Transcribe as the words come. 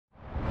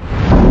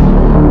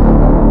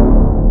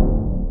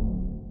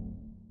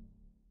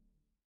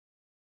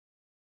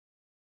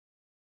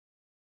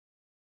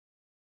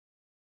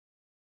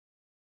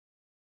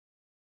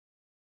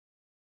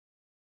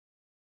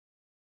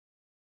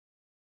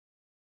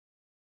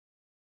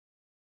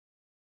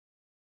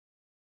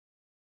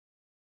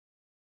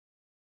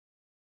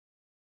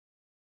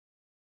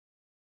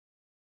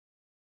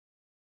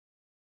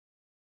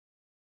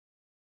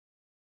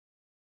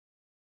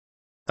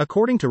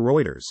According to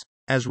Reuters,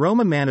 as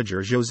Roma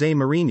manager José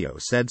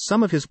Mourinho said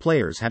some of his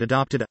players had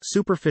adopted a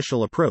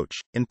superficial approach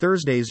in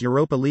Thursday's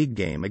Europa League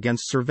game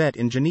against Servette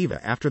in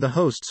Geneva after the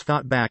hosts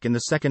fought back in the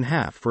second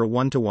half for a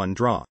 1-1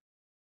 draw.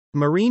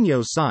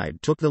 Mourinho's side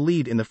took the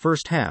lead in the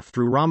first half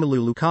through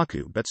Romelu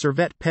Lukaku, but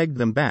Servette pegged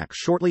them back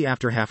shortly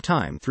after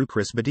half-time through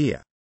Chris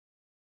Badia.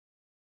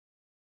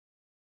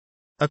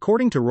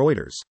 According to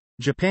Reuters,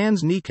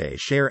 Japan's Nikkei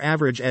share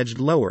average edged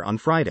lower on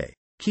Friday,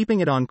 keeping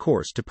it on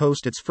course to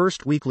post its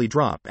first weekly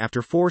drop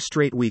after 4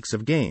 straight weeks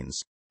of gains,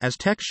 as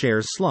tech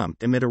shares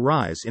slumped amid a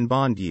rise in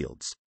bond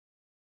yields.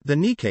 The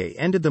Nikkei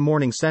ended the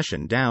morning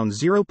session down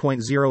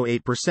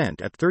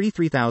 0.08% at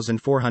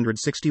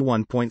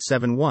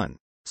 33,461.71,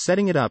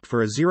 setting it up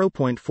for a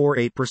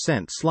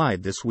 0.48%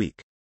 slide this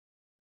week.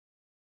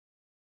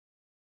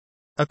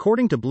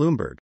 According to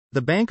Bloomberg,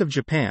 the Bank of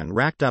Japan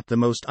racked up the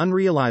most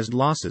unrealized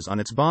losses on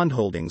its bond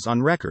holdings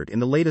on record in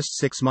the latest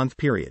 6-month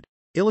period,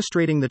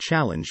 illustrating the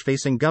challenge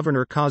facing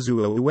Governor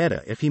Kazuo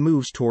Ueda if he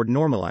moves toward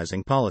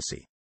normalizing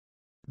policy.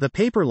 The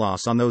paper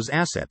loss on those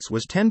assets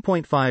was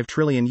 10.5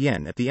 trillion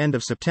yen at the end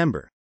of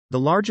September, the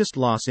largest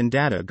loss in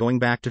data going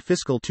back to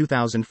fiscal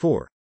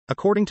 2004,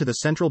 according to the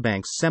central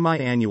bank's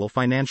semi-annual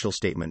financial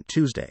statement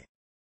Tuesday.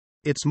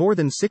 It's more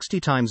than 60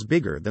 times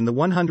bigger than the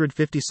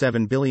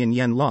 157 billion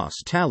yen loss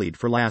tallied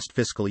for last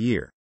fiscal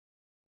year.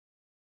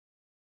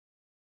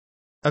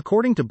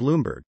 According to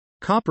Bloomberg,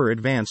 copper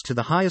advanced to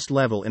the highest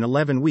level in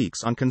 11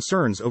 weeks on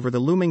concerns over the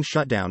looming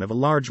shutdown of a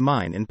large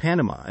mine in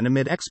Panama and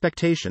amid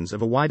expectations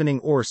of a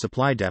widening ore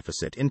supply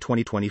deficit in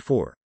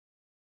 2024.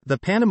 The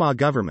Panama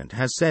government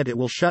has said it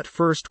will shut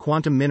First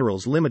Quantum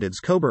Minerals Limited's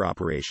Cobre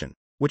operation,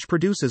 which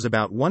produces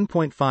about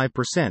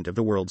 1.5% of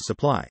the world's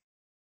supply.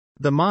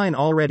 The mine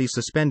already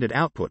suspended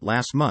output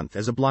last month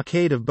as a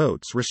blockade of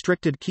boats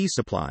restricted key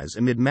supplies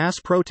amid mass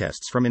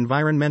protests from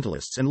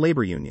environmentalists and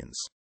labor unions.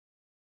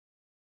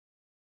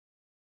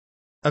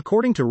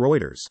 According to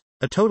Reuters,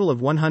 a total of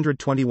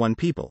 121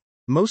 people,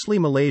 mostly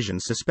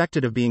Malaysians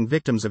suspected of being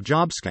victims of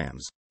job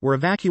scams, were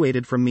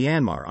evacuated from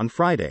Myanmar on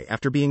Friday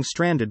after being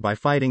stranded by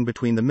fighting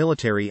between the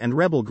military and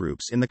rebel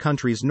groups in the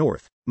country's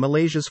north,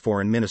 Malaysia's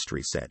foreign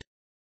ministry said.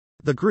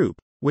 The group,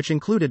 which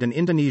included an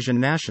Indonesian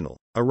national,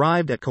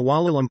 arrived at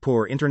Kuala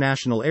Lumpur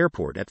International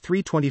Airport at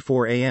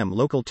 3:24 a.m.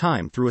 local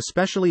time through a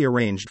specially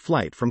arranged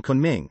flight from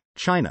Kunming,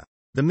 China,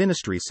 the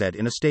ministry said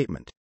in a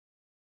statement.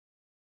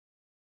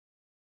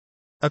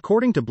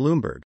 According to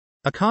Bloomberg,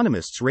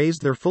 economists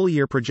raised their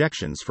full-year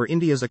projections for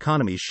India's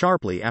economy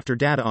sharply after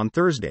data on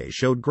Thursday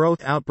showed growth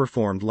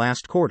outperformed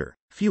last quarter,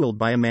 fueled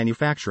by a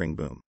manufacturing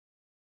boom.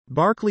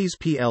 Barclays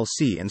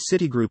plc and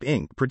Citigroup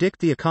Inc. predict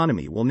the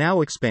economy will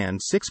now expand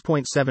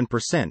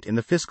 6.7% in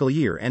the fiscal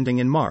year ending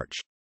in March,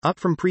 up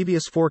from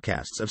previous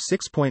forecasts of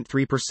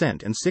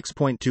 6.3% and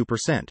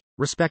 6.2%,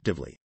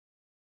 respectively.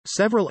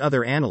 Several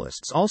other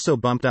analysts also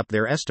bumped up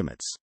their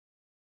estimates.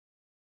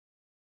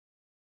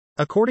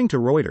 According to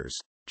Reuters,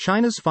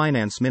 China's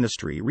finance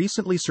ministry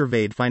recently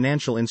surveyed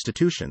financial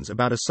institutions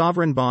about a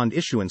sovereign bond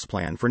issuance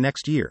plan for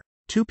next year,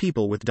 2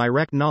 people with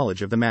direct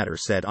knowledge of the matter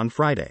said on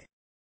Friday.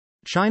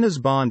 China's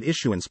bond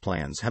issuance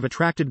plans have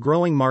attracted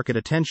growing market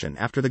attention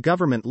after the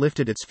government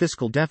lifted its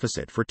fiscal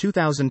deficit for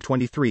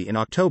 2023 in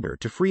October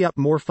to free up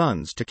more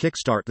funds to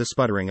kickstart the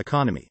sputtering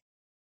economy.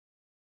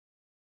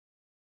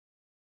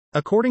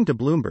 According to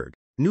Bloomberg,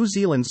 New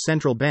Zealand's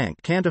central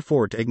bank can't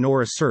afford to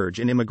ignore a surge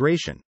in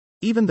immigration,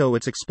 even though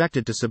it's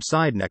expected to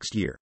subside next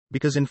year,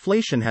 because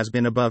inflation has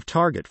been above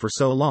target for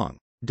so long,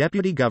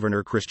 Deputy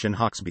Governor Christian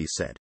Hawkesby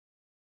said.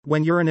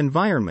 When you're in an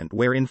environment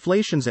where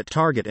inflation's at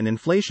target and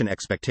inflation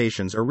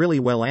expectations are really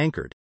well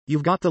anchored,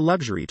 you've got the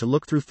luxury to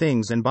look through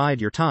things and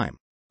bide your time,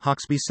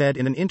 Hawkesby said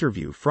in an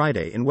interview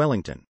Friday in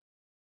Wellington.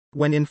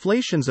 When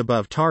inflation's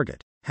above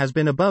target, has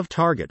been above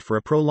target for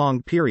a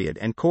prolonged period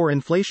and core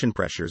inflation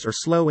pressures are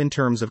slow in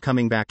terms of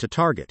coming back to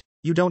target,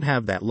 you don't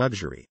have that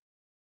luxury.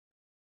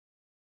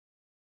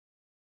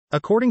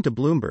 According to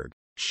Bloomberg,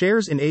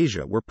 shares in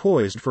Asia were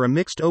poised for a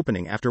mixed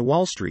opening after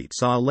Wall Street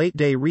saw a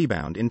late-day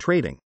rebound in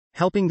trading,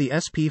 helping the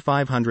S&P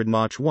 500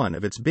 notch one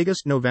of its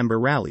biggest November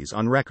rallies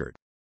on record.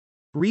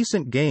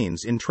 Recent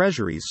gains in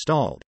treasuries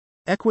stalled.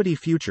 Equity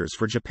futures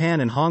for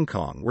Japan and Hong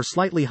Kong were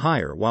slightly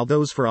higher while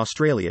those for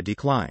Australia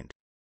declined.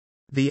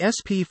 The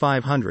S&P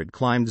 500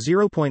 climbed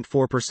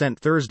 0.4%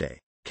 Thursday,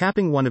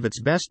 capping one of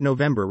its best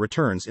November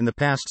returns in the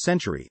past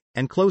century,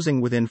 and closing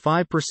within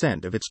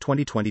 5% of its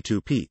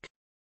 2022 peak.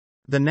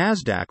 The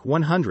Nasdaq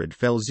 100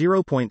 fell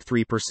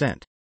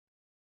 0.3%.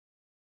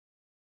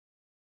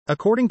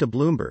 According to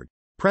Bloomberg,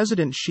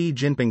 President Xi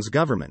Jinping's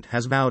government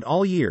has vowed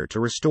all year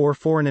to restore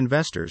foreign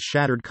investors'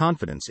 shattered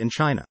confidence in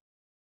China.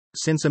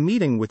 Since a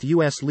meeting with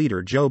U.S.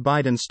 leader Joe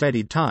Biden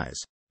steadied ties,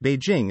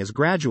 Beijing is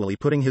gradually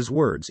putting his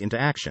words into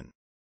action.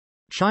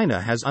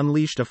 China has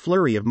unleashed a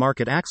flurry of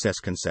market access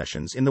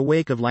concessions in the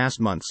wake of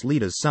last month's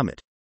Leaders Summit.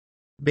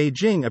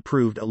 Beijing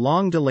approved a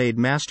long-delayed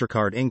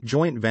MasterCard Inc.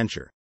 joint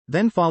venture,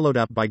 then followed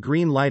up by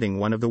green-lighting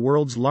one of the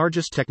world's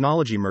largest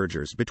technology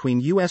mergers between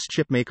U.S.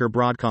 chipmaker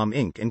Broadcom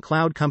Inc. and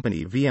cloud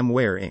company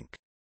VMware Inc.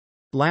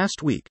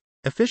 Last week,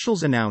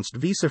 officials announced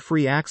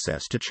visa-free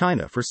access to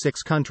China for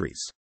 6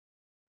 countries.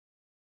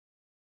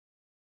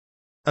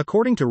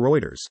 According to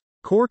Reuters,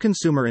 core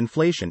consumer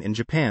inflation in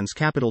Japan's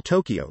capital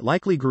Tokyo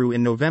likely grew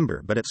in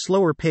November but at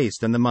slower pace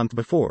than the month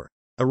before,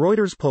 a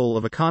Reuters poll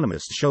of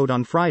economists showed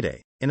on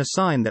Friday, in a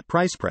sign that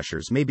price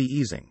pressures may be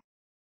easing.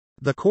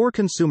 The Core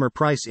Consumer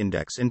Price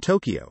Index in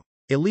Tokyo,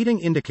 a leading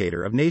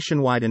indicator of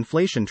nationwide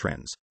inflation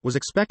trends, was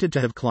expected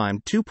to have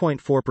climbed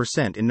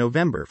 2.4% in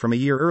November from a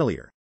year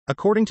earlier,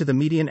 according to the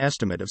median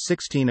estimate of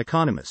 16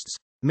 economists,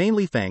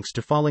 mainly thanks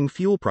to falling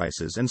fuel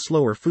prices and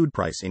slower food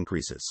price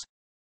increases.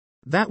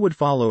 That would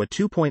follow a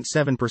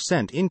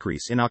 2.7%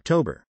 increase in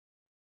October.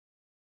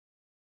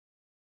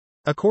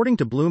 According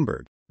to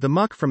Bloomberg, the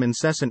muck from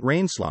incessant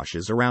rain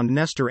sloshes around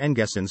Nestor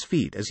Engeson's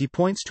feet as he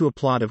points to a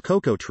plot of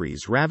cocoa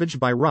trees ravaged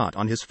by rot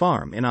on his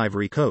farm in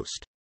Ivory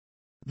Coast.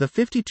 The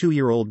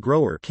 52-year-old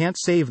grower can't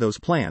save those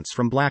plants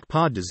from black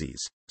pod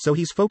disease, so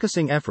he's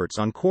focusing efforts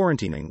on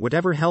quarantining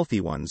whatever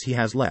healthy ones he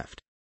has left.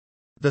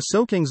 The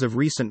soakings of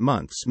recent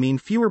months mean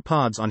fewer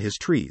pods on his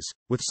trees,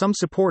 with some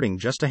supporting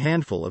just a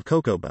handful of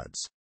cocoa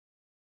buds.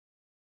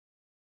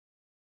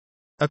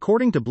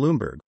 According to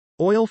Bloomberg,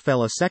 oil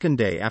fell a second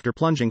day after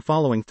plunging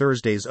following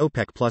Thursday's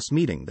OPEC Plus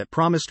meeting that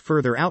promised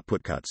further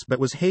output cuts but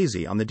was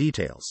hazy on the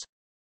details.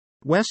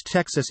 West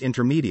Texas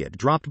Intermediate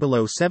dropped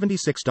below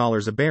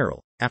 $76 a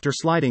barrel, after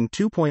sliding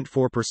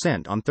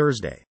 2.4% on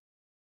Thursday.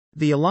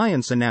 The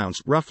alliance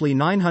announced roughly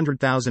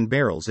 900,000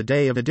 barrels a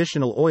day of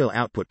additional oil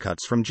output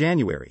cuts from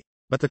January,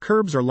 but the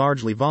curbs are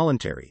largely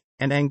voluntary,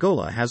 and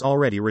Angola has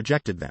already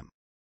rejected them.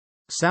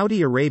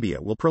 Saudi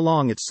Arabia will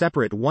prolong its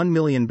separate 1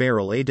 million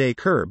barrel a day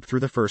curb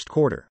through the first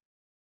quarter.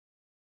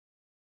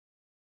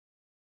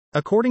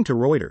 According to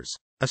Reuters,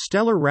 a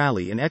stellar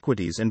rally in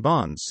equities and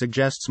bonds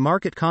suggests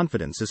market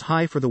confidence is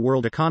high for the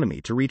world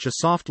economy to reach a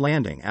soft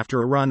landing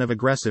after a run of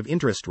aggressive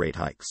interest rate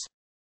hikes.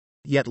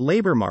 Yet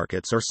labor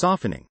markets are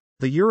softening,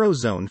 the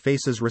Eurozone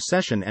faces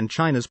recession and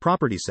China's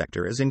property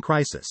sector is in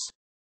crisis.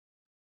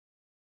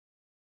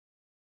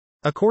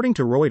 According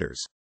to Reuters,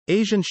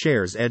 Asian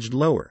shares edged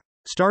lower,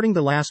 starting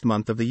the last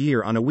month of the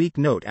year on a weak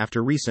note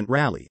after recent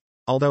rally,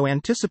 although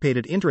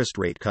anticipated interest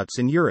rate cuts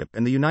in Europe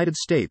and the United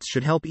States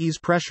should help ease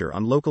pressure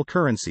on local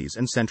currencies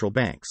and central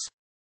banks.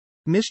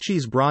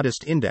 Nikkei's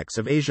broadest index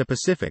of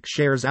Asia-Pacific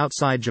shares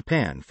outside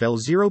Japan fell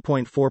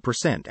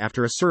 0.4%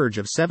 after a surge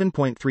of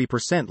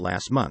 7.3%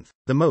 last month,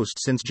 the most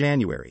since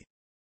January.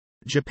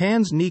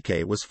 Japan's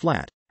Nikkei was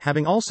flat,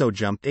 having also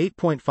jumped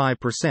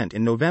 8.5%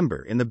 in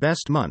November in the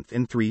best month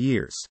in 3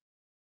 years.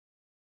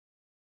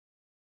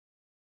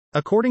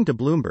 According to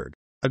Bloomberg,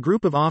 a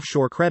group of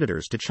offshore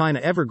creditors to China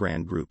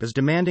Evergrande Group is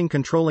demanding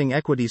controlling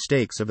equity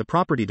stakes of the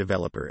property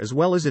developer as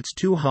well as its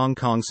 2 Hong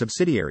Kong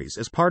subsidiaries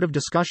as part of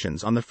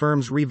discussions on the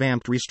firm's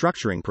revamped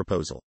restructuring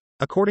proposal,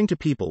 according to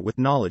people with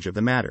knowledge of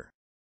the matter.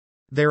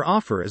 Their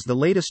offer is the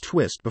latest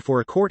twist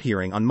before a court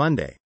hearing on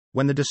Monday,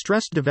 when the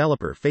distressed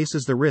developer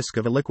faces the risk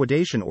of a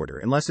liquidation order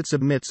unless it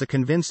submits a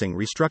convincing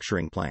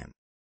restructuring plan.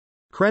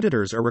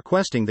 Creditors are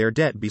requesting their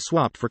debt be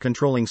swapped for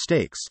controlling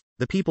stakes,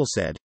 the people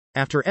said,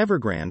 after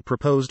Evergrande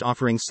proposed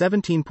offering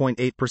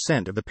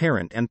 17.8% of the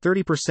parent and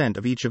 30%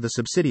 of each of the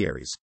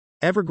subsidiaries,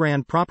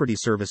 Evergrande Property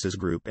Services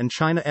Group and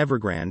China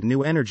Evergrande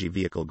New Energy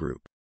Vehicle Group.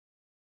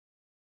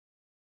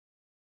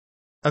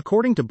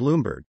 According to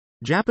Bloomberg,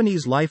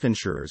 Japanese life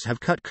insurers have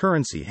cut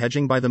currency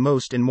hedging by the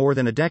most in more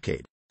than a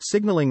decade,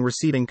 signaling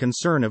receding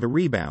concern of a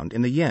rebound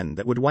in the yen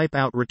that would wipe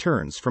out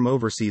returns from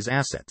overseas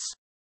assets.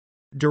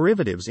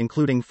 Derivatives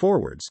including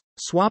forwards,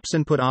 swaps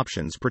and put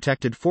options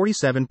protected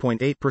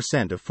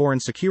 47.8% of foreign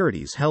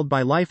securities held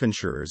by life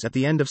insurers at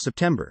the end of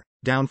September,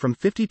 down from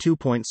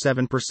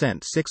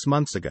 52.7% 6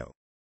 months ago.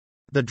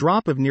 The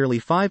drop of nearly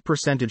 5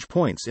 percentage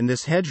points in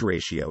this hedge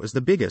ratio is the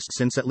biggest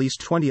since at least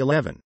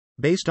 2011,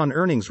 based on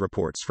earnings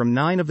reports from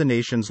 9 of the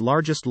nation's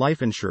largest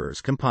life insurers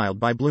compiled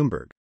by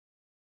Bloomberg.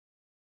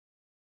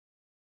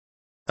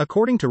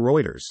 According to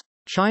Reuters,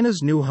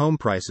 China's new home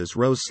prices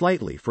rose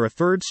slightly for a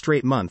third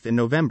straight month in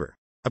November,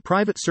 a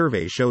private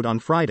survey showed on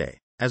Friday,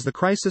 as the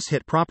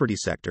crisis-hit property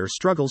sector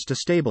struggles to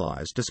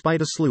stabilize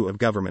despite a slew of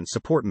government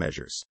support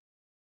measures.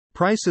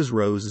 Prices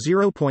rose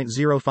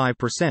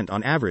 0.05%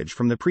 on average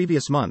from the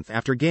previous month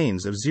after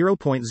gains of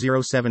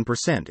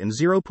 0.07% and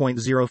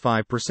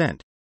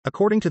 0.05%,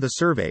 according to the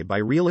survey by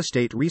real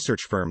estate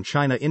research firm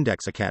China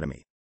Index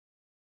Academy.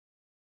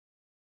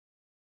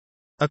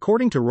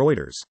 According to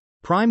Reuters,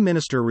 Prime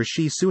Minister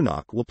Rishi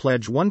Sunak will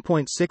pledge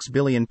 £1.6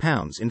 billion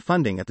in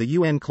funding at the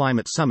UN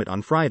Climate Summit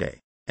on Friday,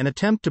 an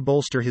attempt to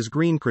bolster his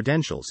green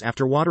credentials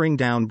after watering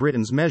down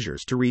Britain's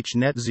measures to reach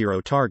net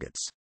zero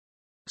targets.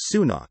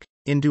 Sunak,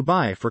 in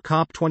Dubai for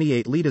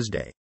COP28 Leaders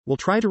Day, will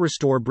try to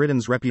restore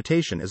Britain's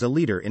reputation as a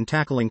leader in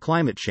tackling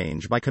climate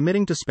change by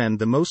committing to spend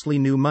the mostly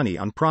new money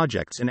on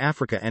projects in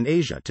Africa and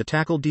Asia to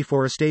tackle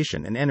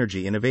deforestation and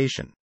energy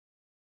innovation.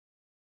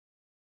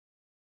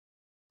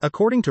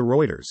 According to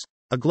Reuters,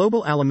 a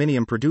global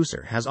aluminium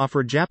producer has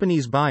offered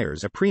Japanese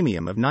buyers a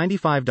premium of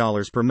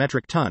 $95 per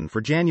metric ton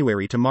for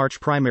January to March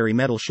primary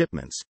metal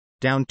shipments,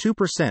 down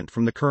 2%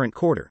 from the current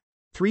quarter,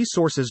 three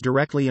sources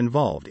directly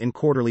involved in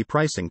quarterly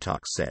pricing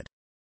talks said.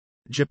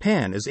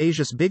 Japan is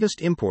Asia's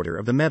biggest importer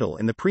of the metal,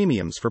 and the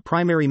premiums for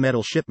primary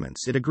metal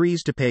shipments it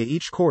agrees to pay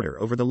each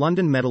quarter over the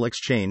London Metal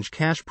Exchange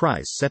cash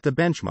price set the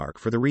benchmark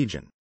for the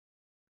region.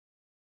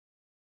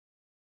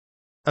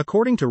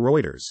 According to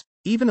Reuters,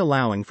 even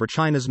allowing for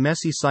China's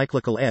messy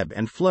cyclical ebb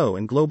and flow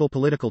and global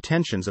political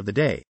tensions of the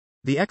day,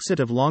 the exit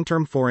of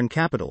long-term foreign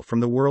capital from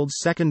the world's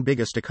second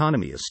biggest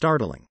economy is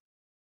startling.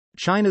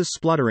 China's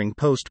spluttering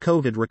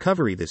post-COVID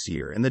recovery this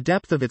year and the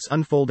depth of its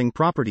unfolding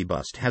property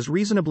bust has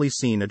reasonably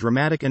seen a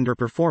dramatic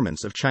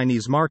underperformance of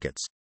Chinese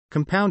markets,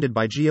 compounded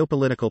by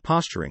geopolitical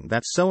posturing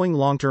that's sowing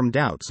long-term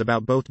doubts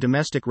about both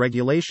domestic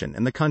regulation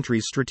and the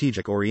country's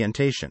strategic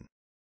orientation.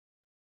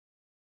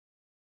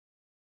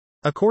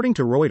 According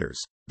to Reuters,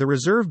 the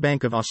Reserve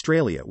Bank of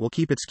Australia will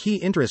keep its key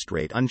interest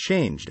rate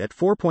unchanged at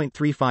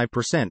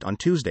 4.35% on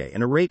Tuesday,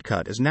 and a rate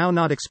cut is now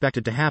not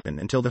expected to happen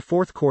until the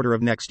fourth quarter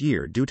of next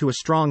year due to a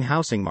strong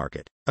housing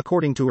market,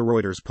 according to a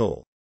Reuters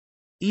poll.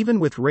 Even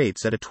with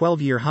rates at a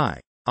 12-year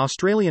high,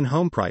 Australian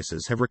home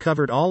prices have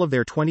recovered all of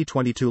their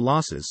 2022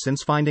 losses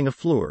since finding a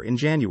floor in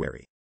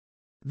January.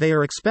 They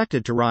are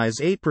expected to rise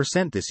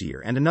 8% this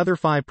year and another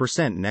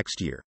 5%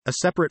 next year, a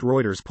separate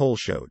Reuters poll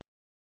showed.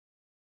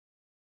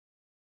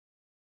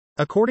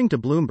 According to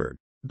Bloomberg,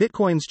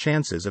 Bitcoin's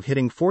chances of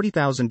hitting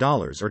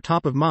 $40,000 are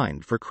top of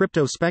mind for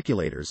crypto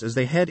speculators as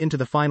they head into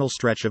the final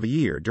stretch of a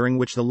year during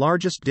which the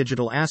largest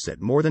digital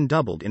asset more than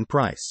doubled in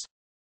price.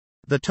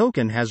 The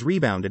token has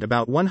rebounded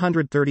about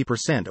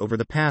 130% over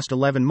the past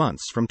 11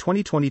 months from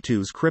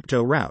 2022's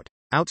crypto rout,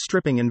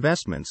 outstripping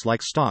investments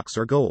like stocks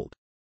or gold.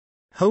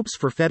 Hopes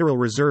for Federal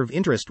Reserve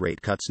interest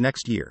rate cuts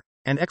next year,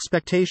 and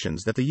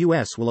expectations that the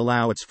U.S. will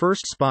allow its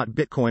first spot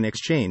Bitcoin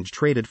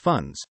exchange-traded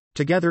funds,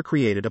 together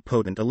created a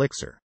potent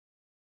elixir.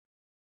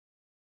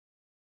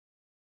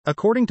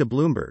 According to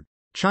Bloomberg,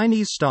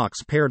 Chinese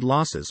stocks pared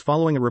losses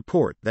following a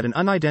report that an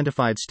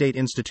unidentified state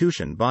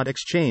institution bought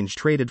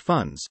exchange-traded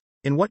funds,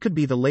 in what could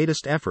be the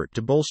latest effort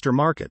to bolster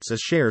markets as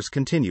shares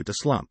continue to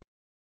slump.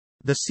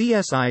 The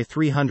CSI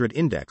 300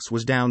 index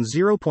was down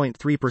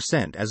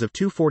 0.3% as of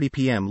 2:40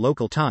 p.m.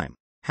 local time,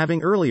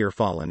 having earlier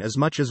fallen as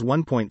much as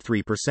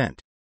 1.3%.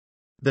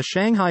 The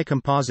Shanghai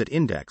Composite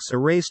Index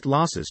erased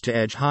losses to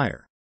edge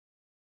higher.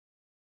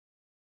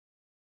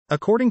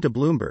 According to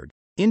Bloomberg,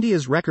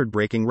 India's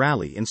record-breaking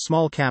rally in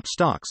small-cap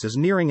stocks is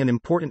nearing an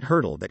important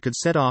hurdle that could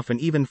set off an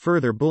even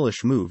further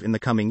bullish move in the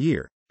coming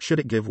year, should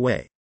it give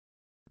way.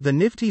 The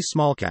Nifty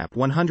Small-Cap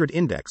 100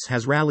 Index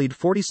has rallied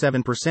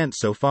 47%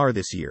 so far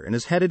this year and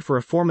is headed for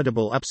a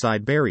formidable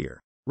upside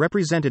barrier,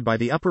 represented by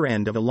the upper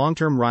end of a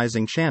long-term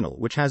rising channel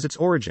which has its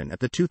origin at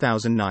the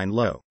 2009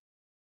 low.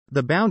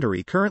 The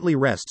boundary currently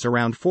rests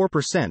around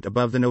 4%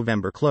 above the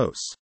November close.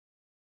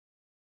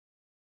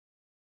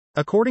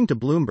 According to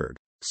Bloomberg,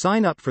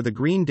 sign up for the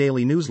Green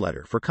Daily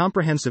newsletter for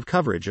comprehensive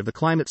coverage of the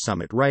climate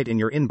summit right in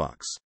your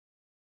inbox.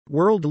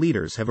 World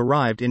leaders have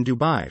arrived in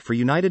Dubai for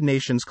United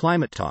Nations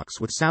climate talks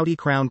with Saudi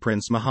Crown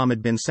Prince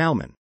Mohammed bin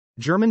Salman,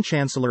 German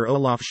Chancellor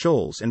Olaf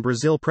Scholz and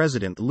Brazil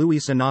President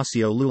Luiz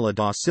Inácio Lula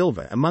da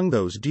Silva among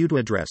those due to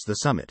address the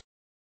summit.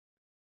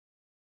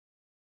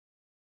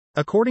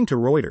 According to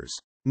Reuters,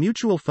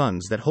 mutual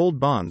funds that hold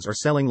bonds are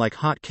selling like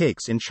hot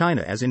cakes in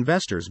China as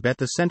investors bet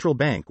the central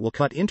bank will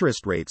cut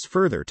interest rates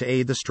further to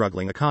aid the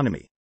struggling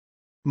economy.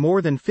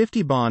 More than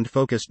 50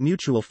 bond-focused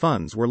mutual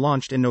funds were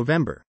launched in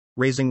November,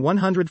 raising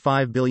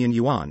 105 billion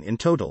yuan in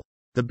total,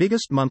 the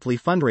biggest monthly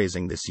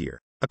fundraising this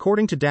year,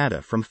 according to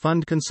data from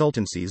fund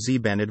consultancy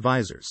Zben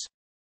Advisors.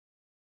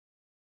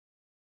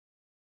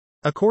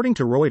 According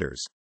to Reuters,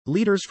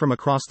 leaders from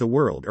across the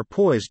world are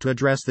poised to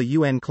address the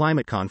UN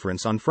climate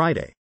conference on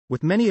Friday,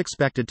 with many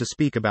expected to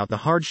speak about the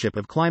hardship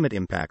of climate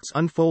impacts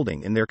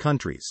unfolding in their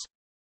countries.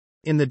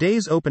 In the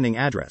day's opening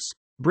address,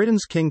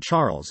 Britain's King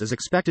Charles is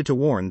expected to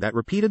warn that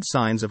repeated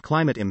signs of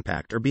climate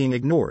impact are being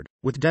ignored,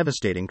 with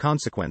devastating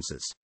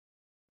consequences.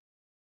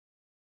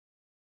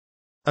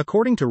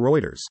 According to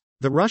Reuters,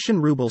 the Russian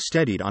ruble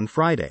steadied on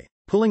Friday,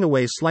 pulling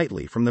away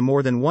slightly from the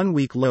more than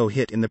one-week low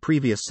hit in the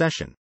previous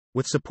session,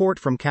 with support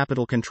from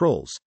capital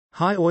controls,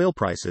 high oil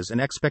prices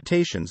and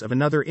expectations of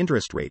another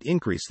interest rate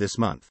increase this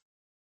month.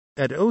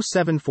 At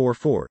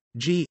 0744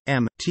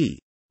 GMT,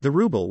 the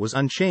ruble was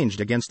unchanged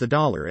against the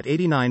dollar at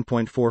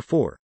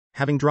 89.44,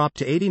 having dropped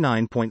to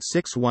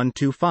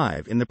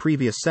 89.6125 in the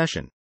previous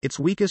session, its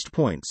weakest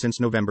point since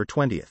November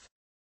 20.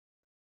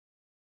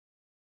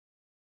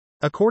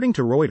 According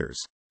to Reuters,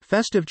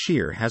 festive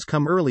cheer has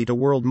come early to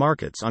world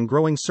markets on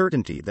growing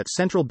certainty that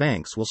central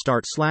banks will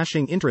start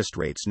slashing interest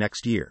rates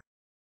next year.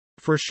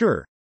 For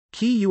sure,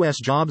 key U.S.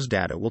 jobs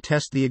data will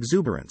test the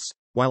exuberance,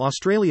 while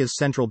Australia's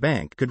central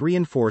bank could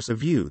reinforce a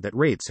view that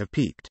rates have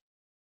peaked.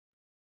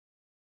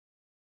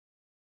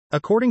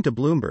 According to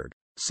Bloomberg,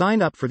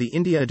 sign up for the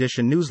India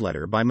Edition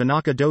newsletter by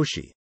Manaka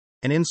Doshi,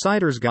 an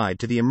insider's guide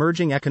to the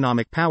emerging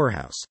economic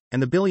powerhouse,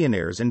 and the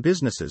billionaires and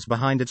businesses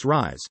behind its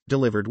rise,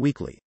 delivered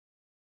weekly.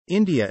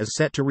 India is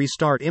set to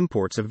restart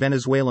imports of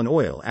Venezuelan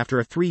oil after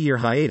a 3-year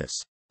hiatus,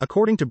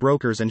 according to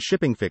brokers and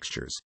shipping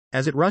fixtures,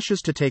 as it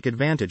rushes to take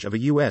advantage of a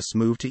U.S.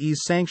 move to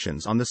ease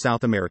sanctions on the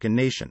South American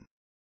nation.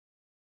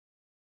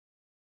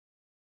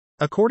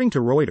 According to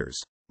Reuters,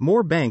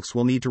 more banks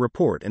will need to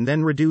report and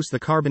then reduce the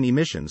carbon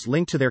emissions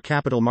linked to their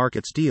capital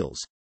markets deals,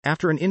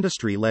 after an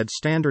industry-led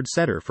standard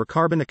setter for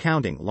carbon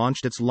accounting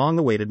launched its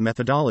long-awaited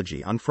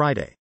methodology on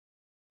Friday.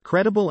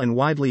 Credible and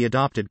widely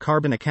adopted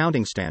carbon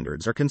accounting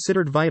standards are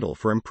considered vital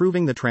for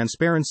improving the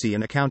transparency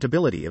and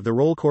accountability of the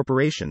role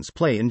corporations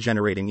play in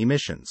generating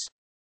emissions.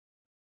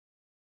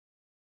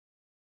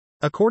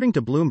 According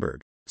to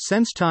Bloomberg,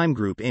 SenseTime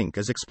Group Inc.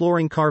 is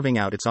exploring carving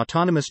out its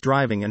autonomous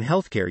driving and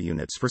healthcare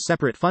units for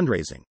separate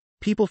fundraising,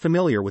 people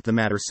familiar with the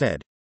matter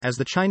said, as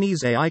the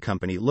Chinese AI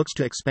company looks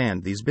to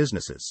expand these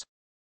businesses.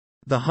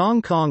 The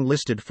Hong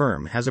Kong-listed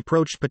firm has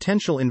approached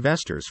potential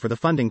investors for the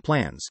funding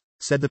plans,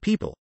 said the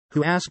people,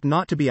 who asked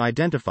not to be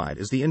identified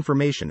as the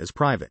information is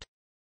private.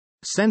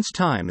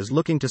 SenseTime is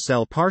looking to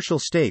sell partial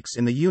stakes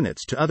in the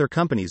units to other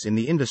companies in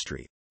the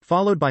industry,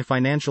 followed by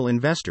financial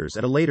investors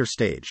at a later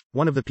stage,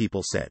 one of the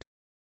people said.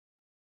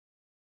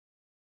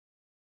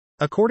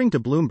 According to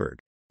Bloomberg,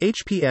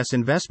 HPS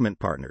Investment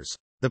Partners,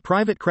 the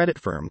private credit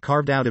firm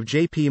carved out of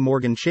J.P.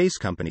 Morgan Chase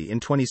Company in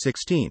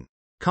 2016,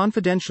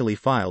 confidentially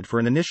filed for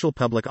an initial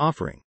public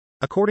offering,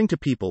 according to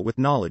people with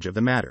knowledge of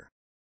the matter.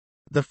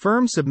 The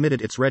firm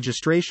submitted its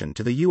registration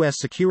to the U.S.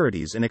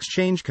 Securities and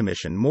Exchange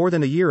Commission more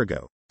than a year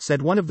ago,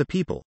 said one of the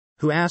people,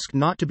 who asked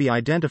not to be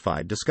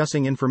identified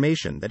discussing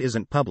information that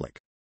isn't public.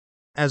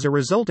 As a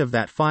result of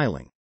that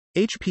filing,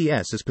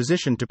 HPS is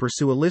positioned to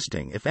pursue a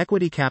listing if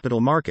equity capital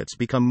markets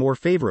become more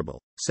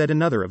favorable, said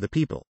another of the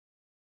people.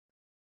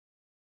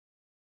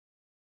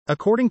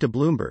 According to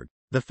Bloomberg,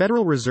 the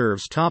Federal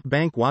Reserve's top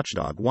bank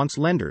watchdog wants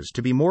lenders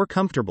to be more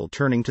comfortable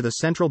turning to the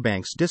central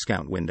bank's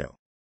discount window.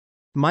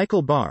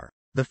 Michael Barr,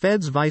 the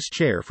Fed's vice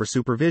chair for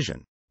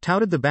supervision,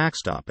 touted the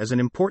backstop as an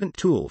important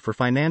tool for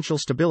financial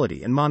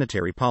stability and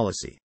monetary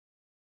policy.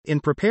 In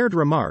prepared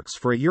remarks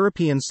for a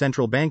European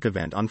Central Bank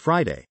event on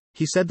Friday,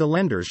 he said the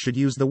lenders should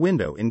use the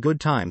window in good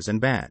times and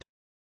bad.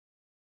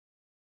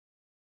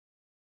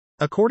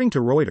 According to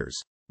Reuters,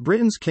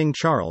 Britain's King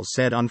Charles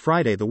said on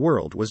Friday the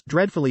world was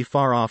dreadfully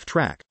far off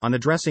track on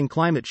addressing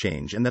climate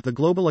change and that the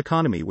global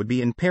economy would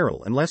be in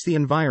peril unless the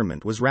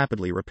environment was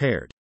rapidly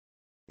repaired.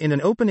 In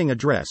an opening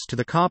address to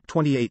the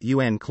COP28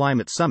 UN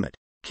Climate Summit,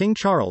 King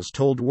Charles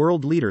told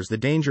world leaders the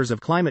dangers of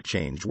climate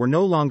change were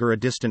no longer a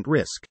distant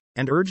risk,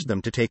 and urged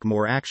them to take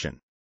more action.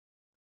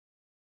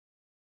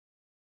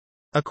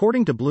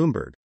 According to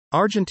Bloomberg,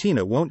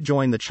 Argentina won't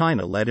join the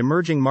China-led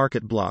emerging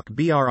market bloc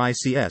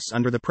BRICS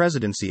under the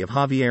presidency of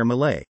Javier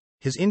Milei,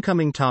 his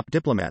incoming top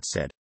diplomat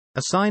said,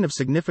 a sign of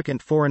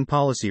significant foreign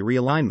policy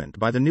realignment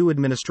by the new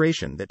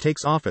administration that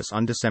takes office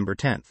on December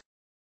 10.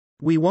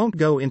 We won't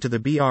go into the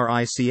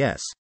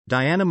BRICS,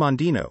 Diana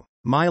Mondino,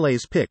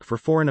 Milei's pick for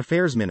foreign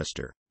affairs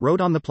minister,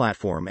 wrote on the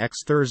platform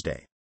X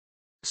Thursday.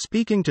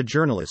 Speaking to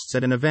journalists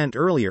at an event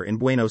earlier in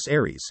Buenos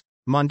Aires,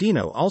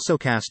 Mondino also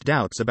cast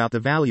doubts about the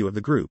value of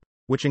the group,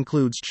 which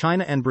includes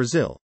China and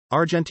Brazil,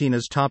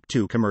 Argentina's top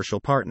two commercial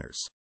partners.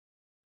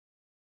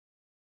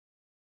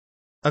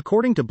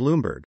 According to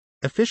Bloomberg,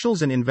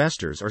 officials and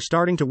investors are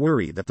starting to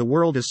worry that the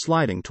world is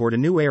sliding toward a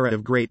new era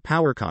of great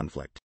power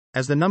conflict,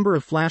 as the number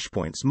of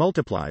flashpoints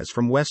multiplies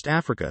from West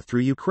Africa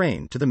through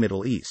Ukraine to the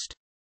Middle East.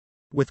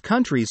 With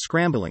countries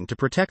scrambling to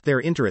protect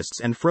their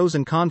interests and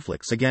frozen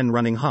conflicts again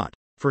running hot,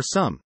 for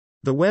some,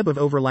 the web of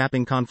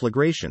overlapping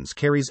conflagrations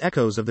carries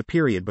echoes of the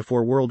period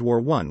before World War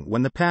I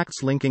when the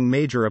pacts linking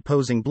major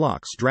opposing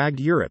blocs dragged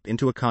Europe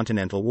into a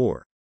continental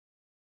war.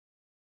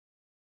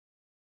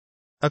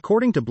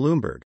 According to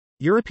Bloomberg,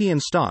 European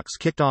stocks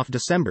kicked off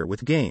December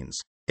with gains,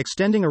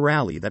 extending a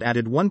rally that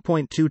added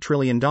 $1.2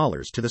 trillion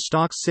to the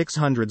Stoxx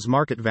 600's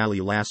market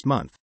value last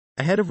month,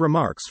 ahead of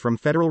remarks from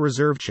Federal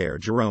Reserve Chair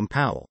Jerome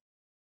Powell.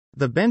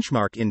 The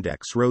benchmark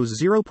index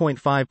rose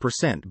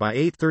 0.5% by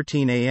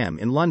 8:13 a.m.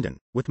 in London,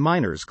 with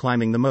miners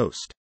climbing the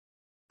most.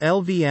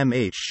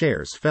 LVMH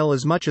shares fell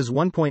as much as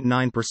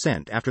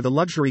 1.9% after the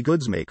luxury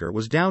goods maker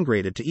was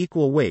downgraded to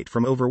equal weight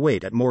from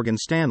overweight at Morgan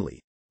Stanley,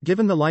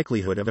 given the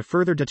likelihood of a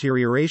further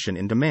deterioration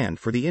in demand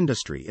for the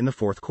industry in the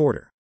fourth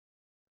quarter.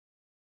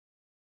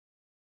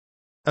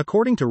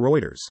 According to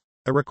Reuters,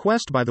 a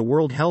request by the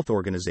World Health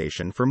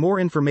Organization for more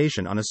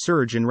information on a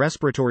surge in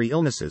respiratory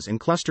illnesses in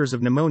clusters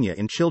of pneumonia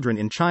in children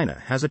in China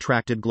has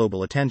attracted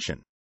global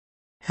attention.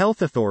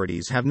 Health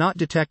authorities have not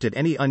detected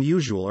any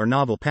unusual or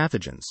novel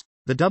pathogens,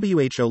 the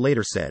WHO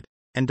later said,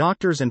 and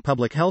doctors and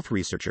public health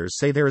researchers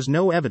say there is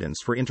no evidence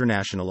for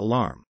international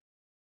alarm.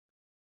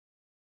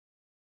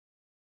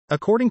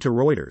 According to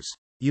Reuters,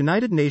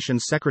 United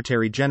Nations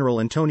Secretary-General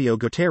Antonio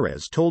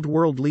Guterres told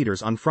world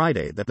leaders on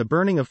Friday that the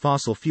burning of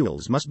fossil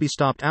fuels must be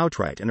stopped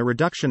outright and a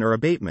reduction or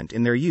abatement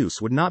in their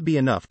use would not be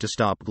enough to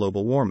stop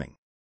global warming.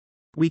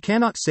 We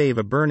cannot save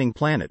a burning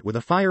planet with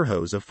a fire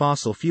hose of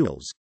fossil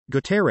fuels,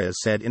 Guterres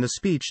said in a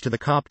speech to the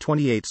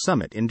COP28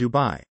 summit in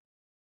Dubai.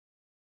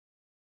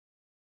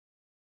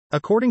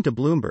 According to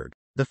Bloomberg,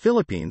 the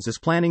Philippines is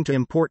planning to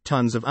import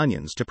tons of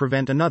onions to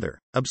prevent another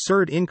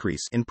absurd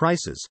increase in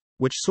prices,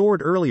 which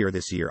soared earlier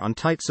this year on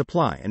tight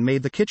supply and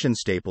made the kitchen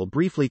staple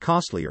briefly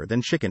costlier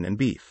than chicken and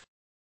beef.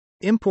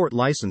 Import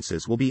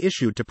licenses will be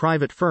issued to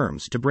private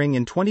firms to bring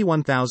in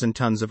 21,000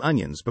 tons of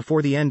onions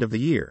before the end of the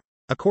year,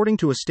 according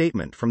to a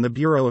statement from the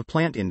Bureau of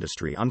Plant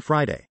Industry on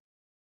Friday.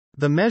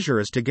 The measure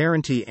is to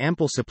guarantee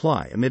ample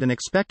supply amid an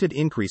expected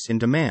increase in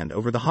demand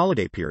over the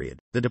holiday period,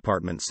 the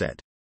department said.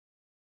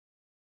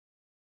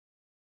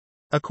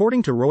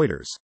 According to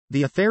Reuters,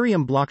 the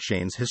Ethereum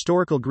blockchain's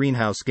historical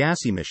greenhouse gas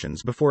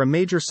emissions before a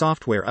major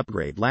software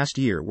upgrade last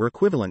year were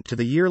equivalent to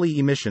the yearly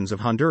emissions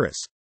of Honduras,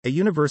 a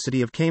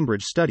University of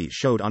Cambridge study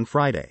showed on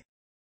Friday.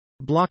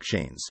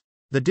 Blockchains,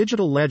 the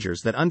digital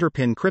ledgers that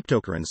underpin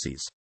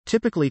cryptocurrencies,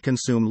 typically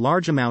consume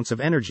large amounts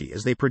of energy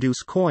as they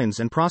produce coins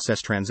and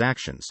process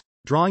transactions,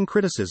 drawing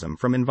criticism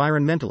from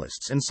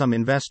environmentalists and some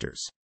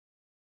investors.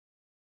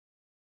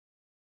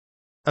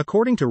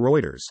 According to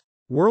Reuters,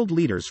 world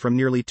leaders from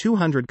nearly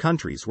 200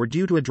 countries were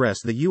due to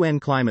address the UN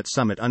climate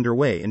summit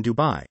underway in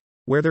Dubai,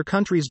 where their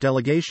countries'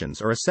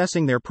 delegations are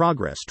assessing their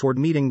progress toward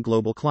meeting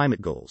global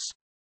climate goals.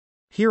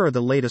 Here are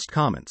the latest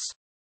comments.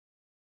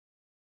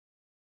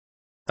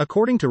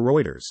 According to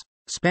Reuters,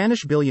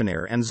 Spanish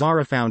billionaire and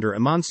Zara founder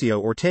Amancio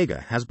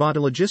Ortega has bought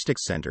a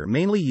logistics center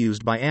mainly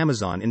used by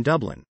Amazon in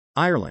Dublin,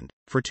 Ireland,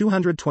 for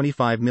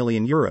 €225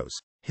 million,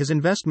 his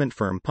investment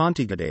firm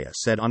Ponte Gadea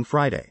said on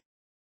Friday.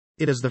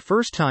 It is the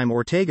first time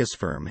Ortega's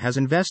firm has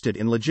invested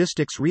in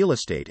logistics real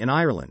estate in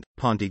Ireland,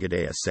 Ponte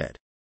Gadea said.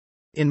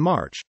 In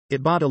March,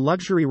 it bought a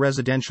luxury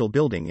residential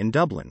building in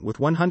Dublin with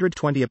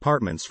 120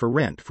 apartments for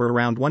rent for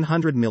around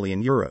 €100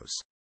 million.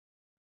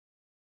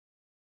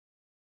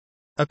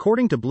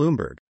 According to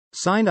Bloomberg,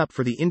 sign up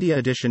for the India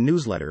Edition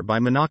newsletter by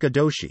Manaka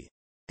Doshi,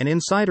 an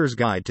insider's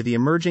guide to the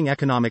emerging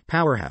economic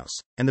powerhouse,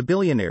 and the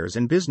billionaires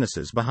and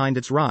businesses behind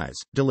its rise,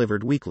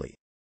 delivered weekly.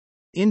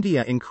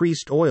 India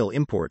increased oil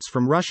imports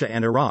from Russia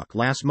and Iraq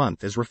last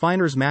month as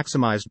refiners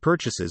maximized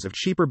purchases of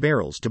cheaper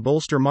barrels to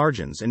bolster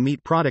margins and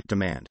meet product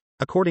demand,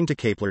 according to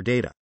Kepler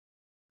data.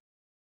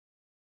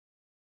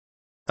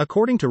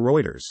 According to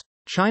Reuters,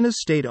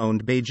 China's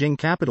state-owned Beijing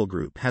Capital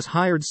Group has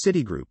hired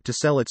Citigroup to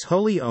sell its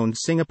wholly owned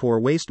Singapore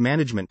waste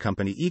management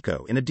company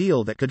Eco in a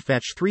deal that could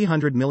fetch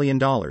 $300 million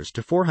to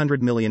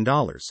 $400 million,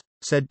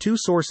 said two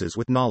sources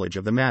with knowledge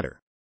of the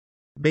matter.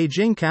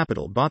 Beijing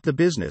Capital bought the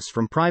business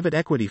from private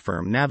equity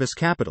firm Navis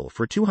Capital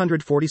for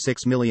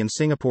 246 million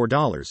Singapore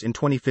dollars in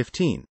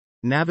 2015,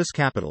 Navis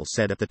Capital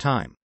said at the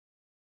time.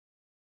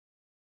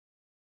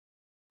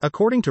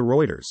 According to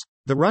Reuters,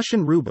 the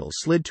Russian ruble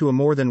slid to a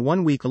more than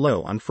 1 week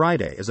low on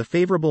Friday as a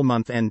favorable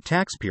month-end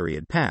tax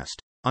period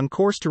passed, on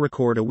course to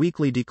record a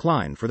weekly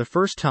decline for the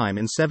first time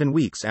in 7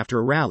 weeks after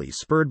a rally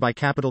spurred by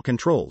capital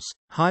controls,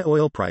 high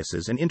oil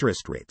prices and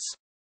interest rates.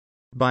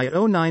 By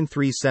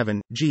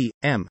 0937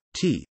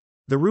 GMT,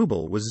 the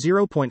ruble was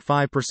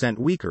 0.5%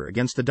 weaker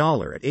against the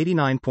dollar at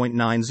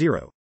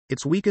 89.90,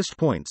 its weakest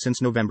point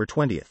since November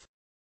 20.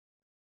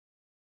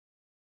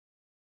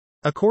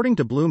 According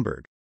to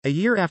Bloomberg, a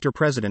year after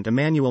President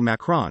Emmanuel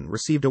Macron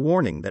received a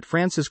warning that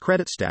France's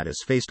credit status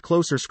faced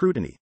closer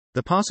scrutiny,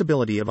 the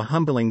possibility of a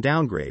humbling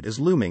downgrade is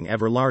looming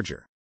ever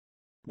larger.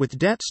 With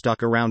debt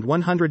stuck around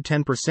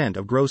 110%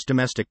 of gross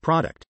domestic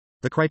product,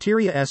 the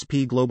criteria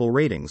S&P Global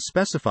Ratings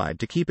specified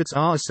to keep its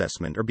A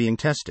assessment are being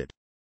tested.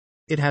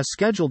 It has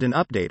scheduled an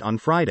update on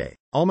Friday,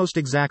 almost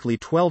exactly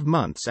 12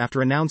 months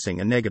after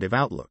announcing a negative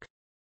outlook.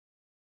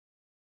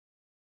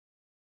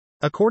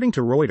 According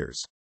to Reuters,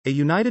 a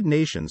United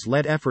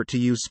Nations-led effort to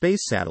use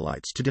space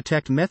satellites to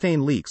detect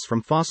methane leaks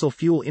from fossil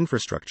fuel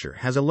infrastructure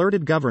has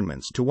alerted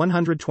governments to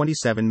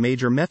 127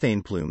 major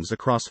methane plumes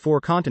across 4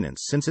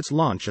 continents since its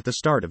launch at the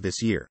start of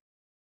this year.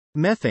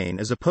 Methane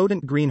is a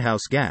potent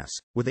greenhouse gas,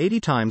 with 80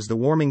 times the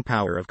warming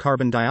power of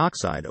carbon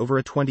dioxide over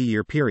a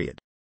 20-year period.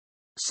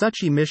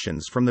 Such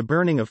emissions from the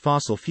burning of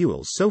fossil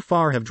fuels so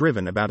far have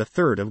driven about a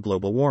third of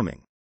global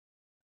warming.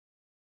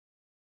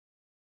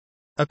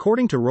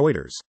 According to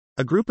Reuters,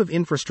 a group of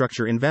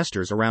infrastructure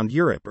investors around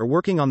Europe are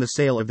working on the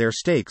sale of their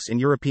stakes in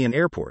European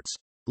airports,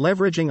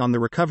 leveraging on the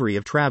recovery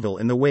of travel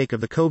in the wake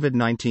of the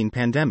COVID-19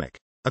 pandemic,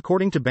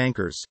 according to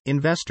bankers,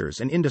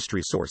 investors and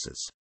industry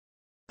sources.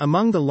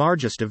 Among the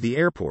largest of the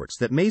airports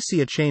that may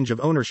see a change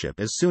of ownership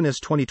as soon as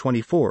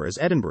 2024 is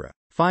Edinburgh,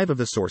 5 of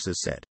the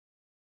sources said.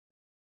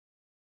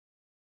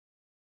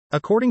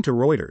 According to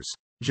Reuters,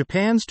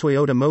 Japan's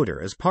Toyota Motor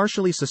is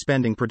partially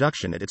suspending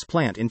production at its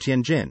plant in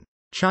Tianjin,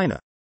 China,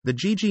 the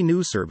GG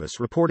News Service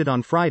reported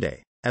on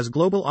Friday, as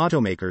global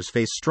automakers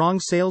face strong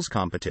sales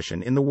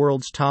competition in the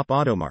world's top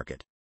auto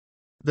market.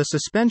 The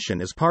suspension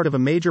is part of a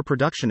major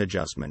production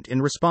adjustment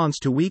in response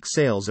to weak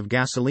sales of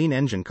gasoline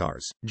engine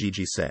cars,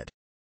 GG said.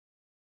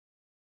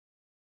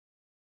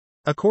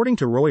 According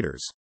to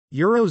Reuters,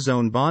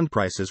 Eurozone bond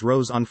prices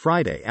rose on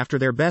Friday after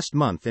their best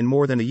month in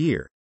more than a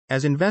year,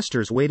 as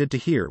investors waited to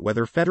hear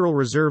whether Federal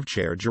Reserve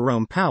Chair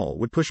Jerome Powell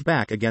would push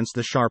back against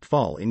the sharp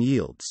fall in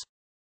yields.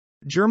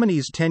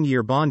 Germany's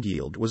 10-year bond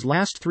yield was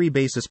last 3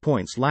 basis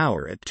points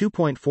lower at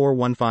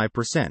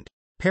 2.415%,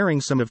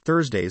 pairing some of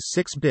Thursday's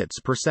 6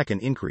 bits per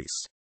second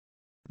increase.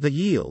 The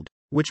yield,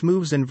 which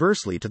moves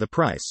inversely to the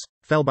price,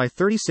 fell by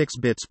 36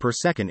 bits per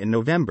second in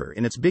November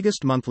in its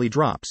biggest monthly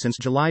drop since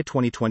July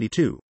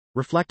 2022,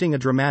 reflecting a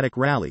dramatic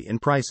rally in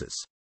prices.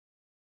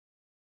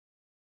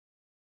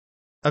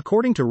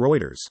 According to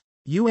Reuters,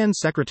 UN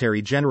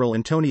Secretary-General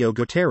Antonio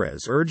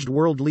Guterres urged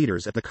world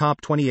leaders at the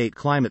COP28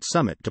 climate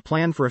summit to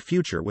plan for a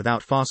future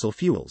without fossil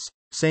fuels,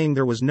 saying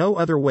there was no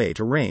other way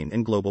to rein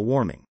in global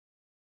warming.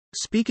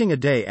 Speaking a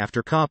day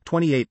after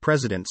COP28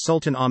 President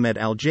Sultan Ahmed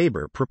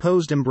Al-Jaber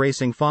proposed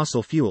embracing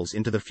fossil fuels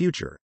into the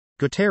future,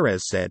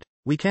 Guterres said,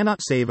 "We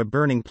cannot save a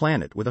burning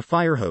planet with a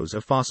fire hose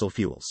of fossil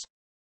fuels."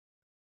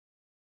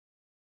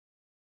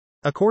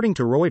 According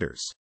to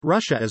Reuters,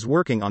 Russia is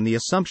working on the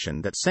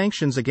assumption that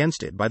sanctions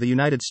against it by the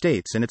United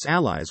States and its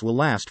allies will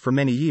last for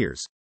many years,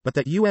 but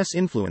that U.S.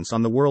 influence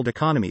on the world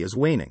economy is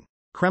waning,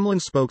 Kremlin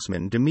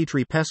spokesman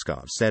Dmitry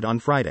Peskov said on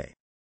Friday.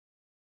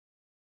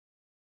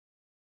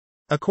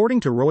 According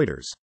to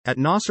Reuters, at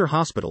Nasser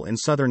Hospital in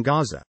southern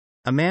Gaza,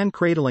 a man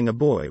cradling a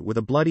boy with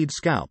a bloodied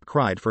scalp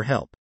cried for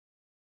help.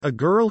 A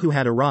girl who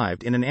had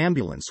arrived in an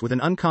ambulance with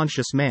an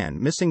unconscious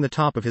man missing the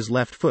top of his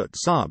left foot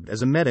sobbed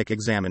as a medic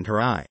examined her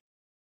eye.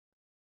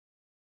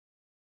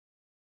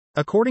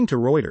 According to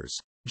Reuters,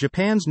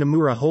 Japan's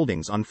Nomura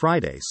Holdings on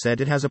Friday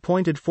said it has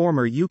appointed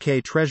former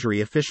UK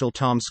Treasury official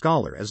Tom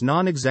Scholar as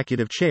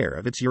non-executive chair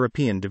of its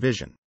European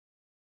division.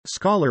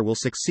 Scholar will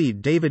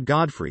succeed David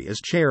Godfrey as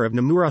chair of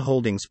Nomura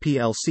Holdings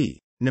plc,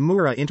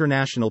 Nomura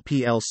International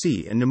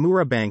plc and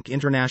Nomura Bank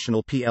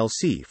International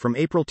plc from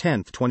April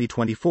 10,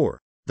 2024,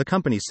 the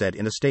company said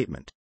in a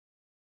statement.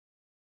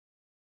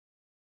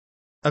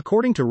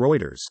 According to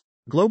Reuters,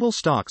 global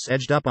stocks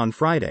edged up on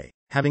Friday,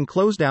 having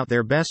closed out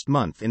their best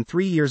month in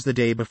 3 years the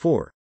day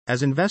before,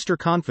 as investor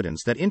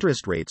confidence that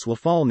interest rates will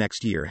fall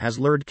next year has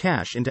lured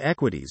cash into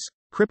equities,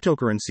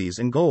 cryptocurrencies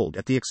and gold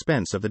at the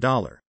expense of the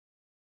dollar.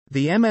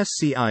 The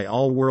MSCI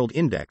All-World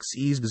Index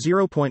eased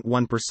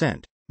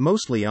 0.1%,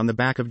 mostly on the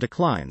back of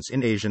declines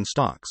in Asian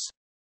stocks.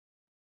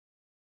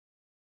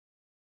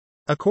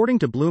 According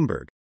to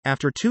Bloomberg,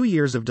 after 2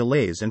 years of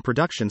delays and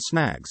production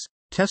snags,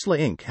 Tesla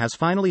Inc. has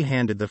finally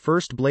handed the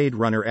first Blade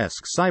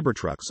Runner-esque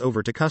Cybertrucks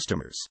over to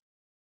customers.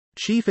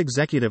 Chief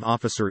Executive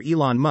Officer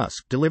Elon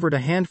Musk delivered a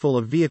handful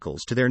of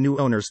vehicles to their new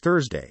owners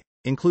Thursday,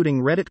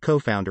 including Reddit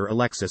co-founder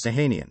Alexis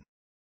Ohanian.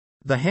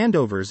 The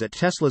handovers at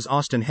Tesla's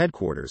Austin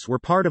headquarters were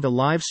part of a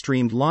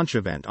live-streamed launch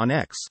event on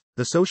X,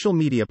 the social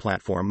media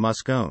platform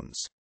Musk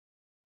owns.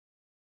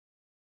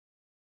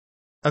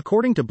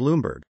 According to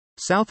Bloomberg,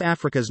 South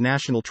Africa's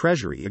National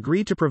Treasury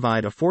agreed to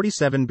provide a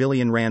R47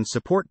 billion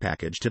support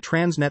package to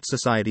Transnet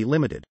Society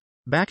Limited,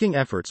 backing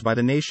efforts by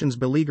the nation's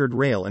beleaguered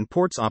rail and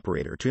ports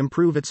operator to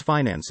improve its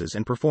finances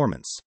and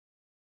performance.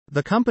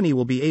 The company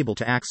will be able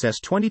to access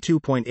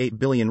R22.8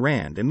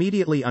 billion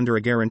immediately under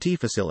a guarantee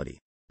facility,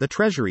 the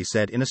Treasury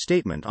said in a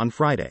statement on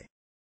Friday.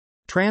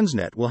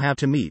 Transnet will have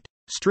to meet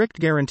strict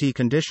guarantee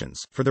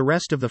conditions for the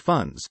rest of the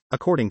funds,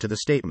 according to the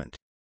statement.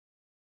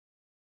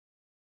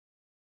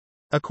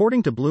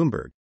 According to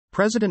Bloomberg,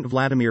 President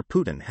Vladimir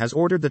Putin has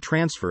ordered the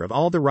transfer of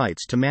all the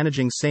rights to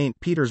managing St.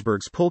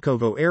 Petersburg's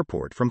Pulkovo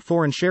Airport from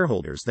foreign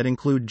shareholders that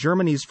include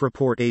Germany's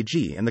Fraport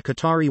AG and the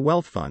Qatari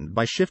Wealth Fund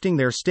by shifting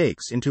their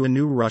stakes into a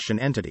new Russian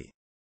entity.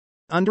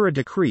 Under a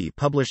decree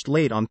published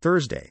late on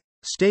Thursday,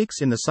 stakes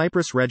in the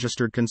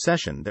Cyprus-registered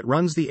concession that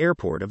runs the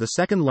airport of the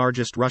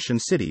second-largest Russian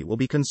city will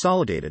be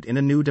consolidated in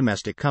a new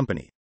domestic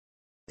company.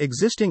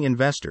 Existing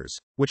investors,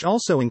 which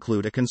also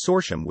include a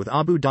consortium with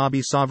Abu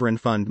Dhabi sovereign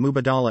fund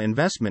Mubadala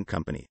Investment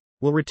Company,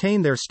 will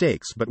retain their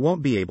stakes but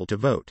won't be able to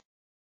vote.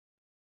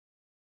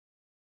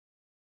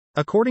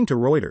 According to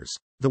Reuters,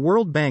 the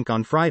World Bank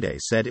on Friday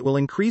said it will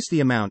increase the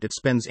amount it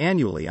spends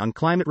annually on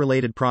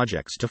climate-related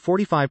projects to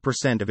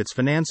 45% of its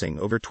financing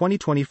over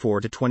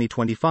 2024 to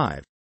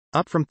 2025,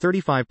 up from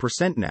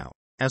 35% now,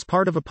 as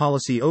part of a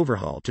policy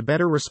overhaul to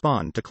better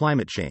respond to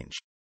climate change.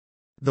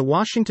 The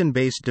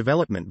Washington-based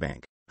development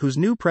bank, whose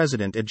new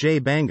president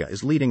Ajay Banga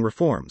is leading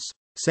reforms,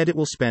 said it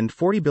will spend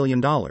 $40 billion,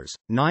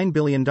 $9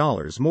 billion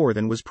more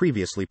than was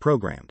previously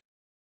programmed.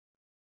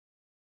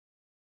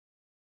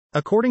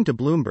 According to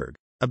Bloomberg,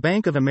 a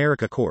Bank of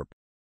America Corp.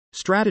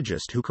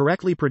 strategist who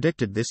correctly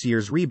predicted this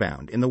year's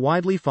rebound in the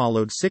widely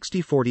followed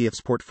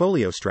 60/40ths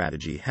portfolio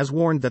strategy has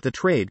warned that the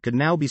trade could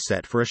now be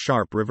set for a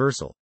sharp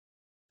reversal.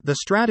 The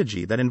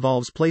strategy that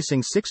involves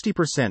placing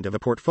 60% of a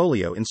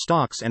portfolio in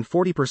stocks and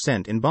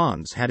 40% in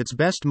bonds had its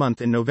best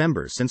month in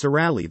November since a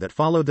rally that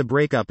followed the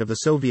breakup of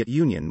the Soviet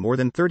Union more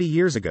than 30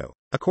 years ago,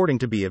 according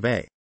to B of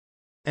A.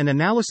 An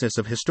analysis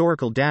of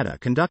historical data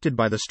conducted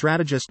by the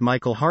strategist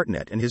Michael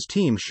Hartnett and his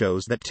team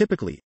shows that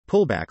typically,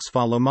 pullbacks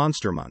follow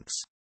monster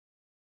months.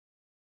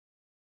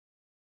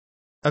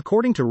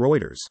 According to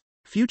Reuters,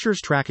 futures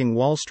tracking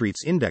Wall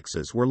Street's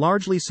indexes were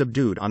largely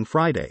subdued on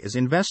Friday as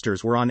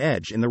investors were on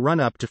edge in the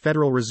run-up to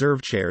Federal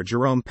Reserve Chair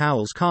Jerome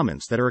Powell's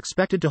comments that are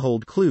expected to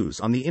hold clues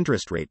on the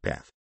interest rate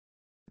path.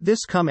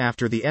 This come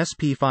after the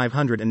S&P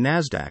 500 and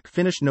Nasdaq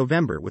finished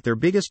November with their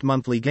biggest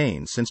monthly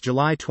gains since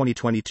July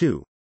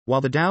 2022,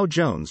 while the Dow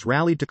Jones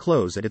rallied to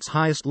close at its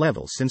highest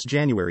level since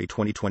January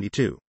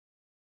 2022.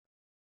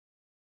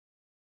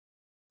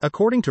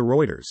 According to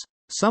Reuters,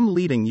 Some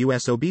leading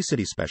U.S.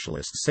 obesity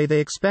specialists say they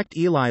expect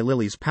Eli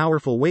Lilly's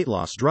powerful weight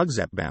loss drug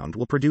Zepbound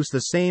will produce the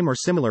same or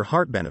similar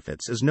heart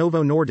benefits as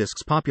Novo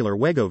Nordisk's popular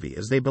Wegovy,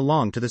 as they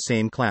belong to the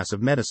same class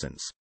of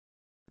medicines.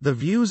 The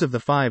views of the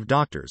 5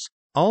 doctors,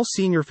 all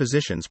senior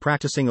physicians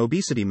practicing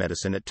obesity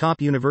medicine at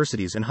top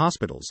universities and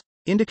hospitals,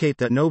 indicate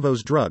that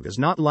Novo's drug is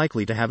not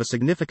likely to have a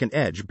significant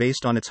edge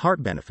based on its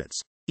heart benefits,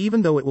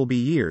 even though it will be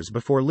years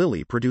before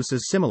Lilly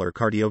produces similar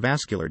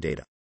cardiovascular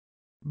data.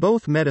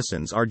 Both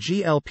medicines are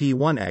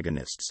GLP-1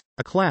 agonists,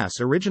 a class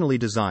originally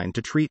designed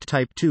to treat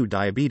type 2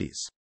 diabetes.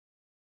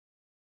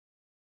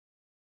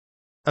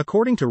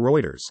 According to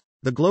Reuters,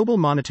 the global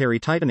monetary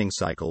tightening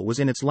cycle was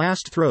in its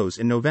last throes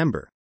in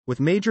November, with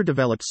major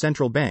developed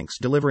central banks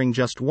delivering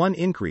just one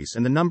increase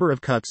and the number of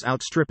cuts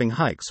outstripping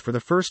hikes for the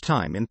first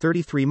time in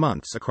 33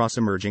 months across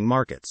emerging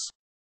markets.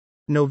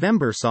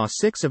 November saw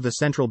 6 of the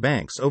central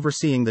banks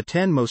overseeing the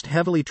 10 most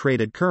heavily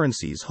traded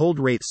currencies hold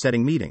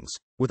rate-setting meetings,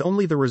 with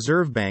only the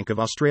Reserve Bank of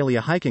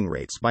Australia hiking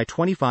rates by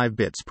 25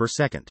 bits per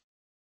second.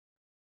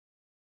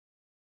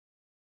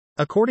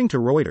 According to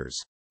Reuters,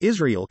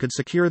 Israel could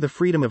secure the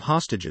freedom of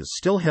hostages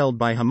still held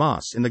by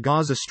Hamas in the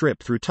Gaza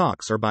Strip through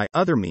talks or by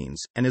other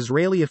means, an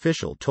Israeli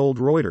official told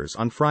Reuters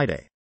on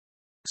Friday.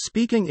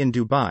 Speaking in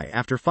Dubai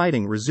after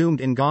fighting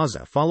resumed in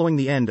Gaza following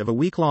the end of a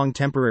week-long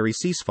temporary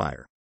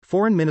ceasefire,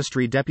 Foreign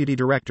Ministry Deputy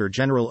Director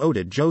General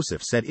Oded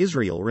Joseph said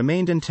Israel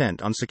remained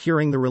intent on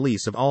securing the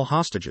release of all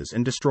hostages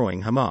and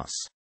destroying Hamas.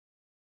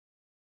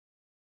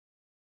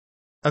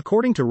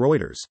 According to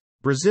Reuters,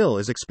 Brazil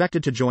is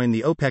expected to join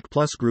the OPEC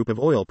Plus group of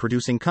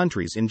oil-producing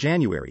countries in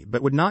January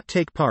but would not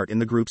take part in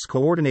the group's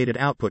coordinated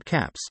output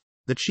caps,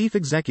 the chief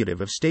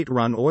executive of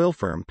state-run oil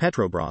firm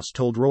Petrobras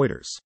told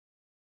Reuters.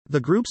 The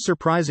group's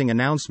surprising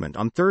announcement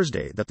on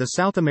Thursday that the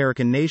South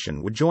American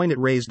nation would join it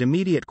raised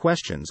immediate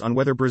questions on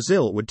whether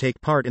Brazil would take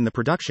part in the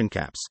production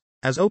caps,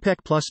 as OPEC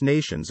Plus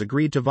nations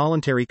agreed to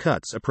voluntary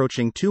cuts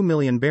approaching 2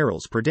 million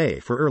barrels per day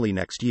for early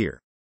next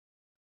year.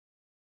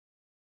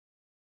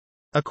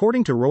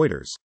 According to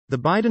Reuters, the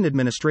Biden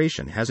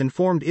administration has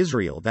informed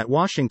Israel that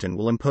Washington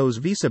will impose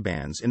visa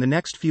bans in the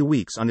next few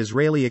weeks on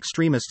Israeli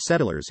extremist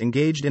settlers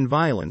engaged in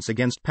violence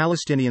against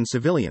Palestinian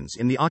civilians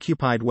in the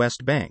occupied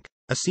West Bank,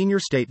 a senior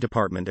State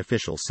Department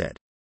official said.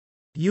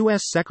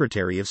 U.S.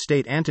 Secretary of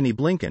State Antony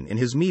Blinken in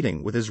his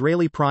meeting with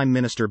Israeli Prime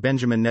Minister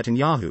Benjamin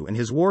Netanyahu and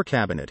his war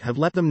cabinet have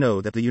let them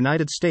know that the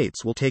United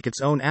States will take its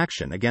own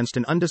action against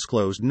an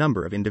undisclosed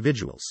number of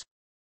individuals.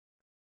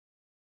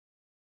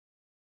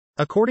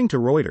 According to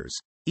Reuters,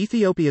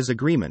 Ethiopia's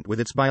agreement with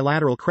its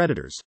bilateral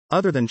creditors,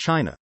 other than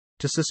China,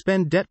 to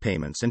suspend debt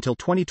payments until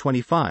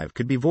 2025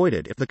 could be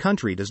voided if the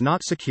country does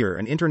not secure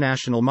an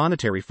International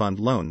Monetary Fund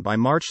loan by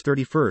March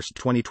 31,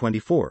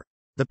 2024,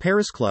 the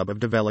Paris Club of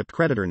Developed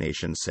Creditor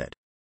Nations said.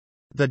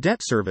 The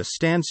debt service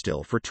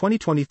standstill for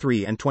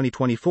 2023 and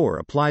 2024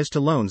 applies to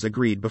loans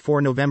agreed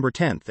before November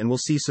 10 and will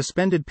see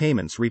suspended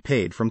payments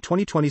repaid from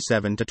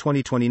 2027 to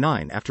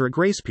 2029 after a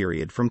grace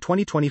period from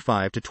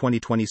 2025 to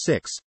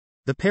 2026,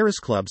 the Paris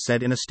Club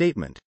said in a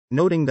statement,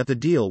 noting that the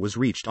deal was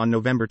reached on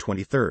November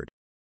 23.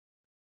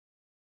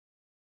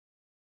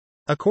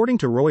 According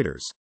to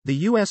Reuters, the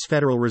U.S.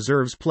 Federal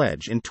Reserve's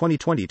pledge in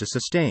 2020 to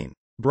sustain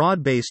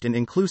broad-based and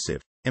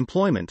inclusive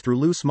employment through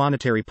loose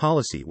monetary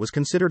policy was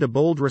considered a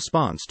bold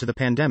response to the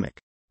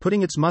pandemic,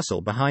 putting its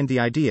muscle behind the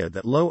idea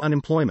that low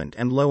unemployment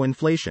and low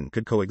inflation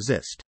could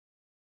coexist.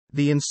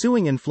 The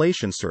ensuing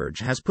inflation surge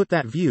has put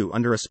that view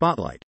under a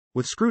spotlight,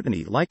 with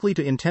scrutiny likely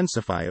to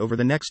intensify over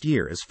the next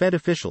year as Fed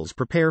officials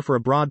prepare for a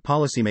broad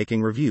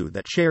policymaking review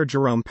that Chair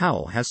Jerome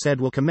Powell has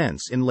said will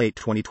commence in late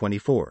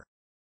 2024.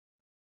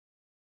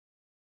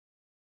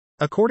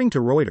 According to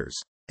Reuters,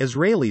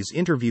 Israelis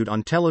interviewed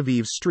on Tel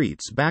Aviv's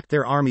streets backed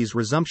their army's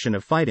resumption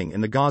of fighting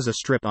in the Gaza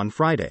Strip on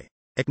Friday,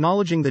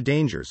 acknowledging the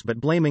dangers but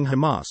blaming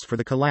Hamas for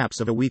the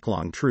collapse of a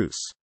week-long truce.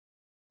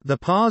 The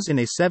pause in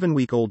a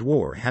 7-week-old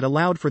war had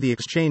allowed for the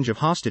exchange of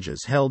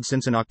hostages held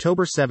since an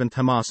October 7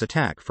 Hamas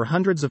attack for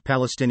hundreds of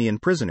Palestinian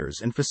prisoners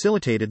and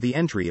facilitated the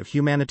entry of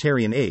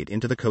humanitarian aid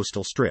into the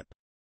coastal strip.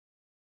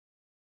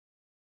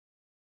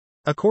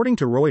 According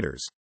to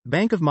Reuters,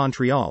 Bank of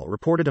Montreal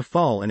reported a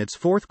fall in its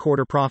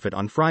fourth-quarter profit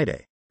on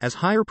Friday, as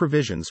higher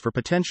provisions for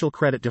potential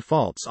credit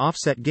defaults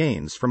offset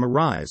gains from a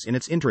rise in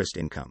its interest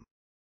income.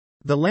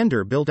 The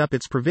lender built up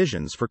its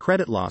provisions for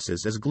credit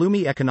losses as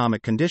gloomy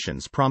economic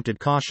conditions prompted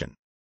caution.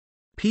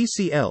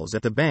 PCLs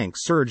at the bank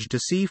surged to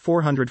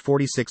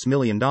 $446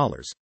 million,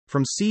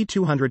 from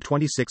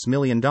 $226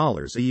 million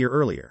a year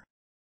earlier.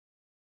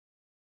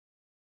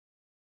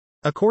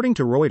 According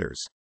to Reuters,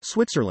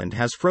 Switzerland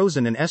has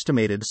frozen an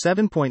estimated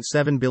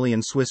 7.7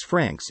 billion Swiss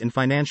francs in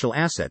financial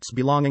assets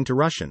belonging to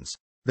Russians,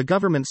 the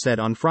government said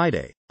on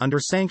Friday, under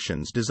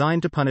sanctions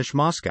designed to punish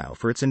Moscow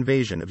for its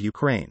invasion of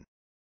Ukraine.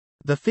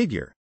 The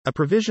figure, a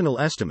provisional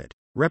estimate,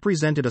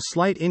 represented a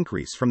slight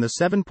increase from the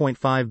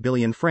 7.5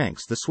 billion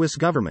francs the Swiss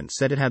government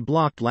said it had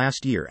blocked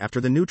last year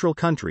after the neutral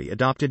country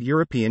adopted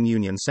European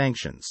Union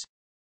sanctions.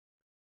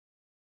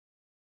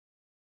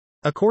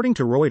 According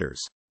to Reuters,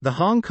 the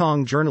Hong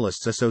Kong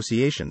Journalists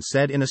Association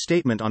said in a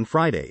statement on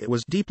Friday it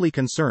was deeply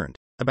concerned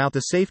about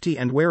the safety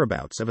and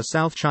whereabouts of a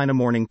South China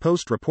Morning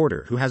Post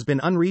reporter who has been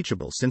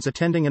unreachable since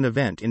attending an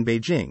event in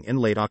Beijing in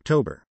late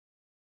October.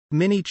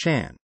 Minnie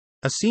Chan,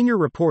 a senior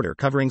reporter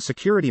covering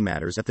security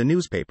matters at the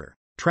newspaper,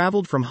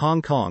 traveled from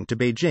Hong Kong to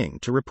Beijing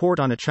to report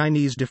on a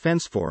Chinese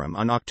defense forum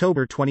on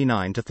October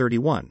 29 to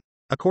 31,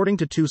 according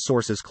to two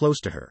sources close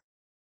to her.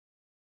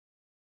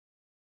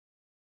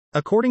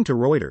 According to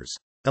Reuters,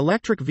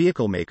 electric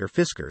vehicle maker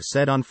Fisker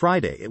said on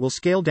Friday it will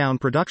scale down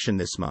production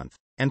this month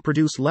and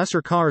produce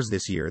lesser cars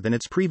this year than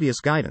its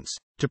previous guidance,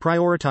 to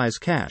prioritize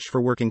cash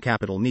for working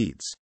capital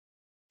needs.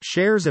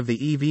 Shares of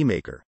the EV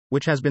maker,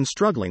 which has been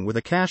struggling with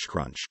a cash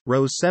crunch,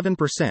 rose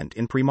 7%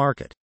 in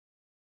pre-market.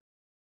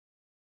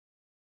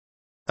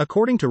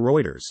 According to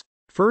Reuters,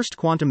 First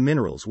Quantum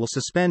Minerals will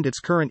suspend its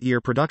current year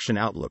production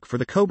outlook for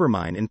the Cobre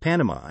mine in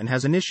Panama and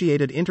has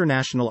initiated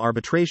international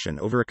arbitration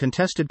over a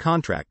contested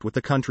contract with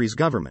the country's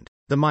government,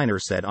 the miner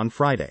said on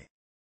Friday.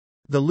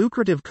 The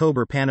lucrative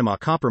Cobre Panama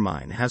copper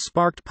mine has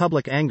sparked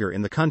public anger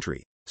in the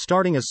country,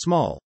 starting as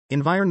small,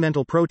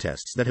 environmental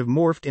protests that have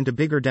morphed into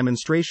bigger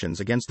demonstrations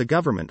against the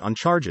government on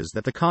charges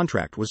that the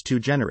contract was too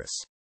generous.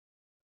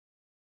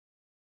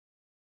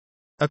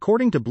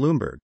 According to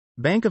Bloomberg,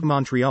 Bank of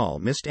Montreal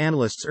missed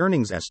analysts'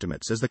 earnings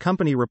estimates as the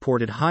company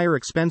reported higher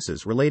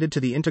expenses related to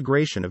the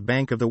integration of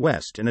Bank of the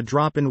West and a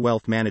drop in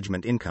wealth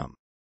management income.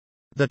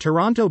 The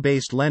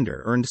Toronto-based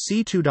lender earned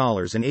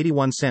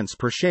 $2.81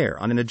 per share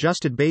on an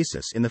adjusted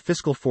basis in the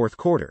fiscal fourth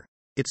quarter,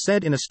 it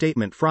said in a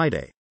statement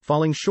Friday,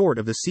 falling short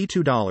of the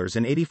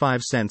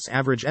 $2.85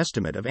 average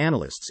estimate of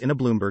analysts in a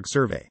Bloomberg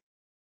survey.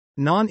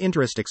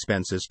 Non-interest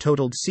expenses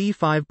totaled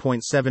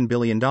 $5.7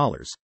 billion,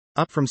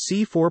 up from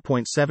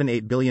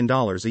 $4.78 billion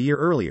a year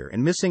earlier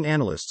and missing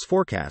analysts'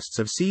 forecasts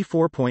of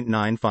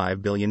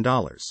 $4.95 billion.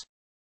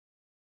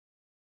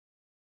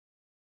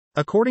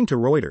 According to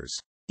Reuters,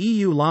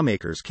 EU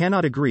lawmakers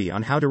cannot agree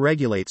on how to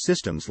regulate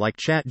systems like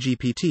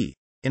ChatGPT,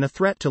 in a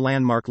threat to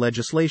landmark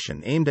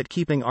legislation aimed at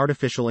keeping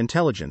artificial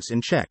intelligence in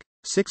check,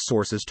 six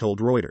sources told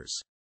Reuters.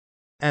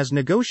 As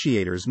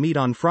negotiators meet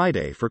on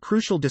Friday for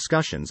crucial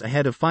discussions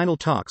ahead of final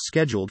talks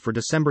scheduled for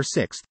December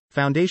 6,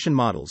 foundation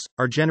models,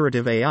 or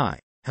generative AI,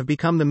 have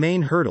become the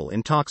main hurdle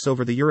in talks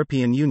over the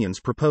European Union's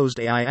proposed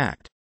AI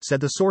Act,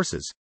 said the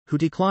sources, who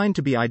declined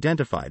to be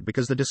identified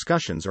because the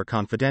discussions are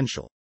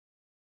confidential.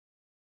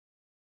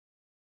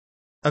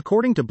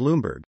 According to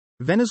Bloomberg,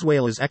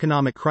 Venezuela's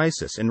economic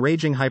crisis and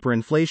raging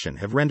hyperinflation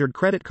have rendered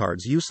credit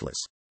cards useless,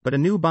 but a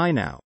new buy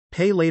now,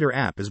 pay later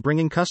app is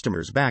bringing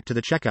customers back to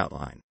the checkout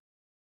line.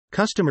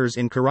 Customers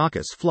in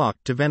Caracas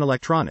flocked to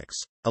Venelectronics,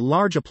 a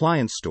large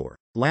appliance store,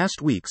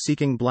 last week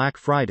seeking Black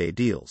Friday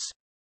deals.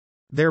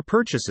 Their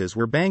purchases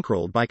were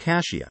bankrolled by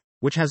Caixia,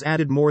 which has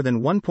added more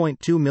than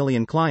 1.2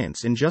 million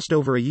clients in just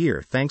over a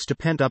year thanks to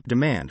pent-up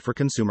demand for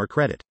consumer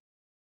credit.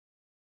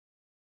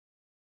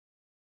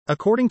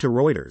 According to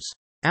Reuters,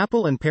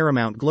 Apple and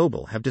Paramount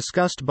Global have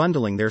discussed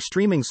bundling their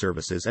streaming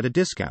services at a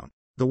discount,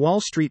 the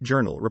Wall Street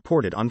Journal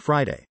reported on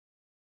Friday.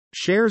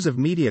 Shares of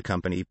media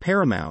company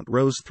Paramount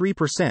rose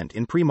 3%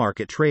 in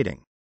pre-market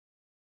trading.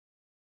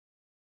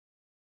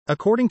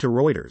 According to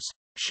Reuters,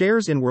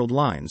 shares in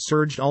Worldline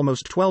surged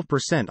almost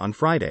 12% on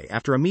Friday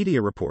after a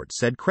media report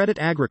said Crédit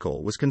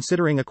Agricole was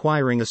considering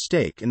acquiring a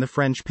stake in the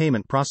French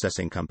payment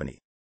processing company.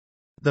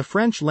 The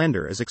French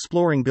lender is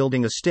exploring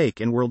building a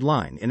stake in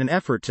Worldline in an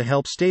effort to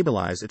help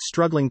stabilize its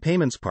struggling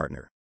payments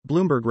partner,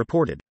 Bloomberg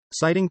reported,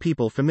 citing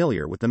people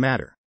familiar with the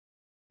matter.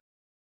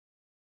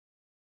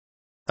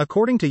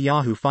 According to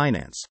Yahoo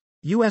Finance,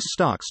 U.S.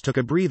 stocks took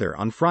a breather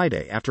on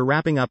Friday after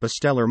wrapping up a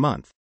stellar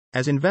month,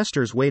 as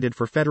investors waited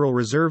for Federal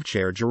Reserve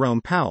Chair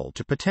Jerome Powell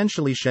to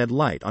potentially shed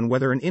light on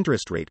whether an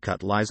interest rate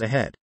cut lies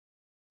ahead.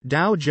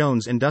 Dow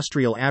Jones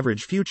Industrial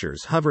Average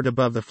futures hovered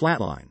above the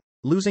flatline,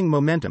 losing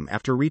momentum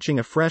after reaching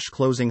a fresh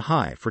closing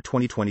high for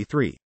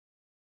 2023.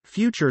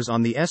 Futures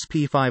on the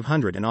S&P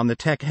 500 and on the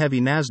tech-heavy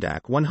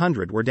Nasdaq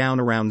 100 were down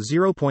around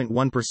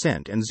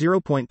 0.1% and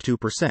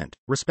 0.2%,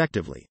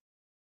 respectively.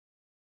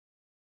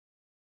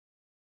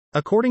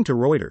 According to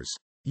Reuters,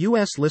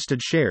 U.S.-listed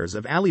shares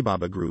of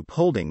Alibaba Group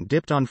Holding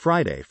dipped on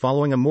Friday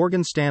following a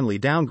Morgan Stanley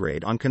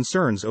downgrade on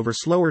concerns over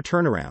slower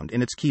turnaround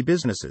in its key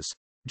businesses,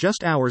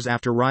 just hours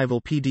after rival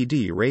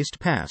PDD raced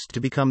past to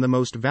become the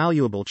most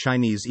valuable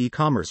Chinese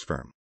e-commerce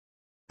firm.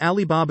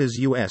 Alibaba's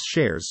U.S.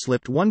 shares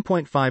slipped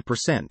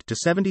 1.5% to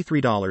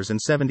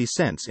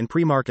 $73.70 in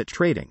pre-market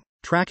trading,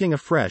 tracking a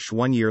fresh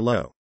one-year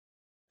low.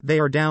 They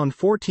are down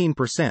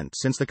 14%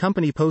 since the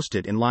company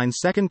posted in line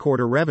second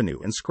quarter revenue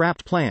and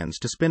scrapped plans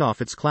to spin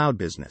off its cloud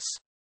business.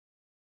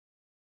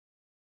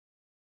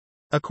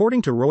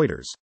 According to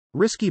Reuters,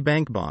 risky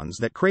bank bonds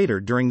that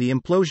cratered during the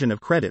implosion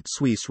of Credit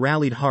Suisse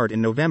rallied hard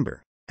in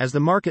November, as the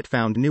market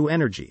found new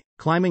energy,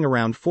 climbing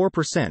around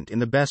 4% in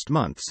the best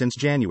month since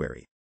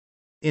January.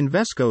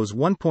 Invesco's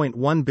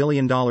 $1.1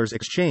 billion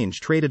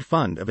exchange-traded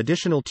fund of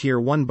additional Tier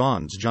 1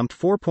 bonds jumped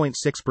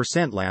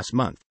 4.6% last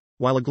month,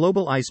 while a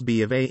global ICE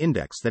B of A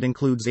index that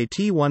includes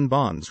AT1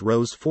 bonds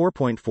rose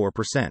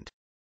 4.4%.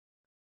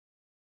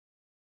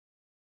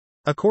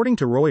 According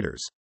to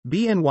Reuters,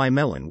 BNY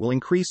Mellon will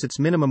increase its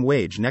minimum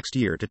wage next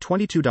year to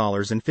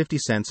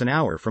 $22.50 an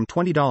hour from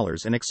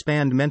 $20 and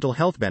expand mental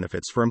health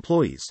benefits for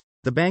employees,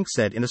 the bank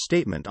said in a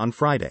statement on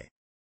Friday.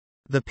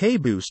 The pay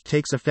boost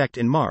takes effect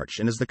in March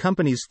and is the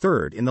company's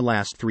third in the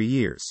last 3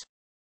 years.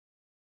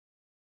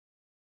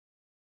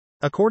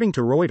 According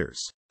to Reuters,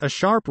 a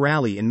sharp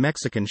rally in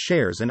Mexican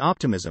shares and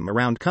optimism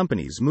around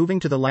companies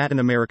moving to the Latin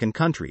American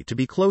country to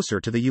be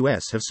closer to the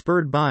U.S. have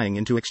spurred buying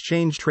into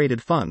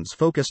exchange-traded funds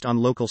focused on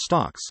local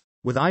stocks,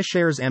 with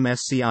iShares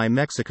MSCI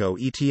Mexico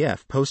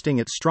ETF posting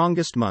its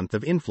strongest month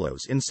of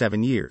inflows in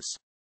 7 years.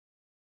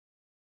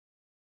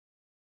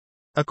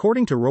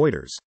 According to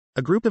Reuters,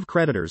 a group of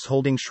creditors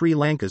holding Sri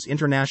Lanka's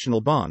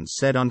international bonds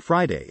said on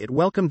Friday it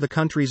welcomed the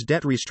country's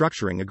debt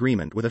restructuring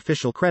agreement with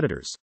official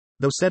creditors,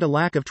 though said a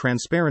lack of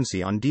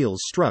transparency on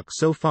deals struck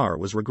so far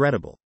was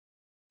regrettable.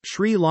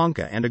 Sri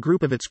Lanka and a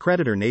group of its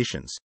creditor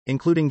nations,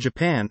 including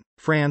Japan,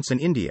 France and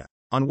India,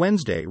 on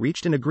Wednesday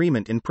reached an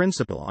agreement in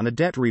principle on a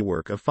debt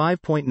rework of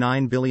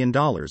 $5.9 billion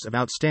of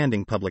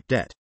outstanding public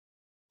debt.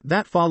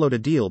 That followed a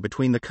deal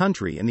between the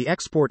country and the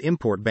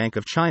Export-Import Bank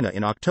of China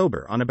in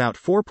October on about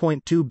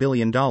 $4.2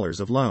 billion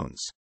of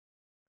loans.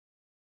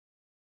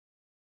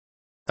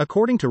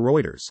 According to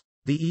Reuters,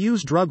 the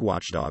EU's drug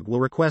watchdog will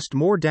request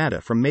more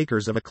data from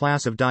makers of a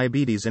class of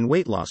diabetes and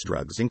weight loss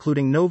drugs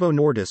including Novo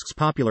Nordisk's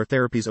popular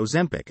therapies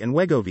Ozempic and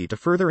Wegovy to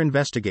further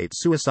investigate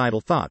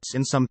suicidal thoughts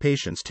in some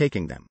patients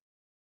taking them.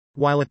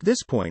 While at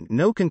this point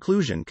no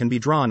conclusion can be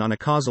drawn on a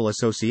causal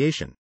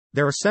association,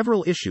 there are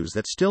several issues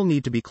that still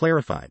need to be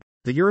clarified,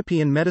 the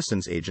European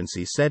Medicines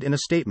Agency said in a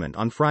statement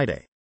on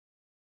Friday.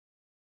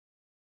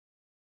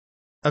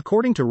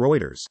 According to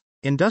Reuters,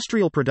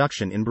 industrial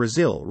production in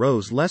Brazil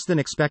rose less than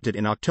expected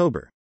in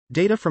October,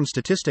 data from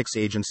statistics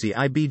agency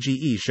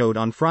IBGE showed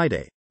on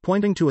Friday,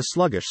 pointing to a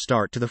sluggish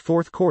start to the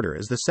fourth quarter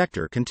as the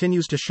sector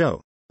continues to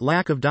show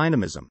lack of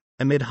dynamism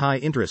amid high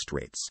interest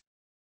rates.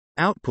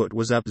 Output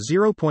was up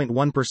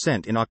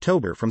 0.1% in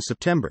October from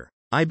September,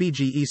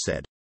 IBGE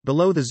said,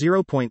 below the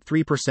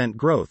 0.3%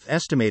 growth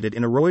estimated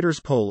in a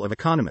Reuters poll of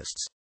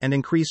economists, and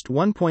increased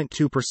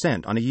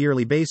 1.2% on a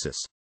yearly basis,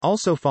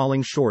 also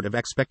falling short of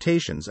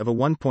expectations of a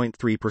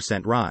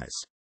 1.3% rise.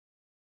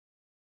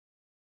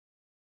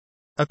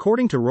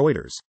 According to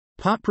Reuters,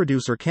 pot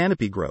producer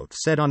Canopy Growth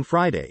said on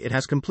Friday it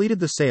has completed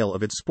the sale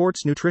of its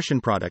sports nutrition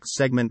products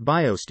segment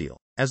BioSteel,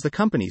 as the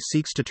company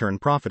seeks to turn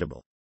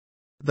profitable.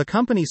 The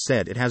company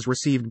said it has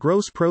received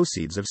gross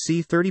proceeds of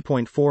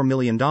 $30.4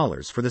 million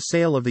for the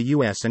sale of the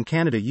US and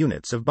Canada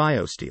units of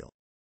BioSteel.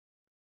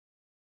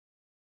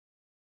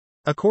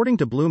 According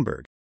to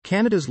Bloomberg,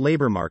 Canada's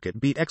labour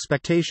market beat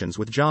expectations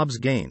with jobs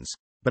gains,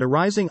 but a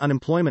rising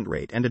unemployment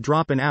rate and a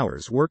drop in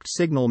hours worked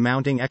signal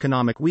mounting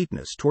economic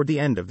weakness toward the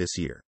end of this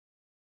year.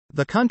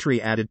 The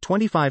country added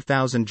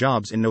 25,000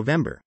 jobs in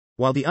November,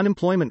 while the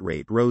unemployment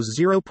rate rose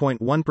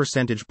 0.1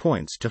 percentage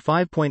points to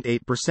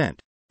 5.8%,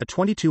 a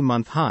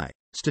 22-month high,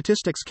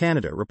 Statistics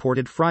Canada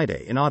reported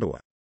Friday in Ottawa.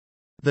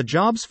 The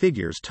jobs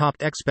figures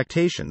topped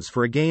expectations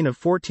for a gain of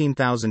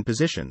 14,000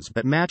 positions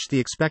but matched the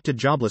expected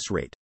jobless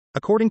rate,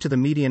 according to the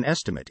median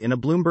estimate in a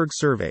Bloomberg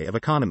survey of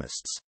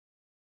economists.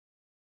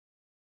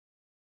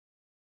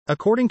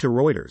 According to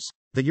Reuters,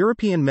 the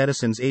European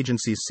Medicines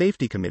Agency's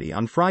Safety Committee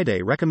on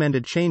Friday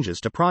recommended changes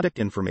to product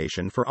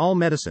information for all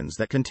medicines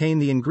that contain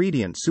the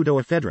ingredient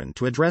pseudoephedrine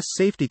to address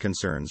safety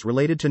concerns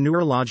related to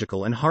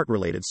neurological and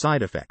heart-related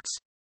side effects.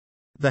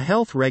 The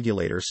health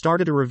regulator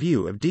started a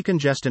review of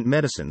decongestant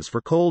medicines for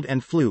cold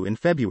and flu in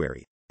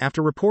February,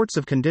 after reports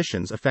of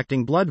conditions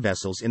affecting blood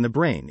vessels in the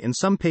brain in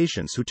some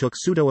patients who took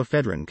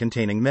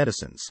pseudoephedrine-containing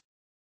medicines.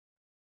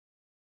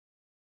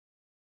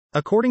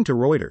 According to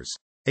Reuters,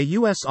 a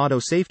U.S. auto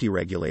safety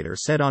regulator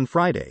said on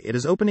Friday it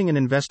is opening an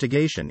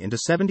investigation into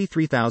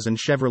 73,000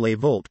 Chevrolet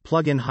Volt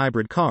plug-in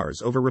hybrid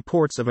cars over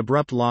reports of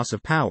abrupt loss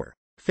of power,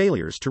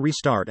 failures to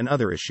restart and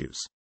other issues.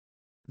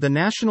 The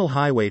National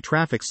Highway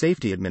Traffic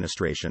Safety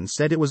Administration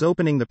said it was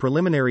opening the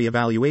preliminary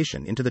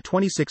evaluation into the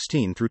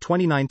 2016 through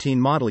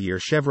 2019 model year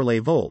Chevrolet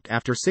Volt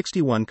after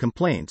 61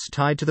 complaints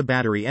tied to the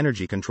battery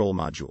energy control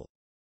module.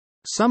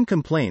 Some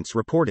complaints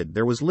reported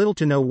there was little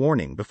to no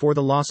warning before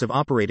the loss of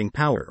operating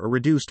power or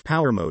reduced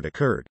power mode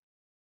occurred.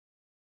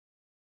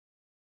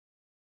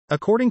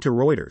 According to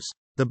Reuters,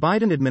 the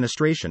Biden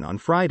administration on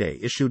Friday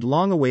issued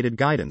long-awaited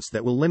guidance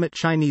that will limit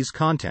Chinese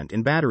content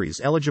in batteries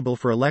eligible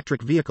for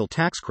electric vehicle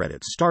tax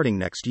credits starting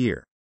next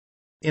year.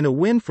 In a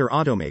win for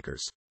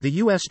automakers, the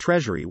U.S.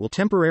 Treasury will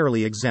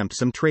temporarily exempt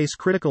some trace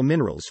critical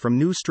minerals from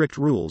new strict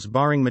rules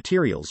barring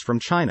materials from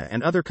China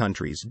and other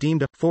countries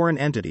deemed a foreign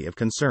entity of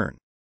concern.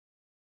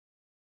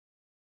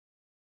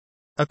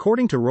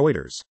 According to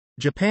Reuters,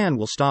 Japan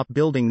will stop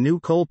building new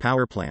coal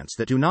power plants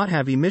that do not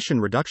have emission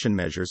reduction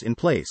measures in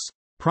place,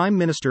 Prime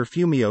Minister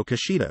Fumio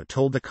Kishida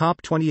told the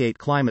COP28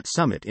 climate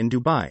summit in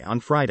Dubai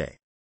on Friday.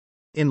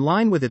 In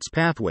line with its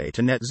pathway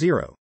to net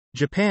zero,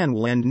 Japan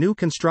will end new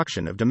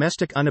construction of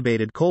domestic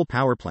unabated coal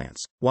power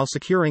plants, while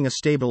securing a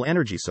stable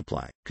energy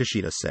supply,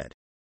 Kishida said.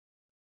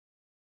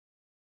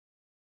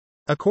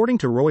 According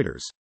to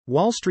Reuters,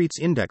 Wall Street's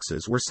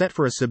indexes were set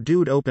for a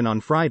subdued open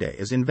on Friday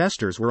as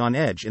investors were on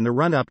edge in the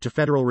run-up to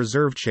Federal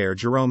Reserve Chair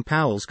Jerome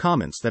Powell's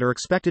comments that are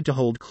expected to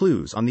hold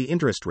clues on the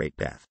interest rate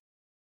path.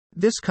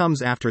 This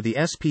comes after the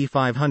S&P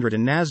 500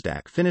 and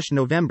Nasdaq finished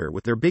November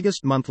with their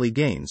biggest monthly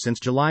gain since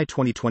July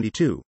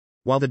 2022,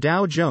 while the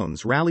Dow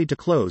Jones rallied to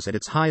close at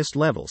its highest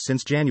level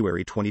since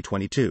January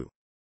 2022.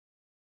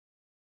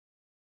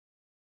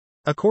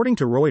 According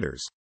to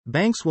Reuters,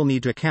 banks will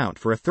need to account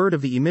for a third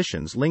of the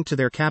emissions linked to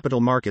their capital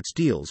markets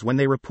deals when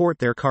they report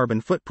their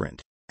carbon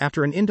footprint,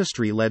 after an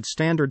industry-led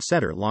standard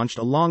setter launched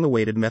a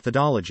long-awaited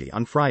methodology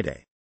on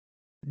Friday.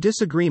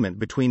 Disagreement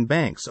between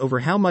banks over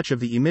how much of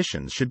the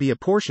emissions should be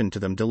apportioned to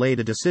them delayed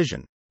a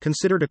decision,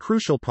 considered a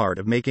crucial part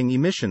of making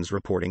emissions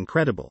reporting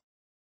credible.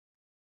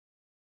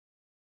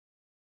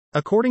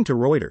 According to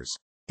Reuters,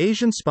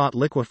 Asian spot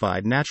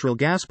liquefied natural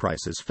gas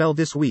prices fell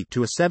this week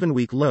to a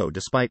 7-week low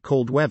despite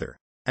cold weather,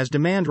 as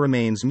demand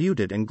remains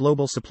muted and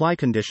global supply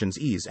conditions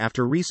ease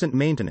after recent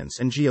maintenance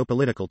and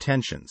geopolitical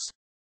tensions.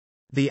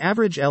 The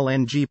average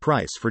LNG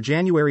price for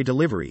January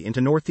delivery into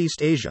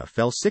Northeast Asia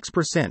fell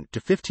 6% to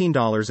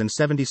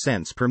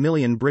 $15.70 per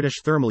million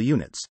British thermal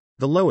units,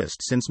 the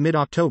lowest since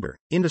mid-October,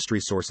 industry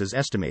sources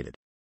estimated.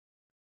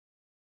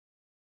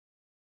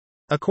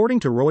 According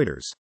to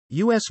Reuters,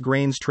 U.S.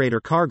 grains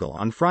trader Cargill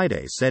on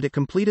Friday said it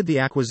completed the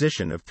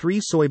acquisition of 3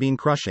 soybean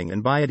crushing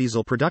and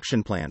biodiesel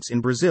production plants in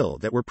Brazil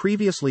that were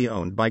previously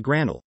owned by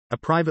Granule, a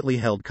privately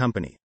held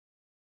company.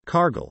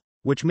 Cargill,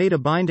 which made a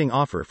binding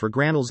offer for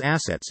Granule's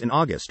assets in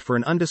August for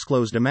an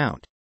undisclosed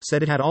amount,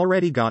 said it had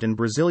already gotten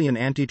Brazilian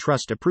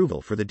antitrust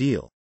approval for the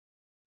deal.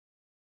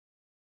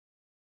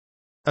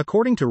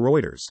 According to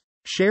Reuters,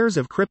 shares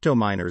of crypto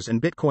miners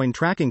and Bitcoin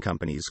tracking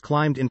companies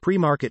climbed in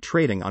pre-market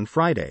trading on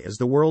Friday as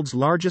the world's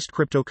largest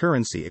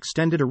cryptocurrency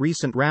extended a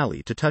recent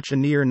rally to touch a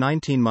near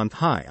 19-month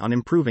high on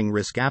improving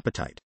risk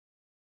appetite.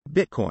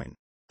 Bitcoin,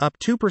 up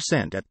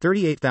 2% at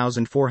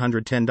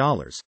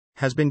 $38,410,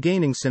 has been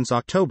gaining since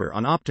October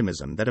on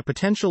optimism that a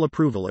potential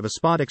approval of a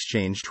spot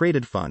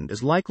exchange-traded fund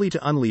is likely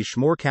to unleash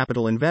more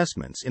capital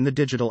investments in the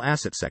digital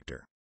asset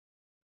sector.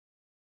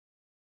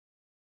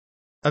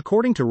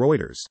 According to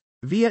Reuters,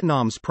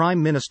 Vietnam's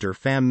Prime Minister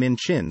Pham Minh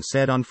Chinh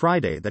said on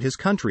Friday that his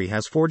country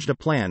has forged a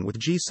plan with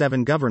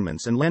G7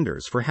 governments and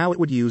lenders for how it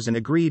would use an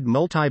agreed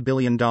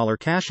multi-billion-dollar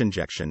cash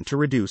injection to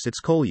reduce its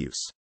coal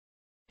use.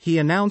 He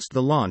announced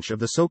the launch of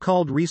the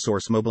so-called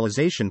Resource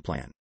Mobilization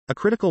Plan, a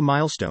critical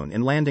milestone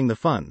in landing the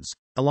funds,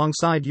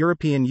 alongside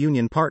European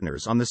Union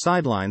partners on the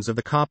sidelines of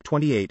the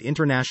COP28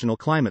 International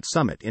Climate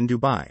Summit in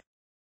Dubai.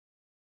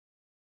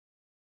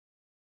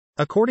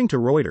 According to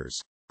Reuters,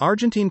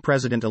 Argentine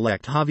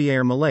President-elect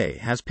Javier Milei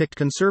has picked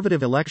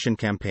conservative election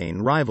campaign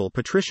rival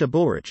Patricia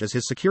Bullrich as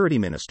his security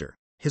minister,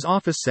 his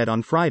office said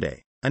on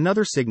Friday,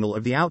 another signal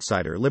of the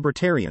outsider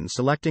libertarian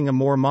selecting a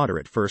more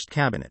moderate first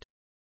cabinet.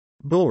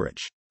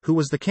 Bullrich, who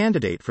was the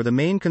candidate for the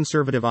main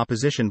conservative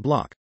opposition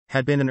bloc,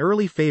 had been an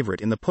early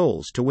favorite in the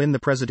polls to win the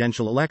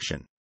presidential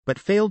election, but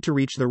failed to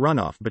reach the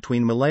runoff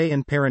between Milei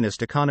and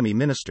Peronist economy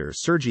minister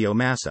Sergio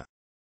Massa.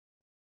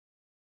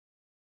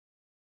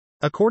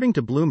 According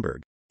to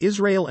Bloomberg,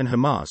 Israel and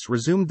Hamas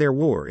resumed their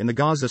war in the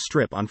Gaza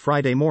Strip on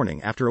Friday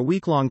morning after a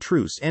week-long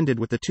truce ended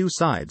with the two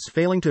sides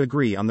failing to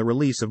agree on the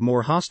release of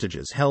more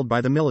hostages held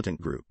by the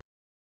militant group.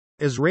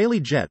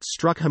 Israeli jets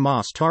struck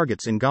Hamas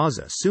targets in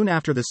Gaza soon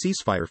after the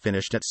ceasefire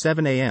finished at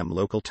 7 a.m.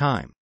 local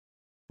time.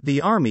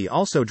 The army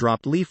also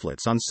dropped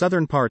leaflets on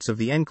southern parts of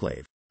the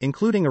enclave,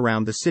 including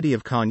around the city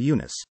of Khan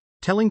Yunis,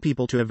 telling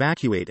people to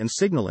evacuate and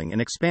signaling an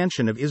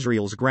expansion of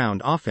Israel's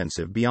ground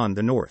offensive beyond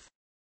the north.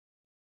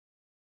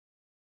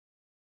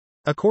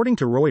 According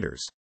to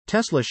Reuters,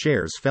 Tesla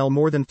shares fell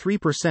more than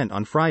 3%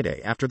 on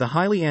Friday after the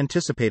highly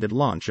anticipated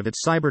launch of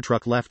its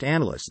Cybertruck left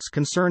analysts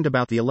concerned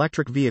about the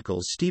electric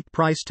vehicle's steep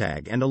price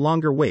tag and a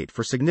longer wait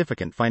for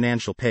significant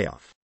financial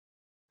payoff.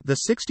 The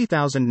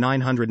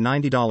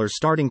 $60,990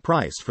 starting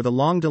price for the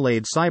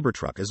long-delayed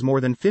Cybertruck is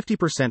more than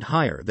 50%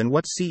 higher than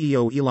what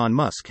CEO Elon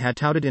Musk had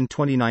touted in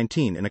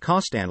 2019 and a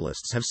cost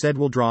analysts have said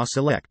will draw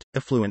select,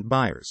 affluent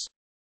buyers.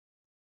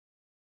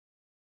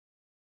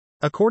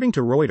 According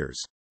to Reuters,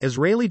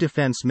 Israeli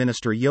Defense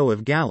Minister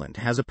Yoav Gallant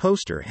has a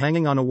poster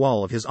hanging on a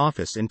wall of his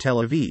office in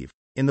Tel Aviv,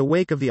 in the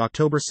wake of the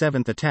October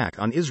 7 attack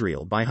on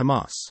Israel by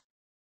Hamas.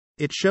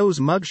 It shows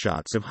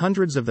mugshots of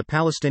hundreds of the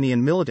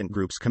Palestinian militant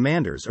group's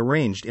commanders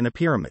arranged in a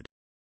pyramid.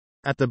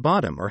 At the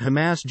bottom are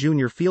Hamas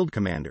junior field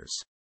commanders.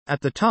 At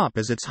the top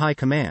is its high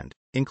command,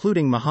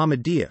 including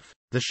Mohammed Diaf,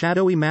 the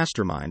shadowy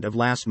mastermind of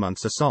last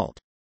month's assault.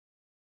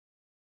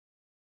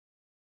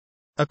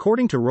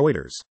 According to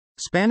Reuters,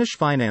 Spanish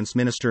Finance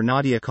Minister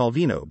Nadia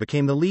Calvino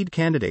became the lead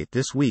candidate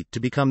this week to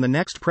become the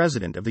next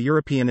president of the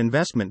European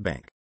Investment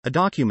Bank, a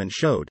document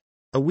showed,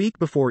 a week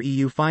before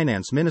EU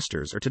finance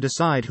ministers are to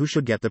decide who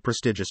should get the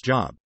prestigious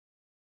job.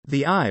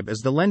 The EIB is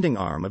the lending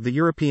arm of the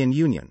European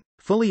Union,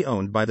 fully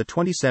owned by the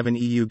 27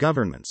 EU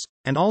governments,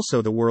 and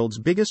also the world's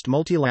biggest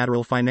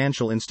multilateral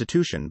financial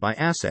institution by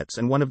assets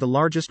and one of the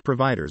largest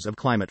providers of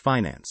climate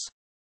finance.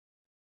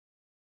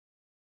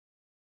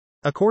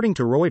 According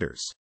to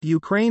Reuters,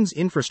 Ukraine's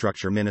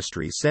infrastructure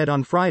ministry said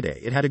on Friday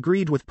it had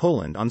agreed with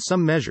Poland on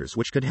some measures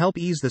which could help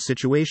ease the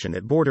situation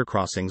at border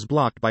crossings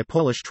blocked by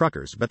Polish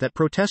truckers, but that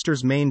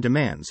protesters' main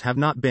demands have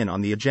not been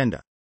on the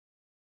agenda.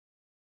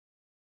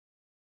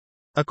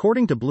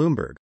 According to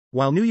Bloomberg,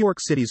 while New York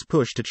City's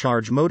push to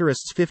charge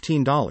motorists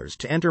 $15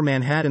 to enter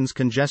Manhattan's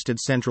congested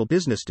central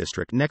business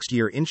district next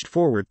year inched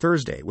forward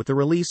Thursday with the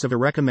release of a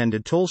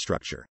recommended toll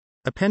structure,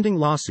 a pending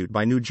lawsuit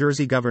by New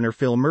Jersey Governor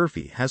Phil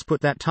Murphy has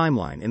put that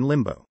timeline in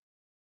limbo.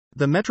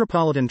 The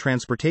Metropolitan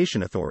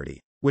Transportation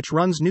Authority, which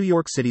runs New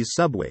York City's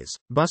subways,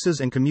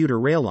 buses and commuter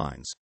rail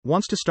lines,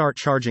 wants to start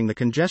charging the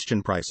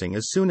congestion pricing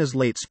as soon as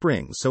late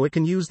spring so it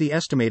can use the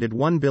estimated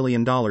 $1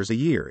 billion a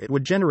year it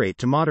would generate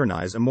to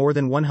modernize a more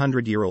than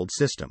 100-year-old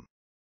system.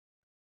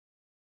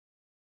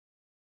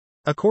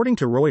 According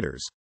to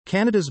Reuters,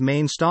 Canada's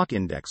main stock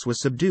index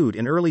was subdued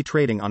in early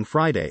trading on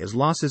Friday as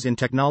losses in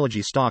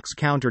technology stocks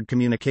countered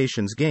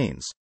communications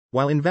gains,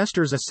 while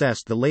investors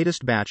assessed the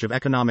latest batch of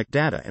economic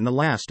data and the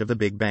last of the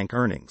big bank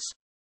earnings.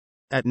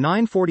 At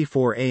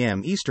 9:44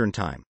 a.m. Eastern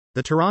Time,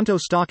 the Toronto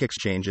Stock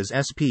Exchange's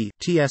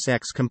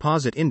SP/TSX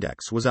Composite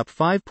Index was up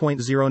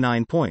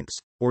 5.09 points,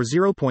 or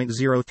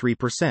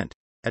 0.03%,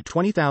 at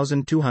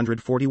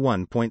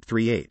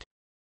 20,241.38.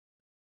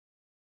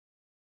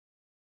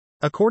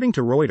 According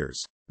to Reuters,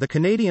 the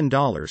Canadian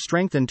dollar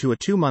strengthened to a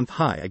two-month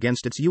high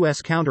against its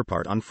U.S.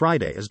 counterpart on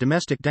Friday as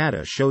domestic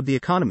data showed the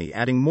economy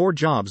adding more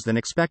jobs than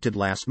expected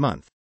last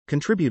month,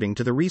 contributing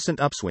to the recent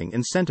upswing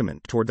in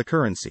sentiment toward the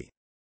currency.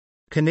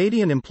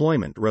 Canadian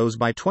employment rose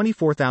by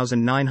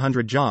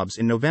 24,900 jobs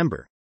in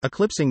November,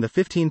 eclipsing the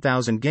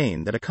 15,000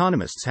 gain that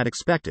economists had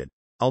expected,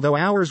 although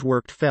hours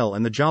worked fell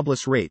and the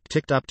jobless rate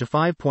ticked up to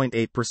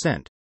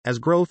 5.8%, as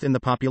growth in the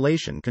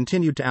population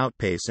continued to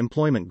outpace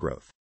employment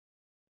growth.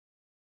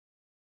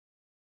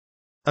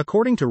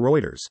 According to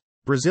Reuters,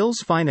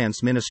 Brazil's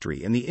finance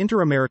ministry and the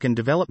Inter-American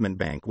Development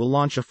Bank will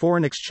launch a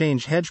foreign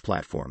exchange hedge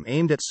platform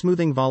aimed at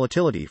smoothing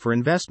volatility for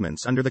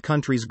investments under the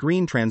country's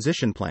green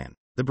transition plan,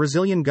 the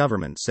Brazilian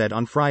government said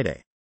on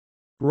Friday.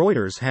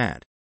 Reuters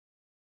had.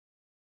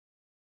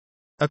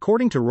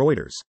 According to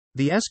Reuters,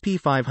 the SP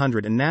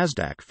 500 and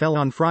Nasdaq fell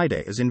on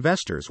Friday as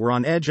investors were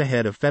on edge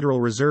ahead of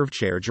Federal Reserve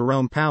Chair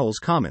Jerome Powell's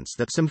comments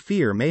that some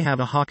fear may have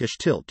a hawkish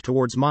tilt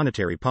towards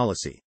monetary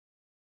policy.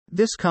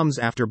 This comes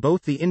after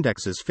both the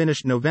indexes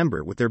finished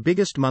November with their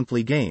biggest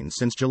monthly gain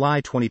since July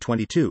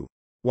 2022,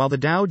 while the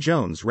Dow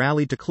Jones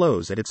rallied to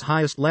close at its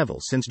highest level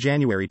since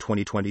January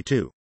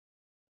 2022.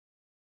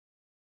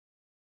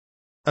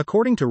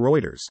 According to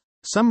Reuters,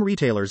 some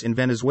retailers in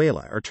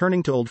Venezuela are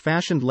turning to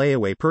old-fashioned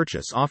layaway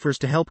purchase offers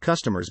to help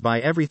customers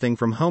buy everything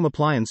from home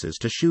appliances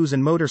to shoes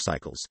and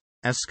motorcycles,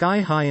 as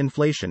sky-high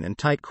inflation and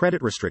tight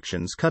credit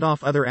restrictions cut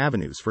off other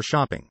avenues for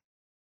shopping.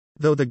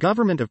 Though the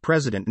government of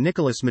President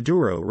Nicolas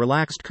Maduro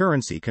relaxed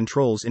currency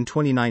controls in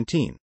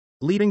 2019,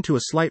 leading to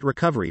a slight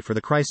recovery for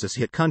the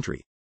crisis-hit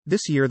country,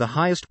 this year the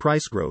highest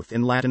price growth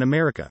in Latin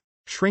America,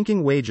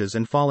 shrinking wages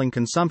and falling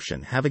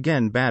consumption have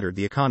again battered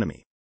the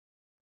economy.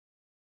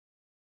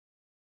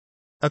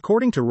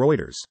 According to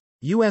Reuters,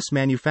 U.S.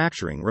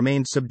 manufacturing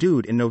remained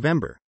subdued in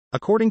November,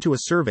 according to a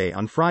survey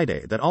on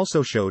Friday that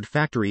also showed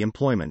factory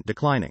employment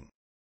declining.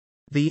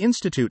 The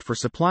Institute for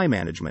Supply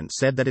Management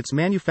said that its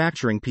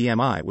manufacturing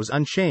PMI was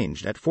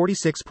unchanged at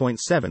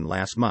 46.7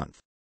 last month.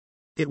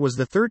 It was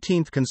the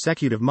 13th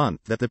consecutive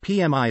month that the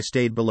PMI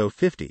stayed below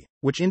 50,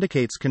 which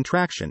indicates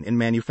contraction in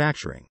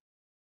manufacturing.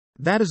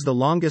 That is the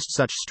longest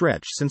such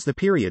stretch since the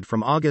period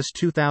from August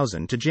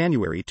 2000 to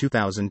January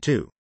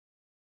 2002.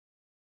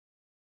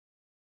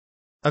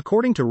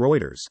 According to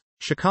Reuters,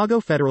 Chicago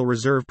Federal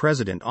Reserve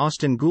President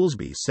Austin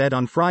Goolsbee said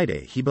on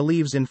Friday he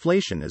believes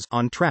inflation is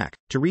on track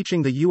to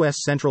reaching the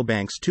U.S. Central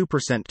Bank's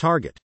 2%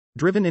 target,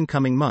 driven in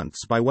coming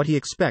months by what he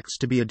expects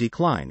to be a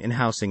decline in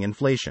housing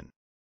inflation.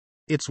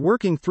 It's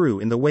working through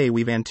in the way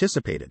we've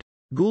anticipated,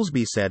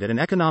 Goolsbee said at an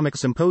economic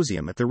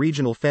symposium at the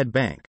regional Fed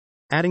Bank,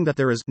 adding that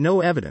there is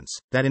no evidence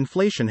that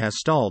inflation has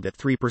stalled at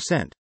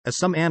 3%, as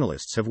some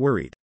analysts have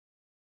worried.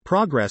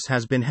 Progress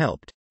has been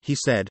helped, he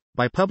said,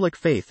 by public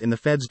faith in the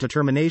Fed's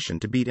determination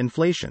to beat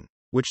inflation,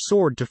 which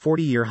soared to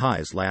 40-year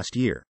highs last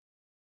year.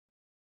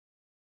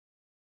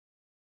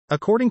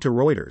 According to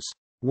Reuters,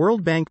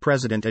 World Bank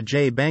President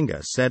Ajay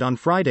Banga said on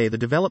Friday the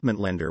development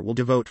lender will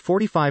devote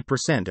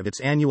 45% of its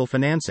annual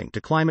financing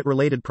to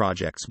climate-related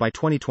projects by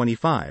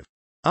 2025,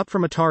 up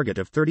from a target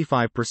of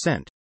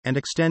 35%, and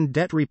extend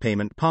debt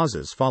repayment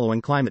pauses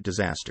following climate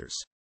disasters.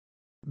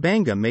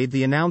 Banga made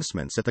the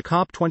announcements at the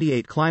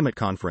COP28 climate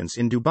conference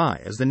in Dubai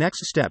as the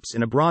next steps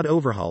in a broad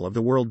overhaul of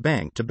the World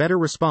Bank to better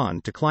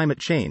respond to climate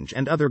change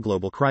and other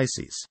global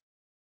crises.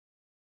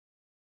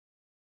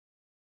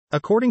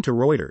 According to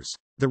Reuters,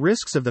 the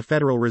risks of the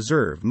Federal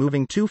Reserve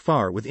moving too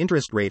far with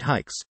interest rate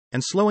hikes,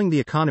 and slowing the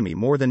economy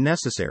more than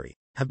necessary,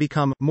 have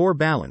become more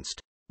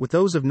balanced, with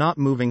those of not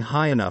moving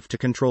high enough to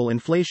control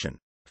inflation,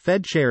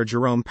 Fed Chair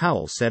Jerome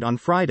Powell said on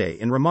Friday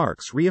in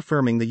remarks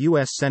reaffirming the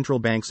U.S. Central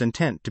Bank's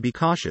intent to be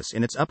cautious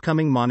in its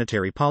upcoming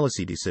monetary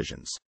policy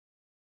decisions.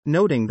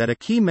 noting that a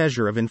key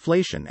measure of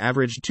inflation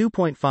averaged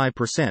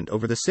 2.5%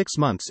 over the 6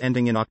 months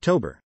ending in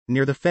October,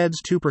 near the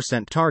Fed's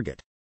 2%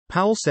 target.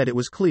 Powell said it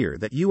was clear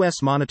that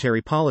U.S.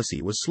 monetary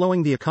policy was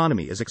slowing the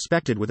economy as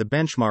expected, with a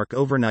benchmark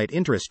overnight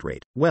interest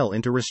rate well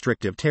into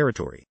restrictive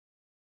territory.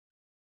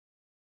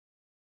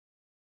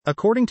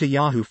 According to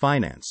Yahoo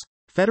Finance,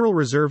 Federal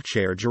Reserve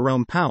Chair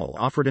Jerome Powell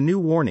offered a new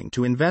warning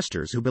to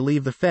investors who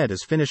believe the Fed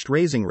has finished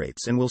raising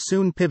rates and will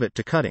soon pivot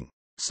to cutting,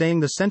 saying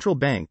the central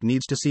bank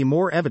needs to see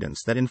more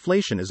evidence that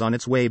inflation is on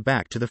its way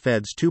back to the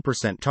Fed's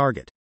 2%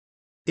 target.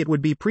 It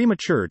would be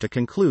premature to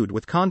conclude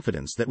with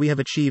confidence that we have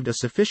achieved a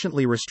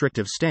sufficiently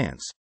restrictive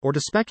stance, or to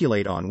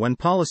speculate on when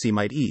policy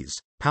might ease,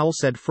 Powell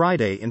said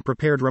Friday in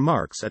prepared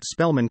remarks at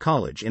Spelman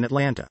College in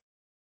Atlanta.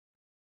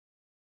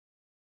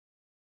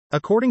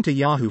 According to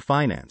Yahoo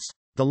Finance,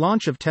 the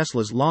launch of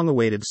Tesla's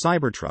long-awaited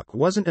Cybertruck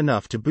wasn't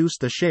enough to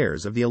boost the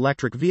shares of the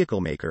electric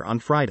vehicle maker on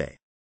Friday.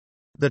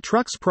 The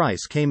truck's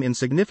price came in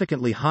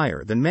significantly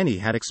higher than many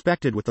had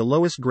expected, with the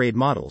lowest-grade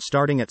model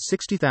starting at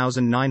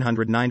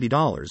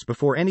 $60,990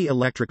 before any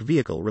electric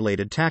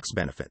vehicle-related tax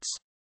benefits.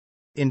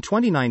 In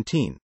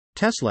 2019,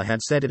 Tesla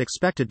had said it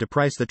expected to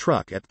price the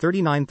truck at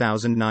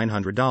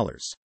 $39,900.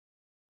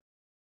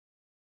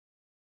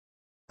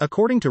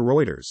 According to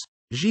Reuters,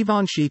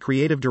 Givenchy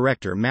creative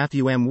director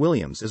Matthew M.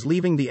 Williams is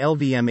leaving the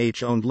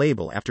LVMH-owned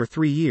label after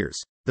 3 years,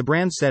 the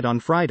brand said on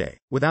Friday,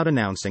 without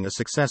announcing a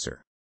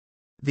successor.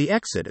 The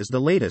exit is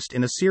the latest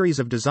in a series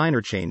of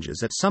designer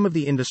changes at some of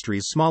the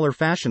industry's smaller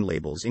fashion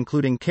labels,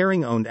 including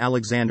Kering-owned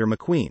Alexander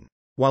McQueen,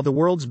 while the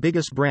world's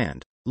biggest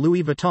brand,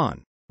 Louis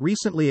Vuitton,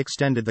 recently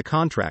extended the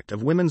contract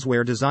of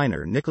womenswear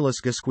designer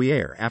Nicolas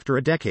Ghesquière after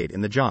a decade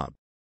in the job.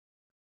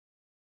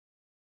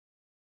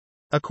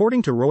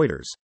 According to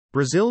Reuters,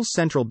 Brazil's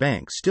central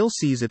bank still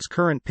sees its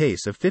current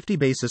pace of 50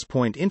 basis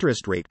point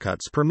interest rate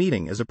cuts per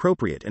meeting as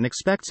appropriate and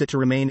expects it to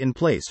remain in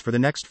place for the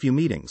next few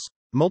meetings,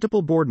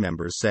 multiple board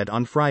members said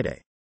on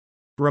Friday.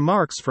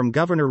 Remarks from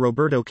Governor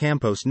Roberto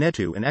Campos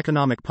Neto and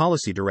Economic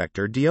Policy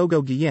Director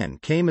Diogo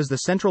Guillen came as the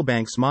central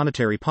bank's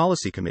Monetary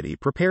Policy Committee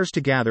prepares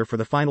to gather for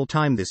the final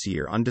time this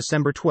year on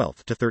December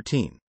 12 to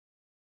 13.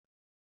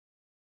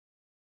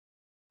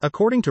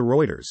 According to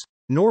Reuters,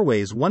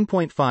 Norway's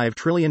 $1.5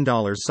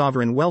 trillion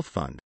sovereign wealth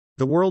fund,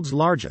 the world's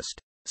largest,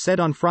 said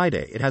on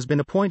Friday it has been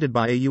appointed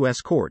by a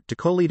U.S. court to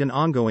co-lead an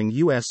ongoing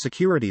U.S.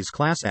 securities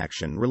class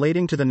action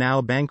relating to the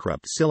now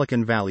bankrupt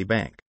Silicon Valley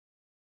Bank.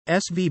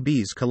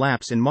 SVB's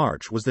collapse in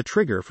March was the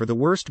trigger for the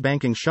worst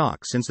banking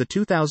shock since the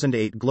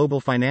 2008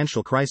 global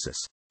financial crisis,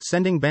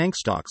 sending bank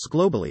stocks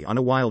globally on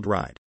a wild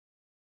ride.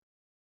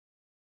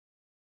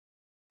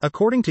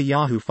 According to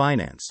Yahoo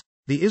Finance,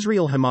 the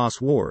Israel-Hamas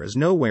war is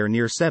nowhere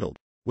near settled,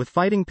 with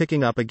fighting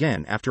picking up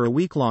again after a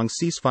week-long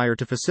ceasefire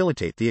to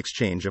facilitate the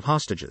exchange of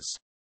hostages.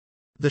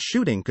 The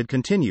shooting could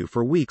continue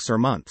for weeks or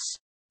months.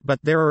 But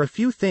there are a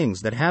few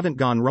things that haven't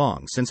gone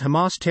wrong since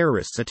Hamas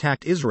terrorists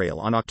attacked Israel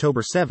on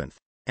October 7,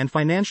 and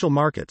financial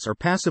markets are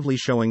passively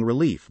showing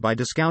relief by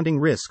discounting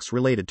risks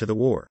related to the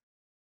war.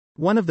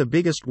 One of the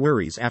biggest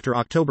worries after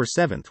October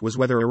 7 was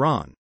whether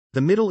Iran,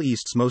 the Middle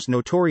East's most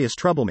notorious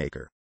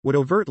troublemaker, would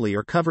overtly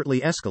or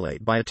covertly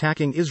escalate by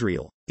attacking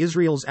Israel,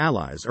 Israel's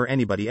allies, or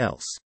anybody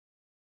else.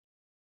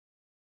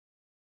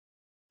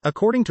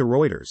 According to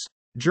Reuters,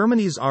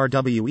 Germany's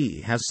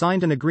RWE has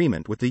signed an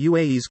agreement with the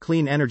UAE's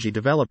clean energy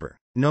developer,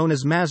 known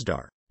as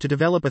Masdar, to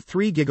develop a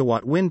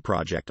 3-gigawatt wind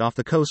project off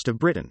the coast of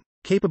Britain,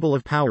 capable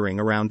of powering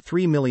around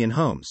 3 million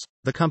homes,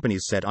 the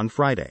companies said on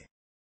Friday.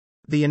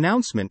 The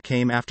announcement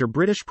came after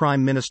British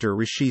Prime Minister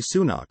Rishi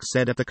Sunak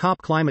said at the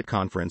COP climate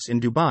conference in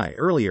Dubai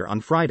earlier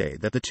on Friday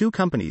that the two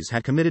companies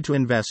had committed to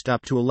invest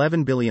up to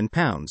 £11 billion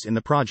in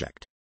the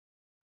project.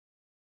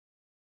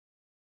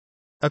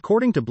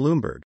 According to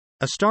Bloomberg,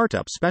 a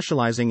startup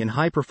specializing in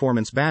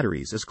high-performance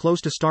batteries is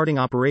close to starting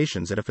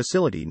operations at a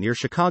facility near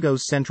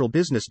Chicago's Central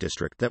Business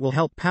District that will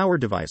help power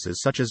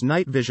devices such as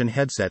night vision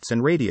headsets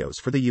and radios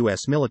for the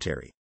U.S.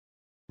 military.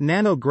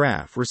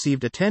 Nanograph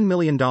received a $10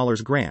 million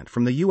grant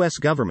from the U.S.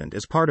 government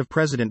as part of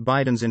President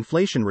Biden's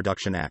Inflation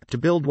Reduction Act to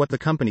build what the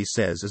company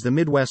says is the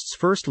Midwest's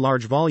first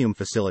large-volume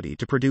facility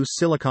to produce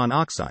silicon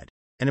oxide,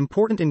 an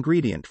important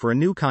ingredient for a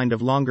new kind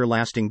of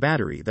longer-lasting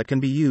battery that can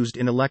be used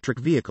in electric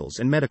vehicles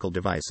and medical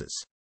devices.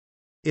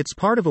 It's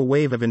part of a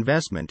wave of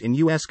investment in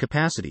U.S.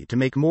 capacity to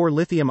make more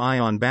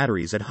lithium-ion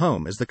batteries at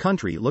home as the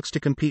country looks to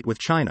compete with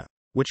China,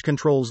 which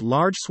controls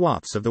large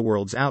swaths of the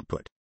world's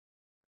output.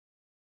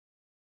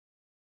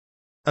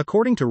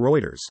 According to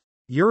Reuters,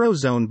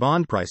 Eurozone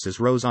bond prices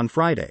rose on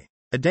Friday,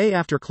 a day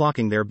after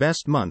clocking their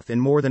best month in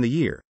more than a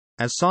year,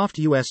 as soft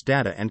U.S.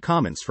 data and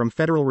comments from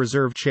Federal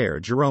Reserve Chair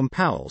Jerome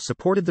Powell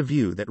supported the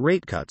view that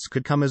rate cuts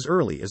could come as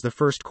early as the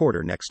first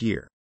quarter next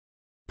year.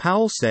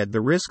 Powell said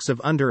the risks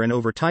of under and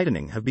over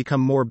tightening have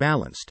become more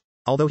balanced,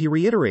 although he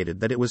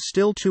reiterated that it was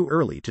still too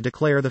early to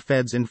declare the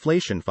Fed's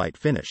inflation fight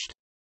finished.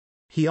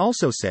 He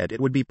also said it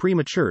would be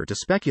premature to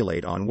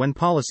speculate on when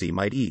policy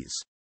might ease.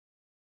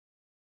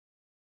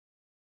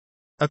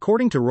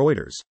 According to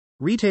Reuters,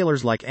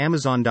 Retailers like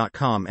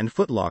Amazon.com and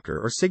Foot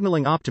Locker are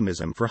signaling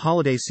optimism for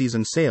holiday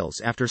season sales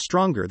after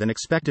stronger than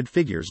expected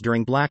figures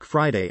during Black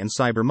Friday and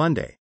Cyber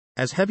Monday,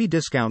 as heavy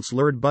discounts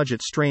lured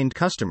budget-strained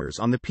customers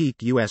on the peak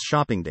U.S.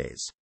 shopping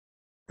days.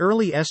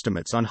 Early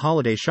estimates on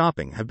holiday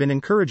shopping have been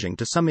encouraging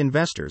to some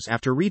investors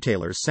after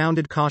retailers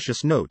sounded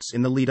cautious notes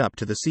in the lead-up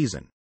to the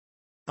season.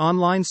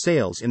 Online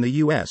sales in the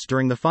U.S.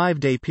 during the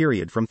 5-day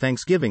period from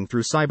Thanksgiving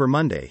through Cyber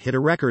Monday hit a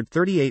record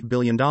 $38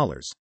 billion,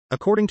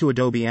 according to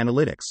Adobe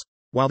Analytics,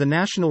 while the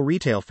National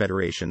Retail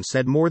Federation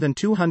said more than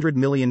 200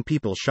 million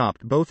people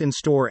shopped both in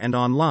store and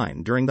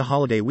online during the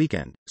holiday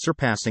weekend,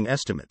 surpassing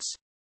estimates.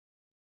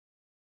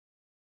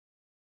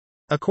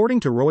 According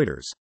to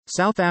Reuters,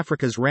 South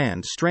Africa's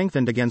rand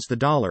strengthened against the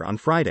dollar on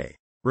Friday,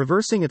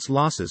 reversing its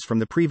losses from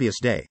the previous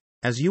day,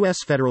 as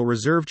U.S. Federal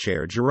Reserve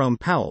Chair Jerome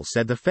Powell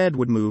said the Fed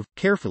would move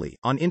carefully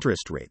on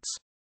interest rates.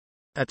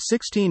 At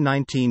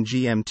 16:19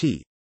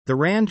 GMT, the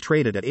rand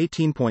traded at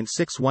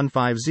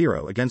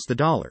 18.6150 against the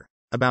dollar,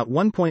 about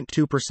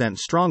 1.2%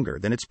 stronger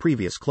than its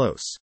previous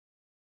close.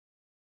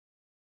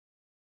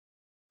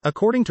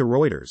 According to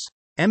Reuters,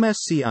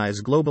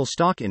 MSCI's global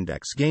stock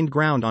index gained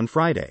ground on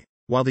Friday,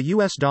 while the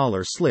U.S.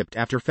 dollar slipped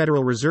after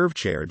Federal Reserve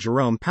Chair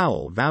Jerome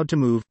Powell vowed to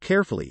move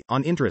carefully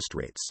on interest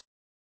rates.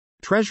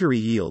 Treasury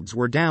yields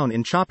were down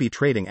in choppy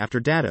trading after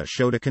data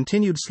showed a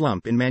continued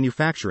slump in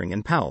manufacturing,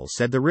 and Powell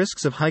said the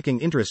risks of hiking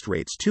interest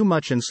rates too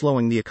much and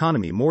slowing the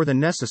economy more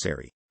than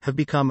necessary have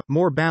become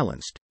more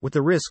balanced, with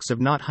the risks of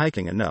not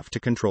hiking enough to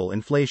control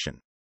inflation.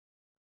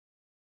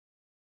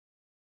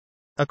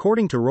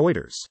 According to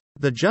Reuters,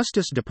 the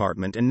Justice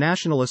Department and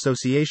National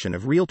Association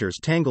of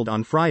Realtors tangled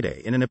on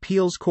Friday in an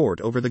appeals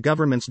court over the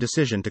government's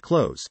decision to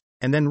close,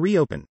 and then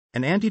reopen,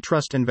 an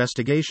antitrust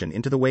investigation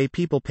into the way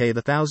people pay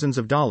the thousands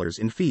of dollars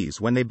in fees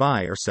when they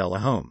buy or sell a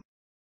home.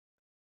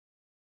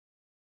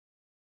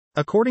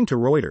 According to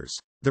Reuters,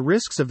 the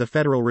risks of the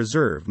Federal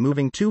Reserve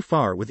moving too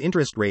far with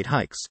interest rate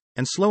hikes,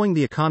 and slowing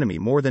the economy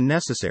more than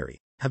necessary,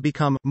 have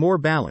become more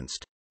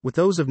balanced, with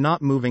those of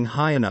not moving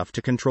high enough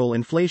to control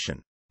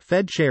inflation,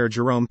 Fed Chair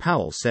Jerome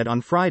Powell said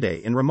on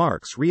Friday in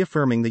remarks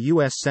reaffirming the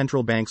U.S.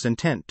 central bank's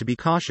intent to be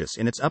cautious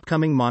in its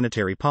upcoming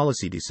monetary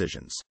policy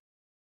decisions.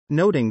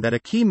 Noting that a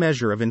key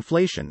measure of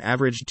inflation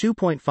averaged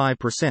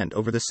 2.5%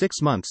 over the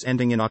 6 months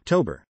ending in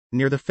October,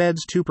 near the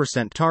Fed's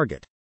 2%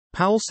 target,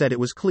 Powell said it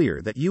was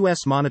clear that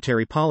U.S.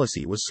 monetary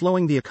policy was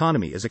slowing the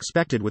economy as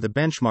expected, with a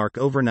benchmark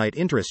overnight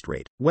interest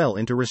rate well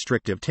into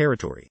restrictive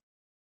territory.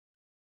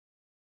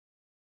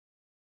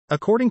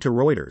 According to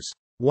Reuters,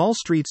 Wall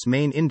Street's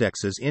main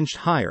indexes inched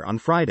higher on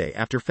Friday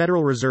after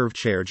Federal Reserve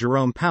Chair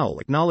Jerome Powell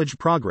acknowledged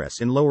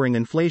progress in lowering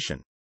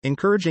inflation,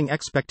 encouraging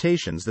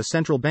expectations the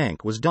central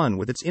bank was done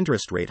with its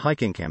interest rate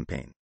hiking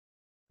campaign.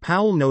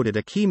 Powell noted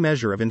a key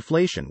measure of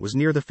inflation was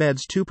near the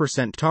Fed's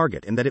 2%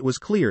 target and that it was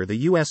clear the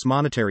U.S.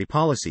 monetary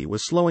policy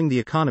was slowing the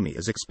economy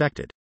as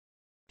expected.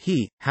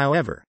 He,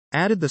 however,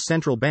 added the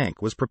central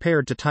bank was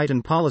prepared to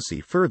tighten policy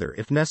further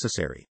if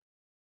necessary.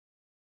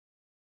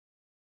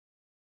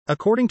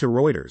 According to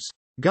Reuters,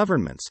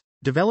 governments,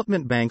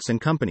 development banks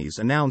and companies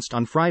announced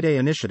on Friday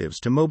initiatives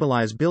to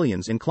mobilize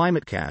billions in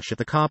climate cash at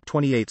the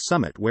COP28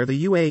 summit, where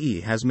the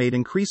UAE has made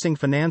increasing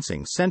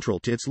financing central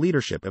to its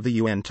leadership of the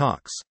UN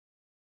talks.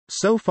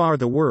 So far,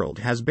 the world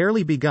has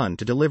barely begun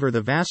to deliver the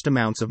vast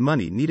amounts of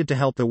money needed to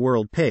help the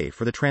world pay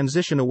for the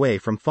transition away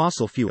from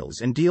fossil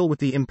fuels and deal with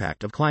the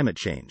impact of climate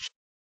change.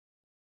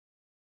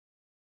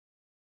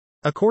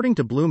 According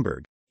to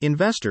Bloomberg,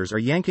 investors are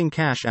yanking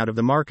cash out of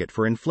the market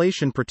for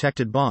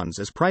inflation-protected bonds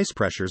as price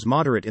pressures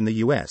moderate in the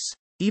U.S.,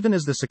 even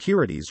as the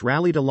securities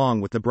rallied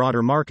along with the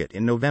broader market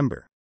in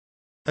November.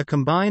 A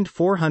combined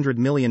 $400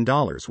 million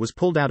was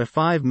pulled out of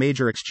 5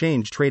 major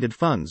exchange-traded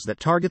funds that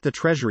target the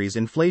Treasury's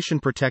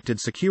inflation-protected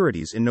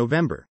securities in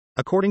November,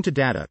 according to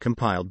data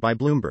compiled by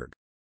Bloomberg.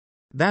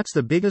 That's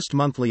the biggest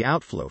monthly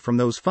outflow from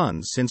those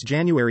funds since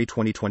January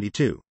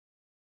 2022.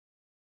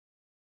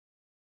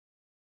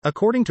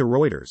 According to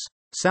Reuters,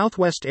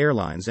 Southwest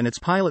Airlines and its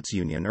pilots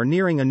union are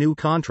nearing a new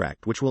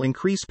contract which will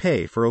increase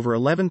pay for over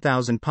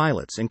 11,000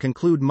 pilots and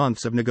conclude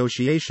months of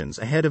negotiations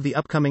ahead of the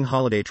upcoming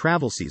holiday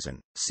travel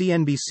season,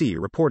 CNBC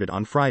reported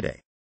on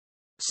Friday.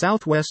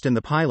 Southwest and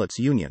the pilots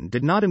union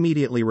did not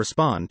immediately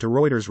respond to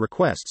Reuters'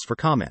 requests for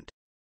comment.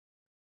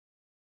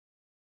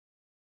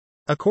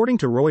 According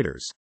to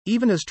Reuters,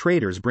 even as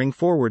traders bring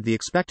forward the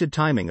expected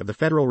timing of the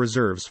Federal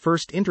Reserve's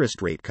first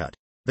interest rate cut,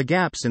 the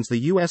gap since the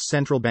U.S.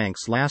 central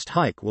bank's last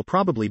hike will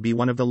probably be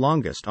one of the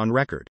longest on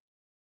record.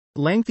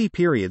 Lengthy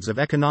periods of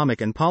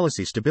economic and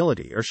policy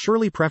stability are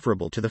surely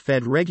preferable to the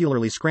Fed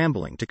regularly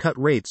scrambling to cut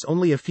rates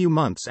only a few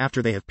months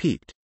after they have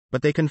peaked,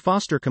 but they can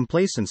foster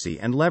complacency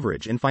and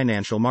leverage in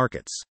financial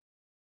markets.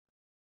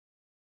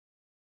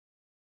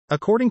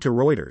 According to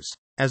Reuters,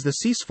 as the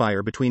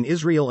ceasefire between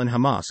Israel and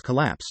Hamas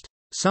collapsed,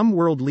 some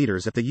world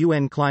leaders at the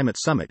UN Climate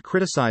Summit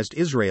criticized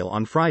Israel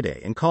on Friday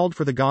and called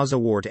for the Gaza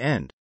war to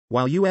end,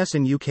 while US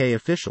and UK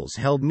officials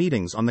held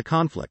meetings on the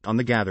conflict on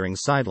the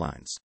gathering's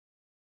sidelines.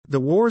 The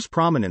war's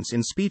prominence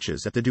in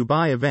speeches at the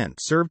Dubai event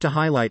served to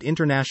highlight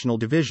international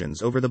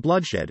divisions over the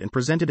bloodshed and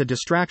presented a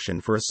distraction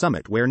for a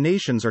summit where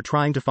nations are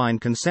trying to find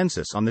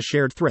consensus on the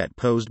shared threat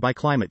posed by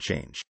climate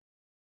change.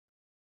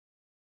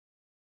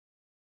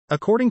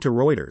 According to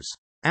Reuters,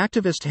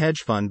 activist hedge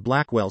fund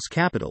Blackwell's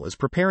Capital is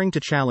preparing to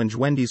challenge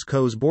Wendy's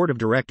Co.'s board of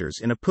directors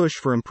in a push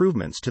for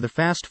improvements to the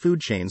fast food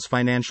chain's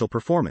financial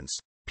performance,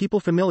 people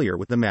familiar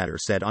with the matter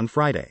said on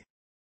Friday.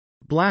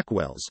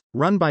 Blackwell's,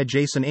 run by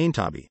Jason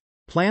Aintabi,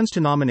 plans to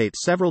nominate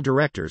several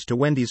directors to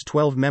Wendy's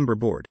 12-member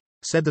board,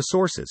 said the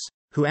sources,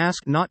 who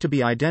asked not to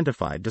be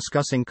identified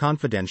discussing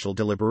confidential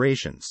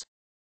deliberations.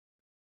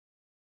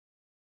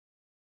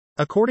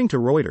 According to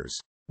Reuters,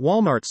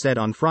 Walmart said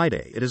on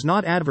Friday it is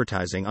not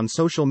advertising on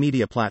social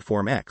media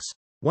platform X,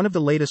 one of the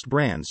latest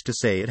brands to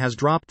say it has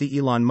dropped the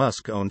Elon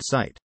Musk-owned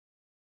site.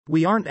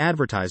 "We aren't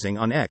advertising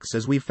on X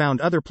as we've found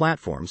other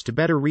platforms to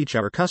better reach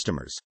our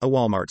customers," a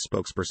Walmart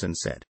spokesperson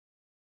said.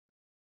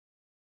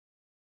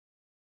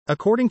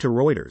 According to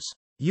Reuters,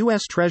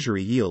 U.S.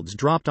 Treasury yields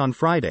dropped on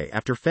Friday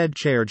after Fed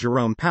Chair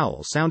Jerome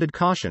Powell sounded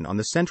caution on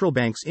the central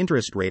bank's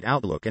interest rate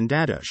outlook and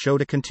data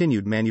showed a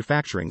continued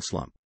manufacturing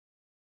slump.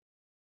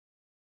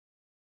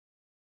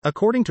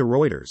 According to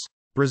Reuters,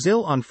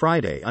 Brazil on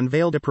Friday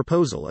unveiled a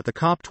proposal at the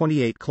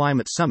COP28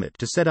 climate summit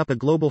to set up a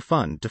global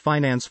fund to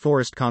finance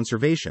forest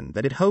conservation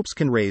that it hopes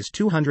can raise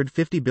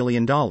 $250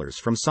 billion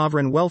from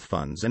sovereign wealth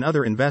funds and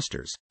other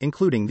investors,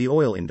 including the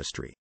oil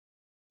industry.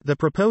 The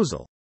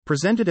proposal,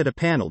 presented at a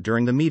panel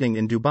during the meeting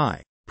in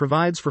Dubai,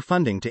 provides for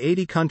funding to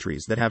 80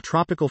 countries that have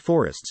tropical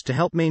forests to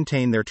help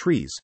maintain their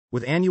trees,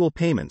 with annual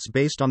payments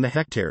based on the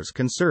hectares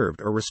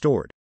conserved or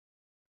restored.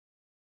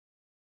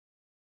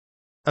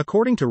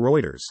 According to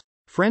Reuters,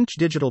 French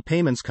digital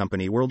payments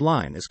company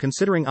Worldline is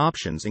considering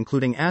options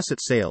including asset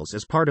sales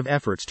as part of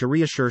efforts to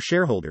reassure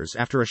shareholders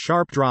after a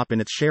sharp drop in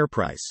its share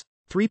price,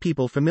 three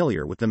people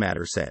familiar with the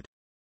matter said.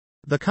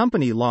 The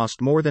company lost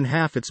more than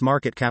half its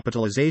market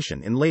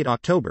capitalization in late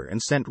October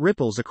and sent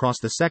ripples across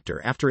the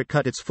sector after it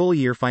cut its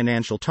full-year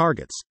financial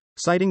targets,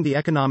 citing the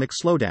economic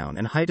slowdown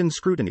and heightened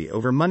scrutiny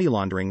over money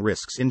laundering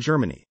risks in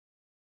Germany.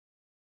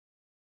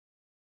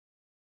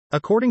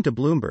 According to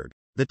Bloomberg,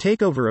 the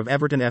takeover of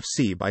Everton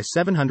FC by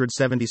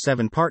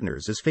 777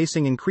 partners is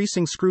facing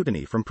increasing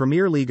scrutiny from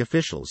Premier League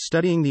officials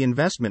studying the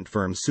investment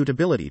firm's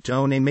suitability to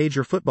own a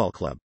major football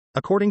club,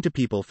 according to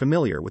people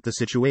familiar with the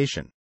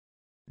situation.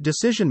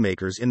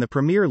 Decision-makers in the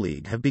Premier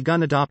League have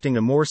begun adopting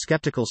a more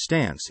skeptical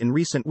stance in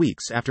recent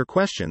weeks after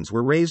questions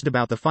were raised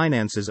about the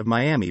finances of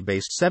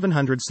Miami-based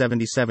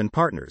 777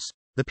 partners,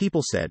 the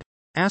people said,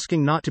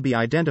 asking not to be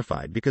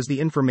identified because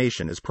the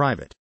information is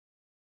private.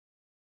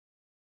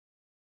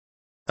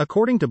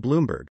 According to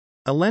Bloomberg,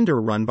 a lender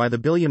run by the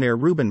billionaire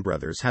Rubin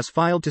brothers has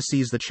filed to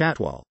seize the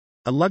Chatwal,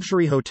 a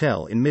luxury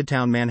hotel in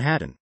Midtown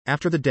Manhattan,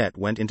 after the debt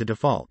went into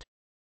default.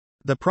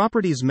 The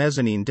property's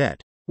mezzanine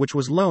debt, which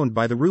was loaned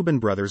by the Rubin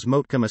brothers'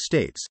 Motcom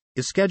Estates,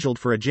 is scheduled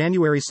for a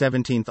January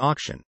 17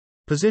 auction,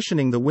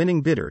 positioning the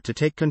winning bidder to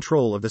take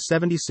control of the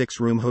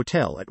 76-room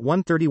hotel at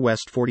 130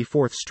 West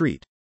 44th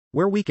Street,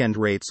 where weekend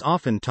rates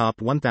often top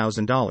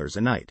 $1,000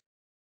 a night.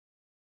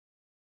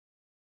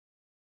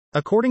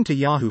 According to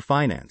Yahoo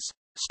Finance,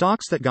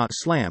 stocks that got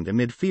slammed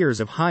amid fears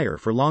of higher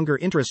for longer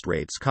interest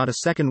rates caught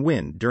a second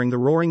wind during the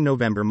roaring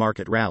November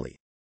market rally.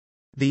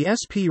 The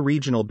SP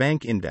Regional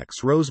Bank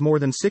Index rose more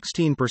than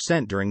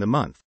 16% during the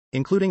month,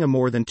 including a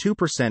more than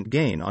 2%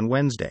 gain on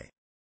Wednesday.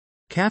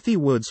 Cathie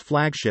Wood's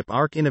flagship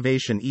ARK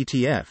Innovation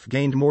ETF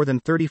gained more than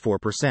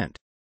 34%.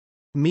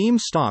 Meme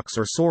stocks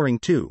are soaring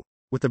too,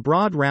 with the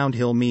broad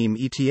Roundhill Meme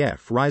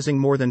ETF rising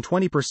more than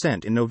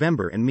 20% in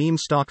November and meme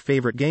stock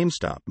favorite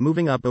GameStop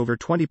moving up over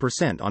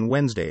 20% on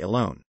Wednesday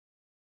alone.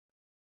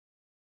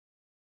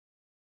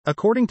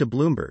 According to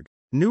Bloomberg,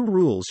 new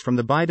rules from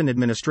the Biden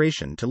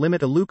administration to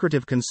limit a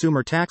lucrative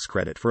consumer tax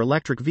credit for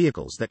electric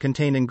vehicles that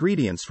contain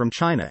ingredients from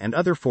China and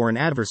other foreign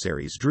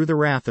adversaries drew the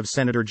wrath of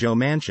Senator Joe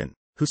Manchin,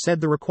 who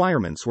said the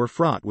requirements were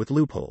fraught with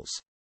loopholes.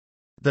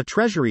 The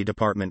Treasury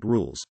Department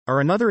rules are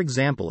another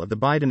example of the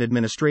Biden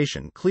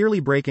administration clearly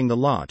breaking the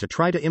law to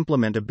try to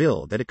implement a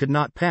bill that it could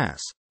not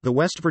pass, the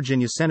West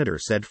Virginia senator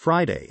said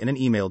Friday in an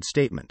emailed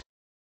statement.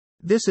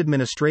 This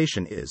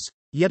administration is,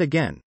 yet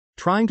again,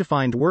 trying to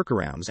find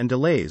workarounds and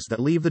delays that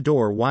leave the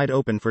door wide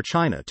open for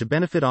China to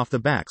benefit off the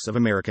backs of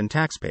American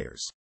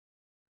taxpayers.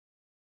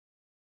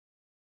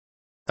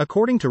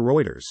 According to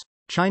Reuters,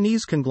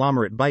 Chinese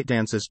conglomerate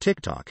ByteDance's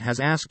TikTok has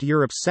asked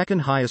Europe's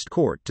second-highest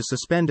court to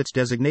suspend its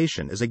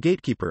designation as a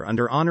gatekeeper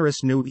under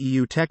onerous new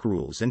EU tech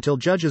rules until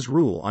judges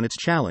rule on its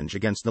challenge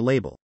against the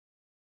label.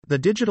 The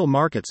Digital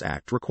Markets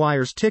Act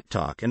requires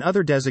TikTok and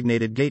other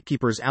designated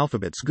gatekeepers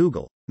Alphabet's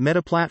Google,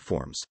 Meta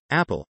Platforms,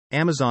 Apple,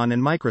 Amazon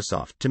and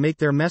Microsoft to make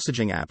their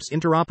messaging apps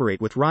interoperate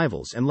with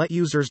rivals and let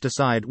users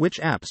decide which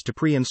apps to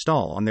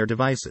pre-install on their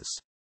devices.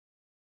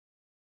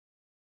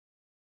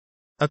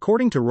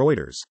 According to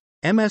Reuters,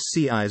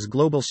 MSCI's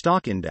global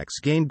stock index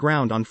gained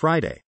ground on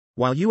Friday,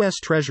 while U.S.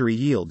 Treasury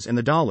yields and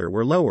the dollar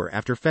were lower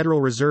after Federal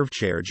Reserve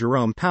Chair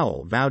Jerome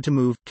Powell vowed to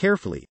move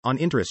carefully on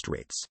interest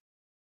rates.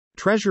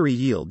 Treasury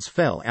yields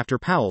fell after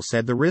Powell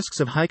said the risks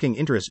of hiking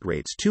interest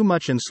rates too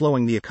much and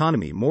slowing the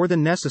economy more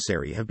than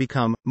necessary have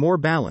become more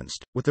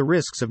balanced, with the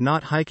risks of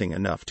not hiking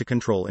enough to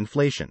control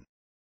inflation.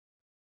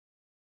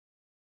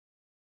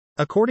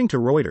 According to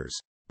Reuters,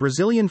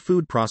 Brazilian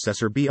food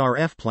processor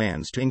BRF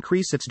plans to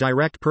increase its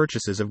direct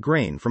purchases of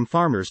grain from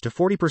farmers to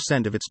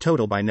 40% of its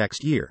total by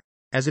next year,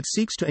 as it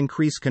seeks to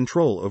increase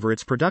control over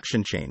its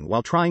production chain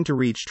while trying to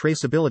reach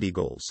traceability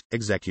goals,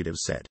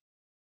 executives said.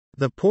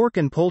 The pork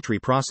and poultry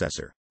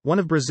processor, one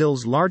of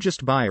Brazil's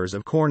largest buyers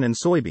of corn and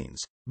soybeans,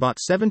 bought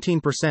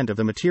 17% of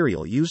the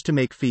material used to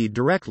make feed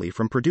directly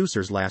from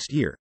producers last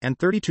year, and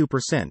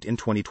 32% in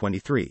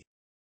 2023.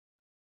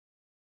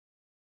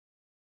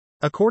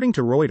 According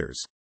to Reuters,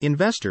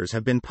 investors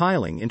have been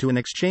piling into an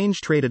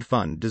exchange-traded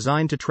fund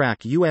designed to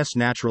track U.S.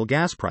 natural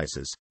gas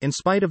prices, in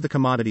spite of the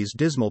commodity's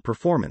dismal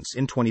performance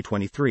in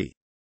 2023.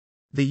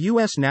 The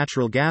U.S.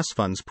 natural gas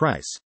fund's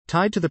price,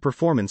 tied to the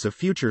performance of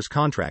futures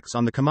contracts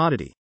on the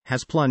commodity,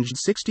 has plunged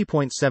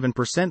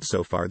 60.7%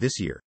 so far this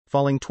year,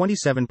 falling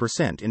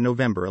 27% in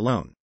November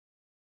alone.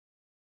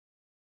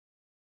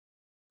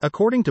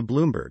 According to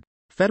Bloomberg,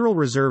 Federal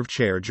Reserve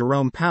Chair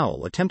Jerome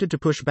Powell attempted to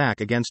push back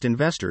against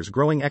investors'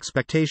 growing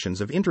expectations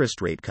of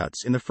interest rate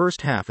cuts in the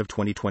first half of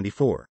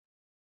 2024.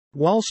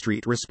 Wall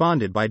Street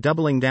responded by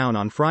doubling down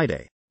on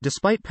Friday,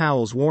 despite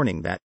Powell's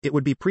warning that it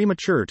would be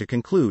premature to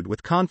conclude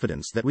with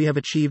confidence that we have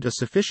achieved a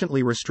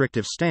sufficiently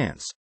restrictive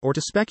stance, or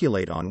to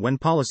speculate on when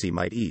policy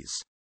might ease.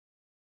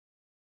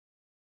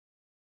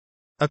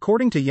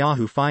 According to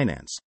Yahoo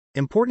Finance,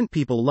 important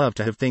people love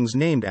to have things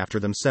named after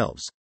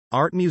themselves: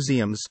 art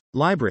museums,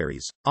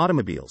 libraries,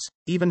 automobiles,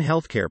 even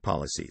healthcare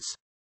policies.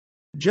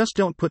 Just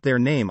don't put their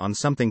name on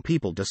something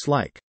people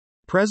dislike.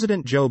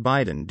 President Joe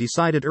Biden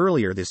decided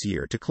earlier this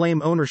year to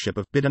claim ownership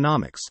of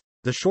Bidenomics,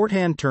 the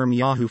shorthand term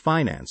Yahoo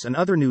Finance and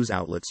other news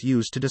outlets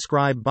use to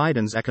describe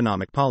Biden's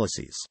economic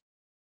policies.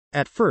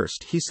 At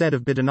first he said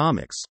of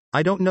Bidenomics,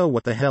 "I don't know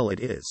what the hell it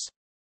is."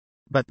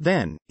 But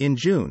then, in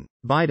June,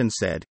 Biden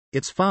said,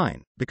 "It's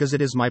fine, because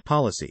it is my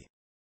policy."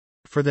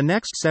 For the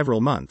next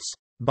several months,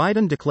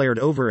 Biden declared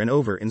over and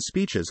over in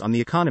speeches on the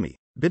economy,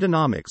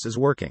 "Bidenomics is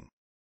working."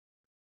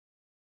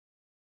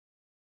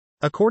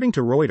 According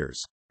to Reuters,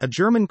 a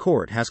German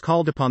court has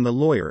called upon the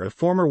lawyer of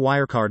former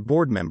Wirecard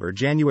board member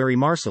January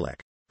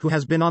Marsalek, who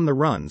has been on the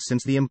run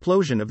since the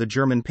implosion of the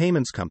German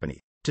payments company,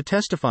 to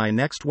testify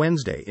next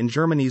Wednesday in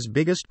Germany's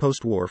biggest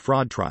post-war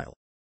fraud trial.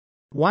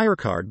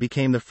 Wirecard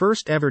became the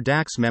first ever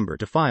DAX member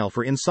to file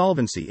for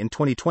insolvency in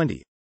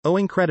 2020,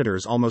 owing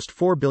creditors almost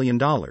 $4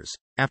 billion,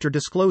 after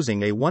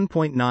disclosing a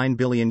 €1.9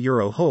 billion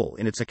hole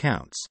in its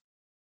accounts.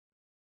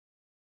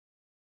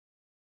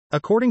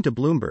 According to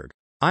Bloomberg,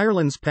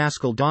 Ireland's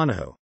Paschal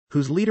Donohoe,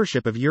 whose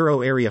leadership of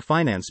euro area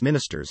finance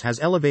ministers has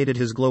elevated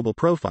his global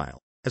profile,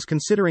 is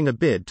considering a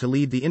bid to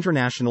lead the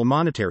International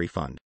Monetary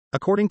Fund,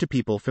 according to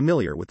people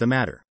familiar with the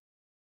matter.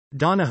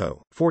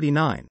 Donohoe,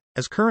 49,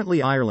 is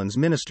currently Ireland's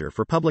Minister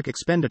for Public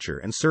Expenditure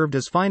and served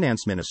as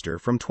Finance Minister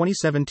from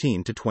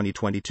 2017 to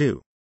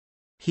 2022.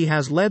 He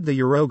has led the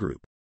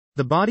Eurogroup,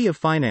 the body of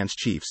finance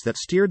chiefs that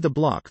steered the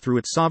bloc through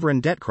its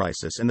sovereign debt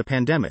crisis and the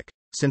pandemic,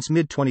 since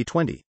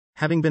mid-2020,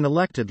 having been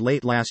elected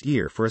late last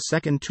year for a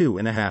second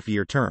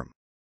 2.5-year term.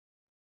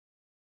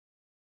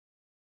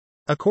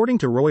 According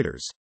to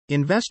Reuters,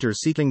 investors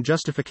seeking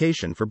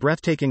justification for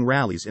breathtaking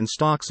rallies in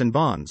stocks and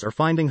bonds are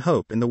finding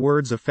hope in the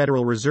words of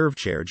Federal Reserve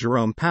Chair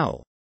Jerome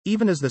Powell,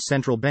 even as the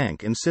central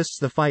bank insists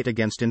the fight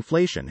against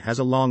inflation has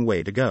a long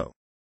way to go.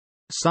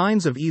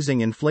 Signs of easing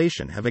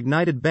inflation have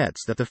ignited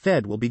bets that the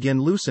Fed will begin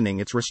loosening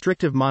its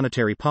restrictive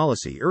monetary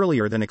policy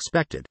earlier than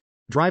expected,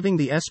 driving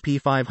the S&P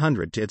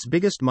 500 to its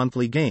biggest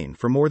monthly gain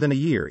for more than a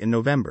year in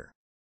November.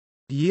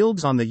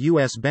 Yields on the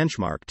U.S.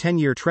 benchmark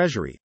 10-year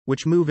Treasury,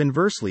 which move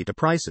inversely to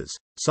prices,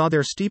 saw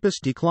their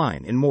steepest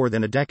decline in more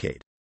than a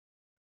decade.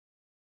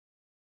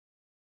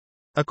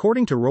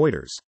 According to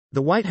Reuters,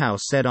 the White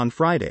House said on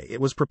Friday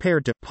it was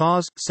prepared to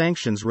pause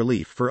sanctions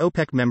relief for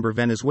OPEC member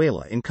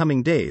Venezuela in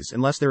coming days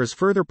unless there is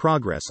further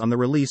progress on the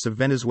release of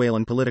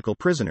Venezuelan political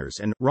prisoners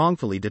and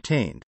wrongfully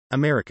detained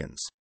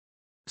Americans.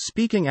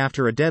 Speaking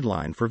after a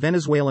deadline for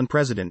Venezuelan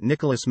President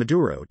Nicolas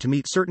Maduro to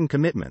meet certain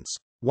commitments,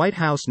 White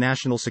House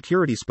National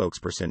Security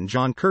spokesperson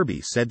John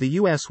Kirby said the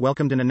U.S.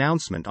 welcomed an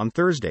announcement on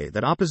Thursday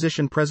that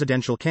opposition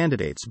presidential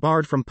candidates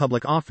barred from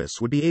public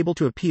office would be able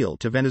to appeal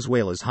to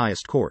Venezuela's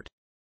highest court.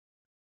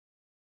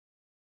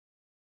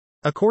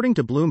 According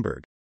to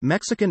Bloomberg,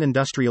 Mexican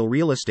industrial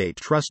real estate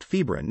trust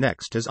Fibra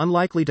Next is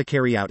unlikely to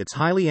carry out its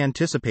highly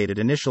anticipated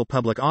initial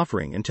public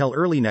offering until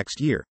early next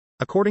year,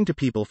 according to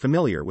people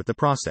familiar with the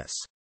process.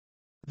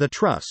 The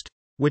trust,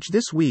 which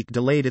this week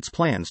delayed its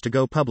plans to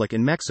go public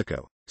in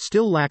Mexico,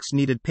 still lacks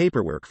needed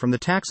paperwork from the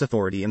tax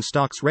authority and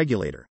stocks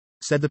regulator,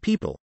 said the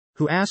people,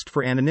 who asked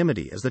for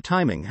anonymity as the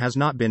timing has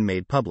not been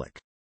made public.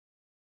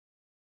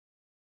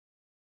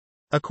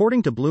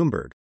 According to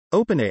Bloomberg,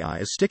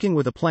 OpenAI is sticking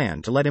with a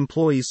plan to let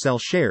employees sell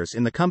shares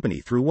in the company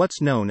through what's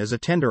known as a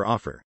tender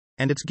offer,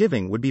 and its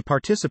giving would be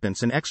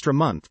participants an extra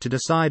month to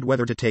decide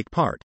whether to take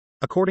part,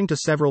 according to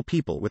several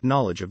people with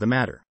knowledge of the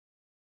matter.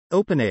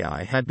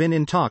 OpenAI had been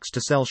in talks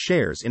to sell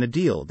shares in a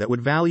deal that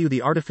would value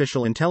the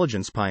artificial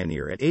intelligence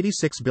pioneer at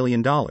 $86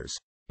 billion,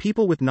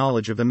 people with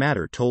knowledge of the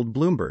matter told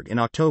Bloomberg in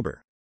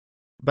October.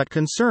 But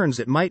concerns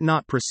it might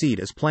not proceed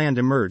as planned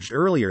emerged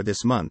earlier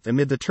this month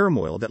amid the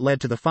turmoil that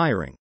led to the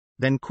firing,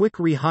 then quick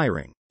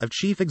rehiring, of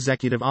Chief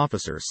Executive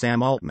Officer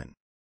Sam Altman.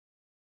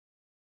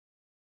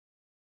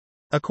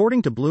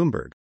 According to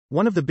Bloomberg,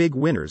 one of the big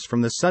winners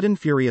from the sudden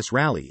furious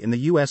rally in the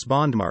U.S.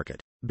 bond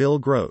market, Bill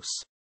Gross.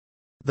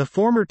 The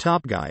former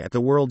top guy at the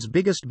world's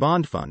biggest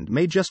bond fund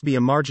may just be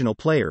a marginal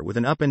player with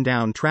an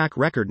up-and-down track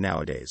record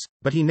nowadays,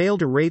 but he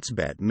nailed a rates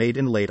bet made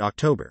in late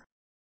October.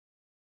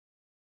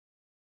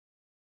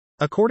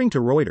 According to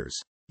Reuters,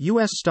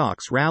 U.S.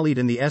 stocks rallied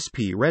and the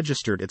S&P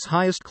registered its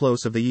highest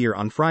close of the year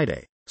on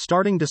Friday,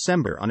 starting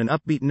December on an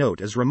upbeat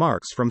note as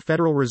remarks from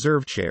Federal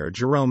Reserve Chair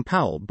Jerome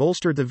Powell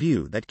bolstered the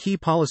view that key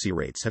policy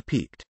rates have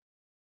peaked.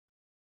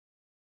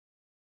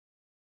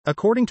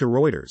 According to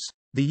Reuters,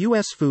 the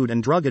U.S. Food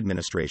and Drug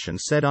Administration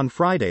said on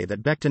Friday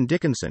that Becton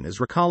Dickinson is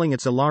recalling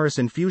its Alaris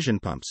infusion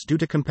pumps due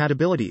to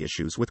compatibility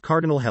issues with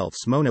Cardinal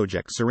Health's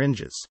Monoject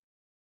syringes.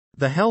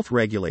 The health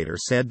regulator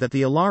said that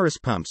the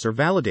Alaris pumps are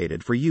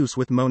validated for use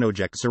with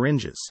Monoject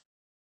syringes.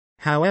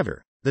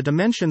 However, the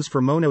dimensions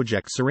for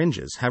Monoject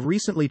syringes have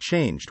recently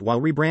changed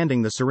while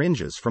rebranding the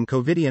syringes from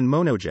Covidien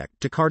Monoject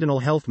to Cardinal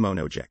Health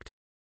Monoject.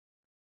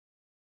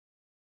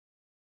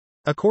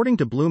 According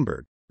to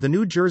Bloomberg, the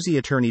New Jersey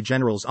Attorney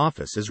General's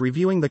office is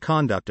reviewing the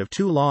conduct of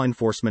two law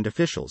enforcement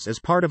officials as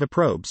part of a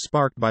probe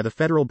sparked by the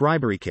federal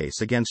bribery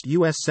case against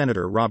U.S.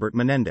 Senator Robert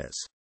Menendez.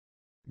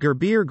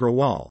 Gurbir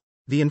Grewal,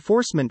 the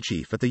enforcement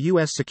chief at the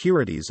U.S.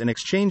 Securities and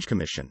Exchange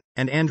Commission,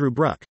 and Andrew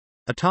Bruck,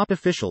 a top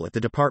official at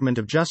the Department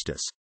of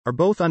Justice, are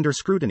both under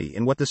scrutiny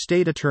in what the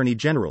state attorney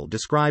general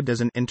described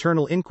as an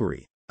internal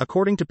inquiry,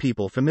 according to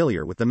people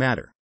familiar with the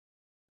matter.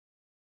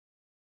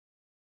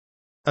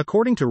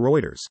 According to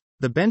Reuters,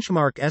 the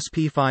benchmark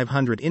S&P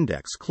 500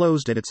 index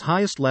closed at its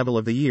highest level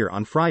of the year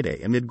on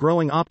Friday amid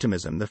growing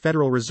optimism the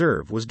Federal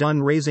Reserve was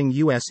done raising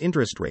U.S.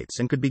 interest rates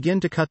and could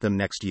begin to cut them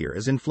next year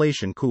as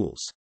inflation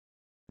cools.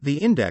 The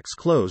index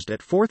closed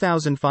at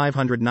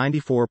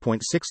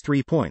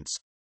 4,594.63 points,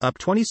 up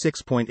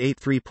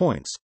 26.83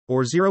 points,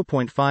 or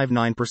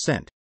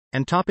 0.59%,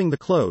 and topping the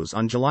close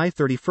on July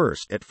 31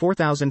 at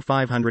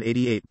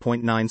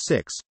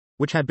 4,588.96,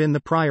 which had been the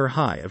prior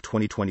high of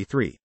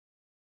 2023.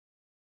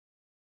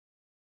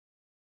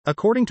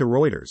 According to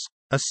Reuters,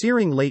 a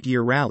searing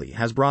late-year rally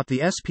has brought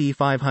the S&P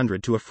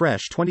 500 to a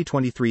fresh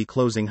 2023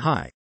 closing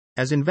high,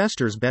 as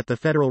investors bet the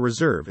Federal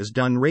Reserve is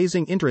done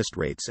raising interest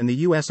rates and the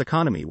U.S.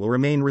 economy will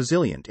remain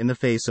resilient in the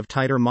face of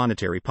tighter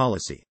monetary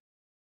policy.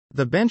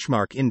 The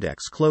benchmark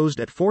index closed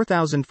at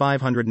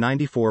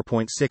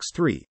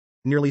 4,594.63,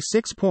 nearly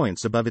 6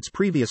 points above its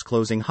previous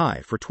closing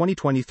high for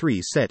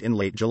 2023 set in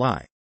late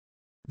July.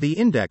 The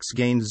index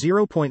gained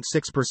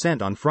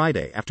 0.6% on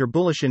Friday after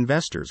bullish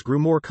investors grew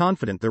more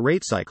confident the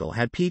rate cycle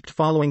had peaked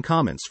following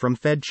comments from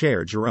Fed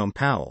Chair Jerome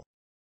Powell.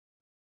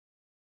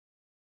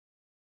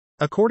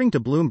 According to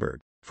Bloomberg,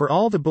 for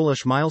all the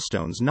bullish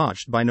milestones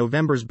notched by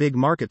November's big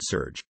market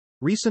surge,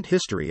 recent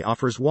history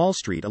offers Wall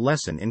Street a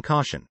lesson in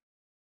caution.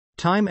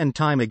 Time and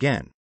time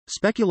again,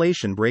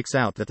 speculation breaks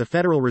out that the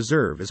Federal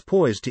Reserve is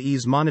poised to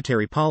ease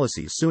monetary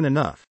policy soon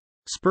enough,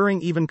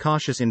 spurring even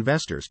cautious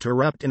investors to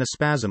erupt in a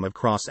spasm of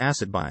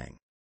cross-asset buying.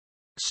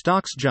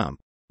 Stocks jump,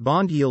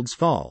 bond yields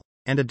fall,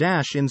 and a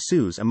dash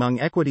ensues among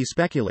equity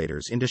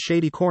speculators into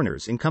shady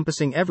corners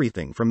encompassing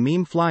everything from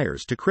meme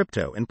flyers to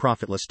crypto and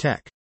profitless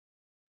tech.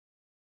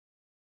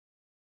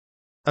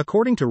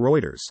 According to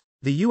Reuters,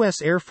 the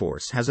U.S. Air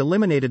Force has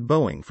eliminated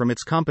Boeing from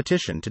its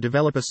competition to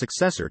develop a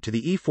successor to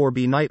the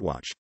E-4B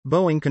Nightwatch,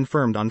 Boeing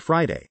confirmed on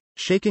Friday,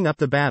 shaking up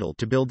the battle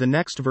to build the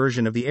next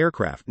version of the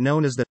aircraft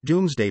known as the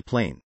Doomsday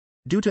Plane,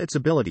 due to its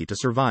ability to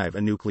survive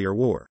a nuclear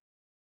war.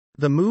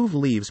 The move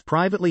leaves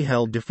privately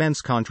held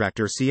defense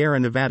contractor Sierra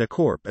Nevada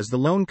Corp as the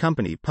lone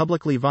company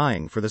publicly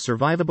vying for the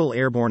Survivable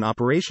Airborne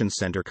Operations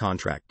Center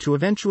contract to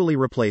eventually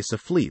replace a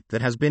fleet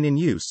that has been in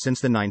use since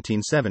the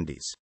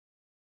 1970s.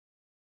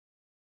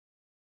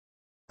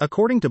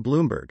 According to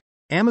Bloomberg,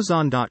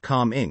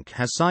 Amazon.com Inc.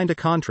 has signed a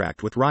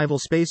contract with rival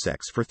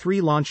SpaceX for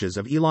 3 launches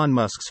of Elon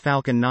Musk's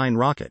Falcon 9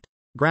 rocket,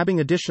 grabbing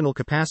additional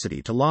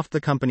capacity to loft the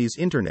company's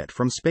internet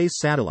from space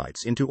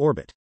satellites into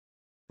orbit.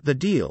 The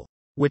deal,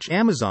 which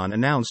Amazon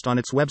announced on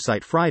its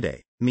website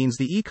Friday, means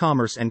the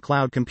e-commerce and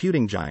cloud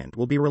computing giant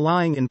will be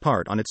relying in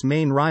part on its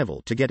main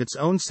rival to get its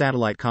own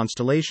satellite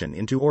constellation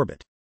into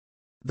orbit.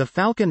 The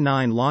Falcon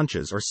 9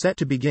 launches are set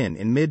to begin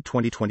in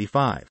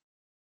mid-2025.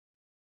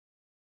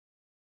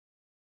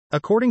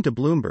 According to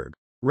Bloomberg,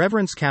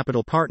 Reverence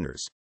Capital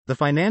Partners, the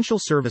financial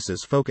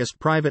services-focused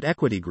private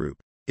equity group,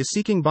 is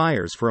seeking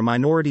buyers for a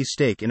minority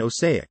stake in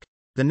Osaic,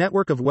 the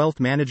network of wealth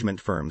management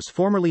firms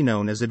formerly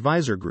known as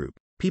Advisor Group,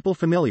 people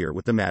familiar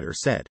with the matter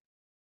said.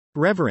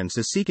 Reverence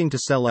is seeking to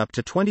sell up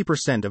to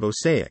 20% of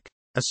Osaic,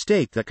 a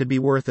stake that could be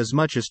worth as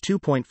much as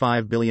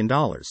 $2.5 billion,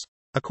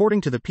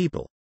 according to the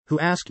people, who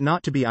asked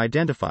not to be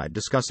identified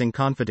discussing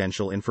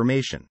confidential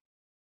information.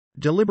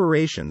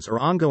 Deliberations are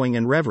ongoing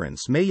and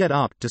Reverence may yet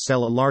opt to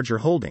sell a larger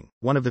holding,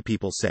 one of the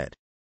people said.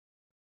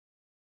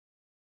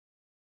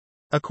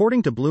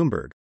 According to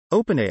Bloomberg,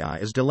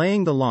 OpenAI is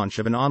delaying the launch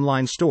of an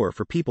online store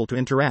for people to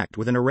interact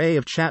with an array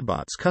of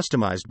chatbots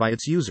customized by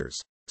its users,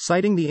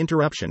 citing the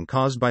interruption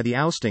caused by the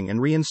ousting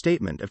and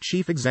reinstatement of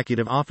Chief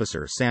Executive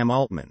Officer Sam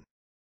Altman.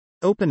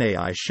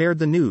 OpenAI shared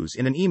the news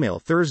in an email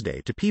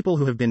Thursday to people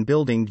who have been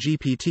building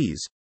GPTs,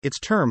 its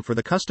term for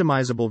the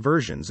customizable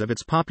versions of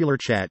its popular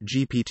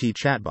ChatGPT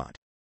chatbot.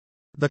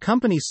 The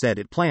company said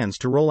it plans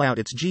to roll out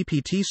its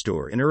GPT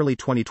store in early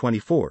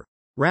 2024,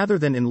 rather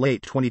than in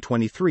late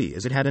 2023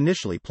 as it had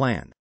initially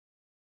planned.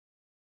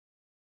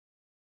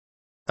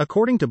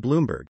 According to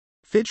Bloomberg,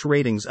 Fitch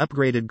Ratings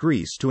upgraded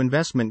Greece to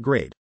investment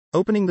grade,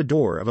 opening the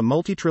door of a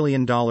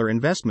multi-trillion-dollar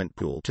investment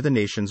pool to the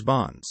nation's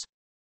bonds.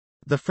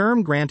 The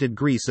firm granted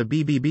Greece a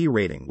BBB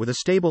rating with a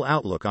stable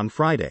outlook on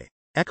Friday,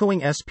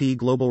 echoing SP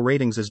Global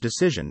Ratings'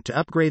 decision to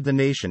upgrade the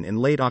nation in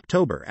late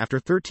October after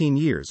 13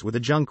 years with a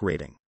junk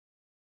rating.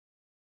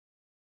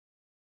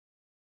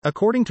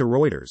 According to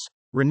Reuters,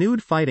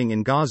 renewed fighting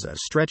in Gaza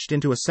stretched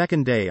into a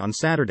second day on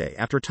Saturday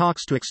after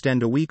talks to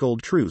extend a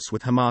week-old truce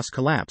with Hamas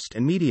collapsed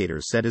and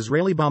mediators said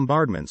Israeli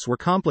bombardments were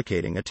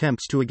complicating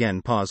attempts to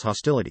again pause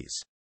hostilities.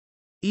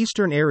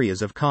 Eastern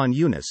areas of Khan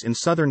Yunis in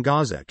southern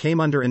Gaza came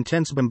under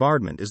intense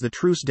bombardment as the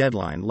truce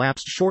deadline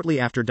lapsed shortly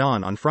after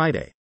dawn on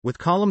Friday, with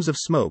columns of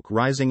smoke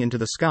rising into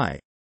the sky,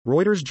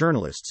 Reuters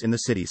journalists in the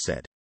city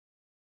said.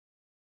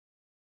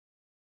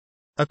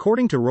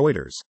 According to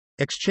Reuters,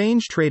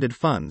 exchange-traded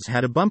funds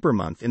had a bumper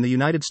month in the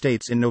United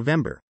States in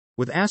November,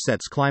 with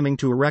assets climbing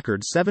to a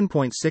record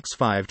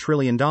 $7.65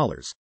 trillion,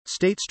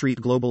 State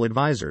Street Global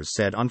Advisors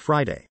said on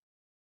Friday.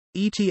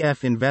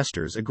 ETF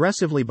investors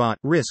aggressively bought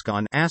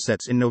risk-on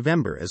assets in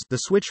November as the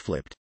switch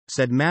flipped,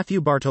 said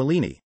Matthew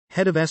Bartolini,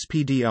 head of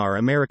SPDR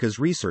America's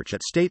research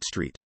at State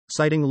Street,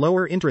 citing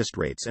lower interest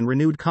rates and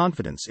renewed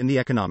confidence in the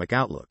economic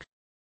outlook.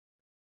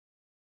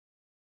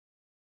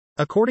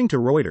 According to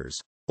Reuters,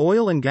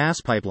 oil and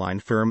gas pipeline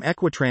firm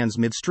Equitrans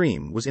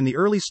Midstream was in the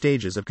early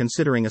stages of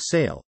considering a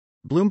sale,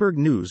 Bloomberg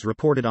News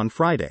reported on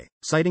Friday,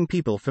 citing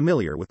people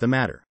familiar with the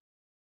matter.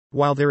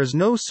 While there is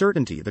no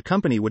certainty the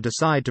company would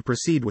decide to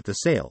proceed with the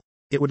sale,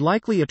 it would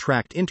likely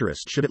attract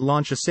interest should it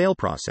launch a sale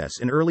process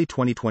in early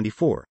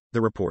 2024,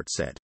 the report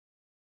said.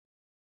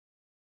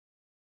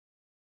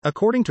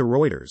 According to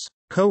Reuters,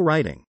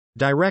 co-writing,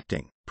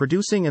 directing,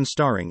 producing and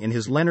starring in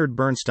his Leonard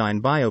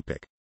Bernstein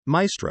biopic,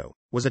 Maestro,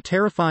 was a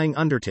terrifying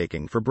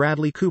undertaking for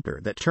Bradley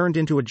Cooper that turned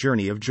into a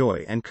journey of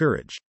joy and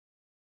courage.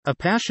 A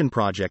passion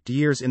project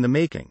years in the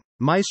making,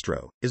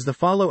 Maestro is the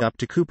follow-up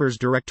to Cooper's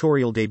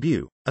directorial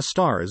debut, A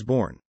Star is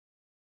Born.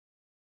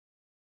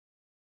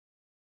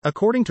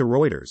 According to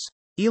Reuters,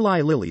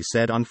 Eli Lilly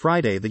said on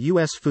Friday the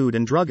U.S. Food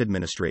and Drug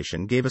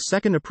Administration gave a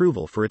second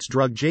approval for its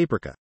drug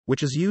Jaypirca,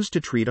 which is used to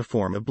treat a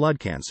form of blood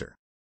cancer.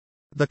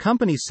 The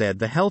company said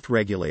the health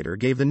regulator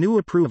gave the new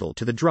approval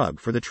to the drug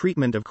for the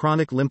treatment of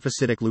chronic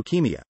lymphocytic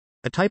leukemia,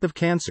 a type of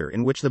cancer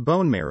in which the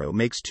bone marrow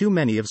makes too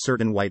many of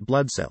certain white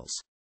blood cells.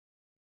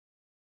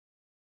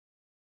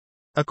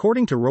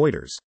 According to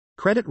Reuters,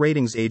 credit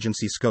ratings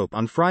agency Scope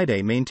on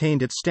Friday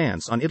maintained its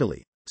stance on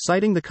Italy,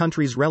 citing the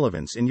country's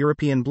relevance in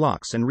European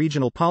blocs and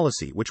regional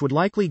policy which would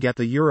likely get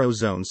the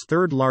Eurozone's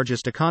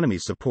third-largest economy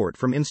support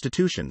from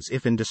institutions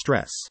if in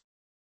distress.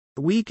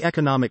 Weak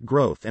economic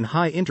growth and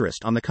high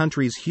interest on the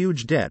country's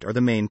huge debt are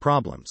the main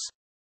problems.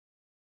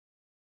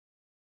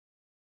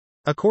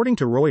 According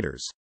to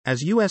Reuters,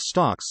 as U.S.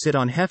 stocks sit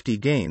on hefty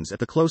gains at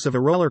the close of a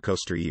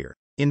rollercoaster year,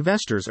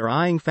 investors are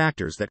eyeing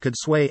factors that could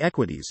sway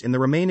equities in the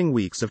remaining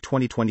weeks of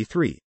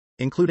 2023,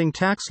 including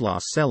tax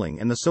loss selling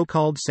and the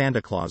so-called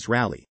Santa Claus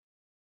rally.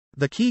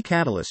 The key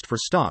catalyst for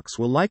stocks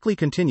will likely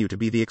continue to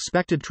be the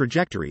expected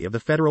trajectory of the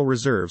Federal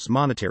Reserve's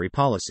monetary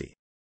policy.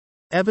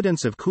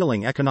 Evidence of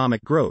cooling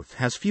economic growth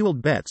has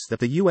fueled bets that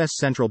the U.S.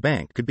 central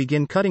bank could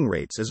begin cutting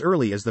rates as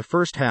early as the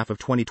first half of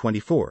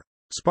 2024,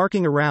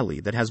 sparking a rally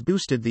that has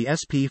boosted the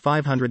S&P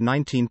 500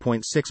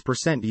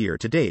 19.6%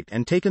 year-to-date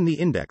and taken the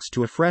index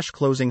to a fresh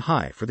closing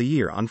high for the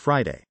year on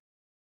Friday.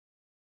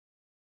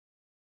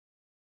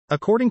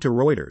 According to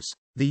Reuters,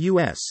 the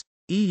U.S.,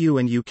 EU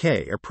and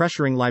UK are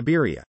pressuring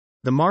Liberia,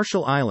 the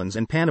Marshall Islands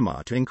and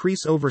Panama to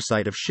increase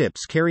oversight of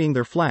ships carrying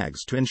their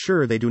flags to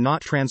ensure they do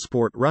not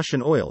transport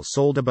Russian oil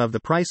sold above the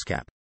price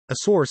cap, a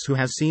source who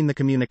has seen the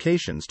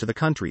communications to the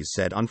countries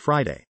said on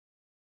Friday.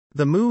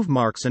 The move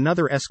marks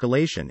another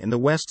escalation in the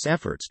West's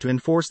efforts to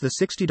enforce the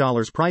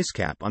 $60 price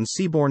cap on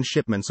seaborne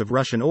shipments of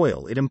Russian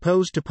oil it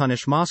imposed to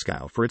punish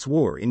Moscow for its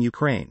war in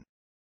Ukraine.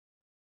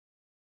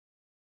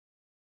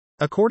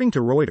 According to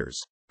Reuters,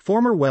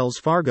 former Wells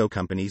Fargo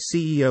Company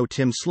CEO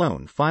Tim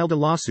Sloan filed a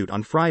lawsuit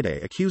on Friday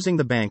accusing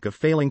the bank of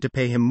failing to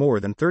pay him more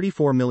than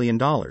 $34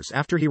 million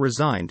after he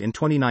resigned in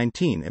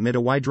 2019 amid a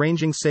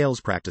wide-ranging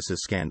sales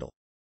practices scandal.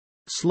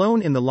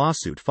 Sloan in the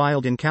lawsuit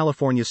filed in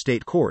California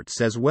state court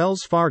says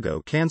Wells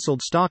Fargo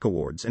canceled stock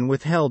awards and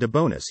withheld a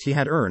bonus he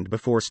had earned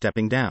before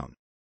stepping down.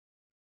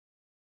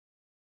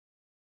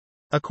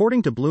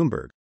 According to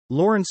Bloomberg,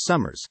 Lawrence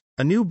Summers,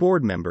 a new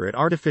board member at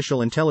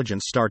artificial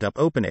intelligence startup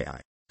OpenAI,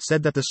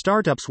 said that the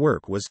startup's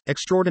work was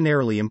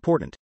extraordinarily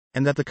important,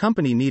 and that the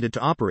company needed to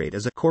operate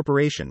as a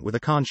corporation with a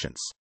conscience.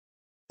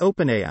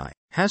 OpenAI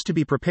has to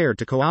be prepared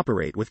to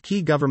cooperate with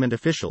key government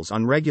officials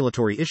on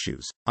regulatory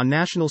issues, on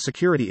national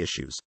security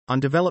issues, on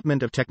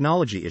development of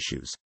technology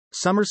issues,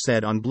 Summers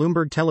said on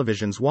Bloomberg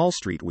Television's Wall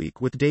Street Week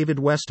with David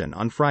Weston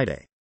on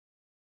Friday.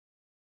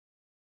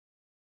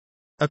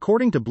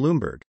 According to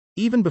Bloomberg,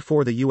 even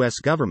before the U.S.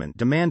 government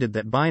demanded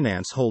that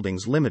Binance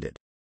Holdings Limited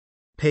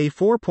pay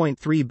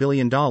 $4.3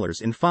 billion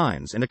in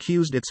fines and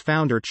accused its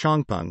founder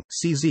Changpeng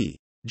CZ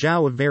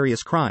Zhao of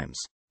various crimes,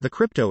 the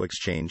crypto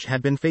exchange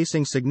had been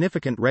facing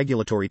significant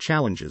regulatory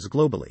challenges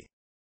globally.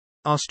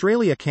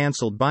 Australia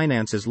cancelled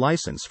Binance's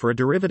license for a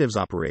derivatives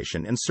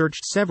operation and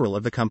searched several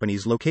of the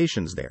company's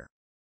locations there.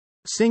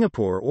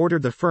 Singapore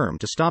ordered the firm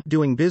to stop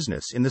doing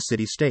business in the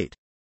city-state.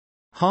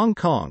 Hong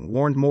Kong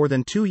warned more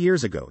than 2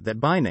 years ago that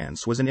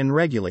Binance was an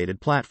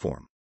unregulated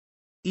platform.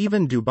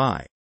 Even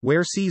Dubai,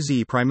 where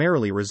CZ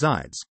primarily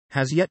resides,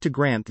 has yet to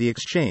grant the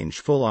exchange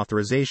full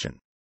authorization.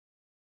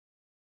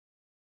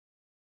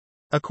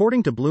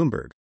 According to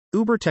Bloomberg,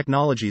 Uber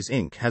Technologies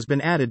Inc. has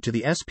been added to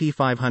the SP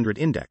 500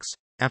 index,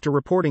 after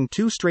reporting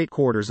 2 straight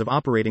quarters of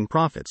operating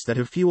profits that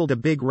have fueled a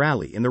big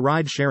rally in the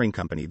ride-sharing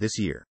company this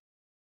year.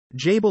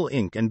 Jabil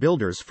Inc. and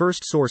Builders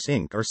First Source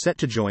Inc. are set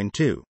to join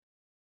too.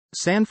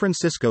 San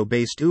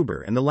Francisco-based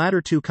Uber and the latter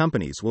 2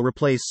 companies will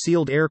replace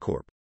Sealed Air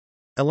Corp.,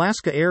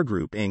 Alaska Air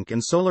Group Inc.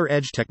 and Solar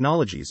Edge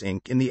Technologies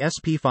Inc. in the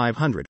SP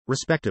 500,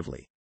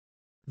 respectively.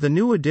 The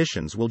new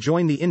additions will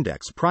join the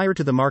index prior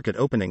to the market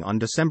opening on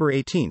December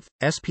 18,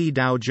 SP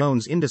Dow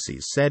Jones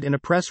Indices said in a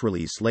press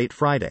release late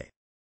Friday.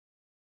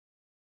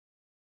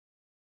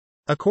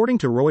 According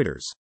to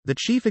Reuters, the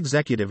chief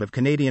executive of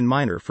Canadian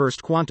miner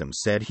First Quantum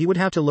said he would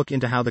have to look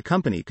into how the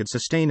company could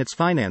sustain its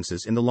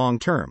finances in the long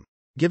term,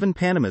 given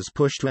Panama's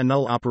push to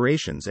annul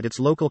operations at its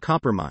local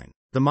copper mine,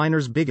 the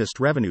miner's biggest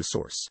revenue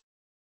source.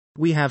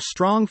 We have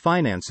strong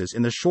finances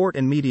in the short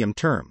and medium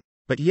term,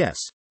 but yes,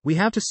 we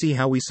have to see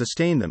how we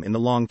sustain them in the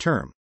long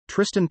term,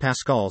 Tristan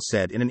Pascal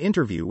said in an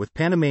interview with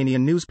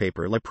Panamanian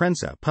newspaper La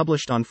Prensa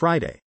published on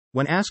Friday,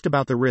 when asked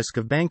about the risk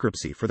of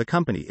bankruptcy for the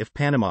company if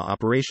Panama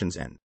operations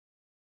end.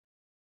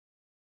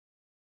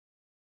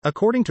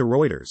 According to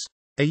Reuters,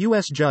 a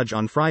U.S. judge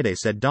on Friday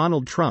said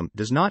Donald Trump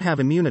does not have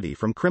immunity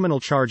from criminal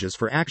charges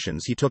for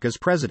actions he took as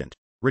president,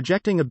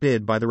 rejecting a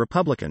bid by the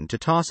Republican to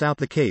toss out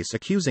the case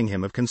accusing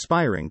him of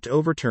conspiring to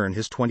overturn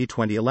his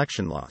 2020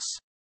 election loss.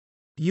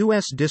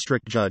 U.S.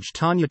 District Judge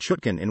Tanya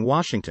Chutkan in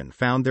Washington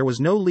found there was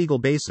no legal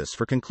basis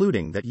for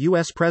concluding that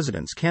U.S.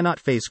 presidents cannot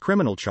face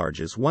criminal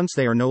charges once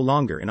they are no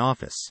longer in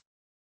office.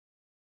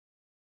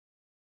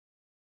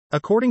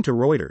 According to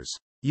Reuters,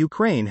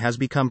 Ukraine has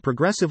become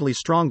progressively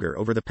stronger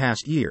over the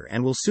past year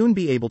and will soon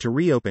be able to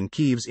reopen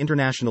Kyiv's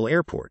international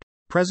airport,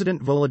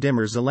 President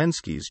Volodymyr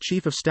Zelensky's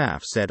chief of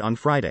staff said on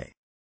Friday.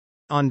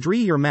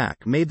 Andriy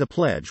Yermak made the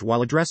pledge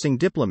while addressing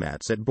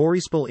diplomats at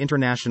Borispol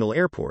International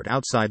Airport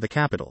outside the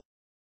capital.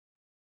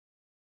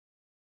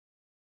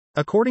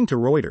 According to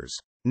Reuters,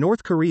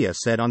 North Korea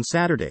said on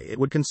Saturday it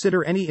would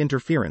consider any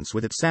interference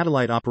with its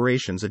satellite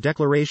operations a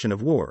declaration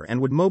of war and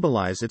would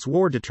mobilize its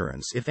war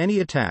deterrence if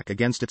any attack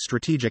against its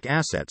strategic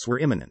assets were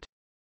imminent.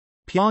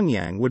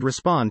 Pyongyang would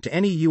respond to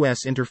any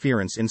U.S.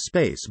 interference in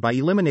space by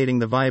eliminating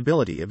the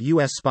viability of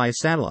U.S. spy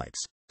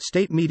satellites,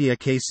 state media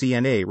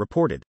KCNA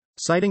reported,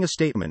 citing a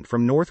statement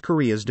from North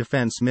Korea's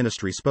defense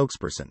ministry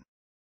spokesperson.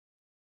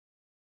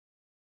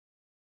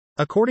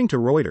 According to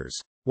Reuters,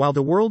 while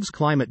the world's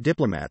climate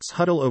diplomats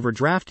huddle over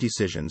draft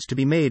decisions to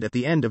be made at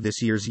the end of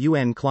this year's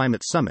UN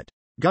Climate Summit,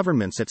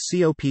 governments at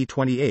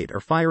COP28 are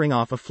firing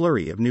off a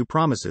flurry of new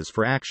promises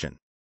for action.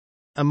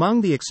 Among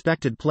the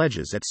expected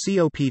pledges at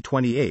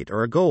COP28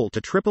 are a goal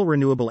to triple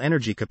renewable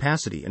energy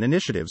capacity and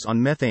initiatives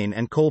on methane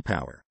and coal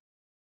power.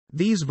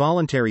 These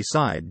voluntary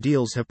side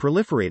deals have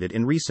proliferated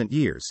in recent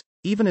years,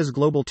 even as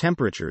global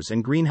temperatures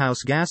and greenhouse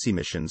gas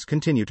emissions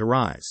continue to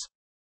rise.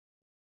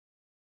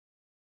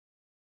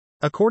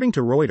 According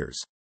to Reuters,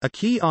 a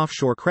key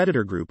offshore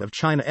creditor group of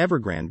China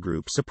Evergrande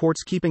Group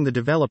supports keeping the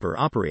developer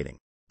operating,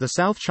 the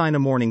South China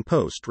Morning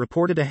Post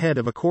reported ahead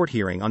of a court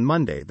hearing on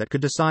Monday that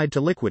could decide to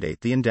liquidate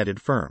the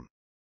indebted firm.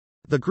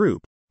 The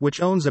group,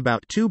 which owns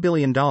about $2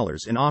 billion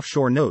in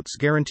offshore notes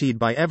guaranteed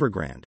by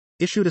Evergrande,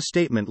 issued a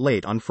statement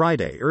late on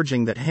Friday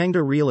urging that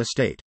Hangda Real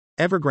Estate,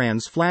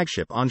 Evergrande's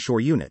flagship onshore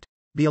unit,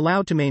 be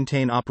allowed to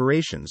maintain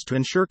operations to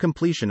ensure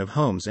completion of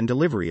homes and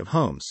delivery of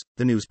homes,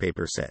 the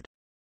newspaper said.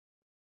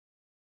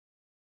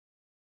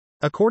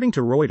 According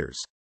to Reuters,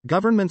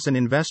 governments and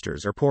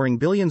investors are pouring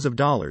billions of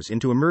dollars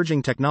into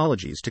emerging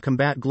technologies to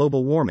combat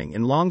global warming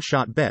in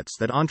long-shot bets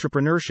that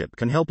entrepreneurship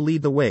can help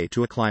lead the way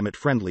to a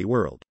climate-friendly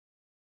world.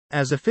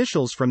 As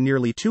officials from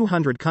nearly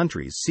 200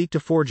 countries seek to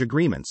forge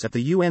agreements at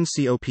the UN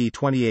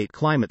COP28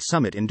 Climate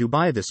Summit in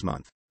Dubai this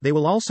month, they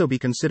will also be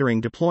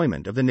considering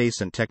deployment of the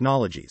nascent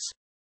technologies.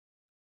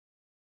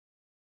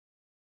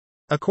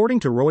 According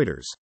to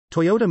Reuters,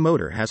 Toyota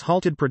Motor has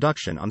halted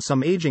production on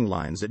some aging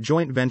lines at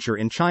joint venture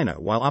in China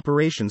while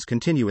operations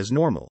continue as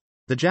normal,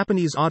 the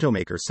Japanese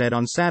automaker said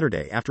on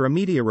Saturday after a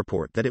media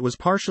report that it was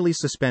partially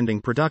suspending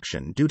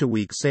production due to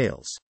weak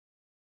sales.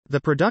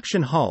 The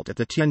production halt at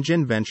the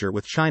Tianjin venture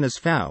with China's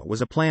FAO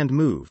was a planned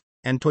move,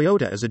 and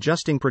Toyota is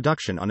adjusting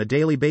production on a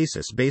daily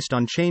basis based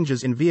on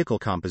changes in vehicle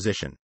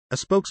composition, a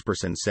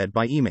spokesperson said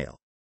by email.